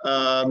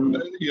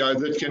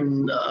 that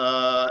can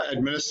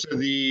administer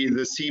the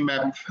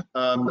CMAP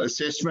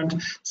assessment.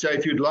 So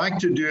if you'd like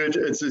to do it,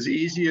 it's as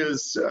easy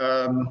as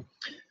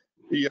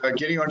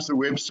getting onto the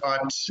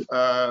website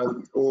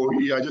or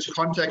just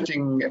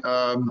contacting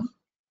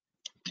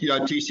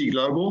TC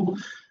Global.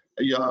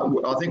 Yeah,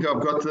 I think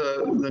I've got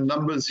the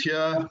numbers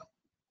here.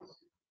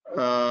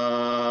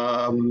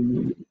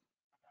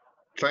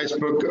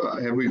 Facebook,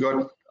 have we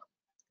got?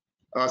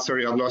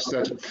 Sorry, I've lost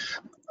that.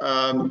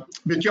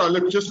 But yeah,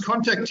 look, just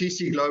contact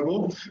TC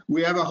Global.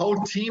 We have a whole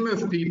team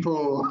of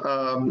people,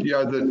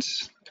 that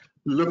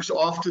looks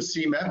after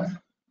CMAP,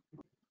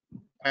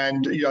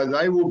 and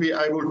they will be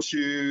able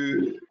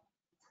to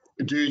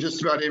do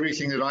just about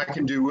everything that I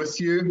can do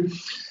with you.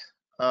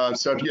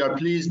 So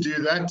please do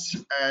that.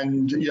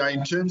 And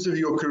in terms of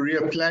your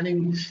career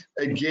planning,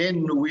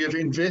 again, we have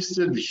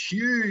invested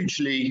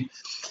hugely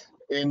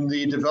in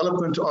the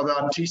development of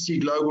our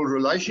TC Global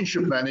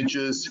relationship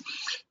managers,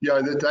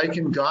 that they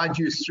can guide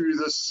you through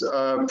this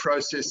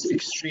process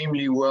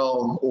extremely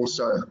well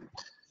also.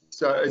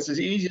 So it's as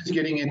easy as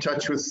getting in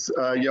touch with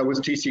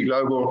TC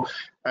Global,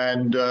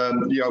 and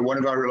one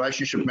of our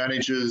relationship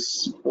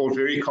managers, or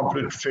very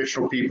competent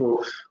professional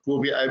people, will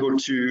be able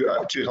to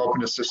help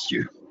and assist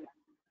you.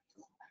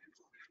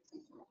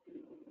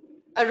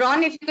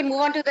 Ron, if you can move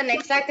on to the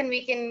next slide, then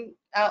we can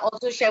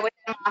also share with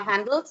them our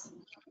handles.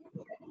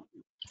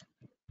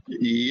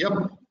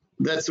 Yep,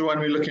 that's the one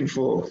we're looking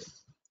for.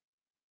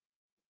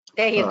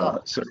 There you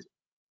go. Sorry.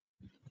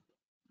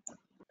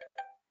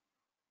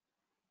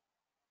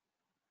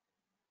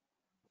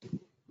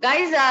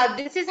 Guys,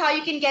 this is how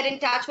you can get in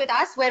touch with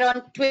us. We're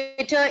on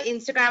Twitter,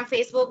 Instagram,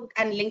 Facebook,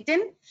 and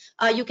LinkedIn.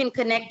 You can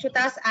connect with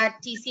us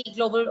at TC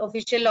Global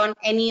Official on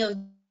any of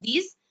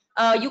these.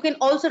 You can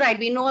also write.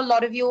 We know a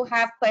lot of you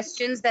have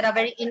questions that are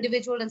very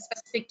individual and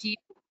specific to you.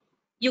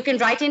 You can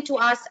write into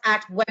us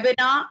at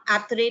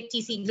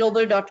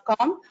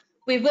webinar@tcglobal.com.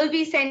 We will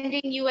be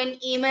sending you an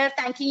email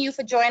thanking you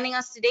for joining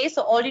us today.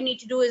 So all you need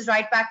to do is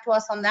write back to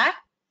us on that.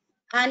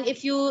 And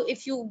if you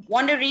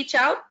want to reach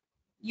out,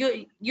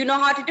 you know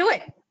how to do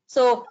it.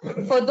 So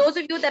for those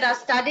of you that are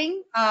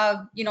studying,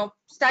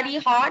 study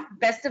hard,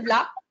 best of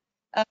luck.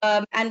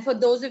 And for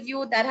those of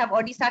you that have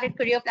already started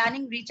career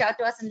planning, reach out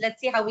to us and let's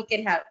see how we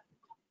can help.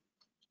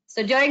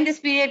 So during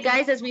this period,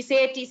 guys, as we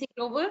say at TC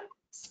Global,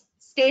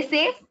 stay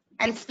safe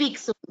and speak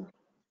soon.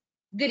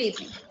 Good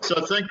evening.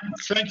 So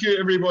thank you,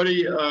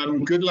 everybody.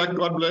 Good luck.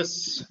 God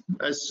bless.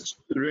 As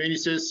Rohini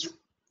says,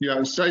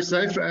 stay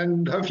safe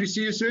and hopefully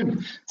see you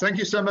soon. Thank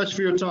you so much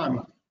for your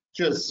time.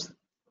 Cheers.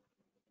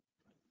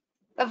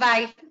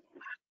 Bye-bye.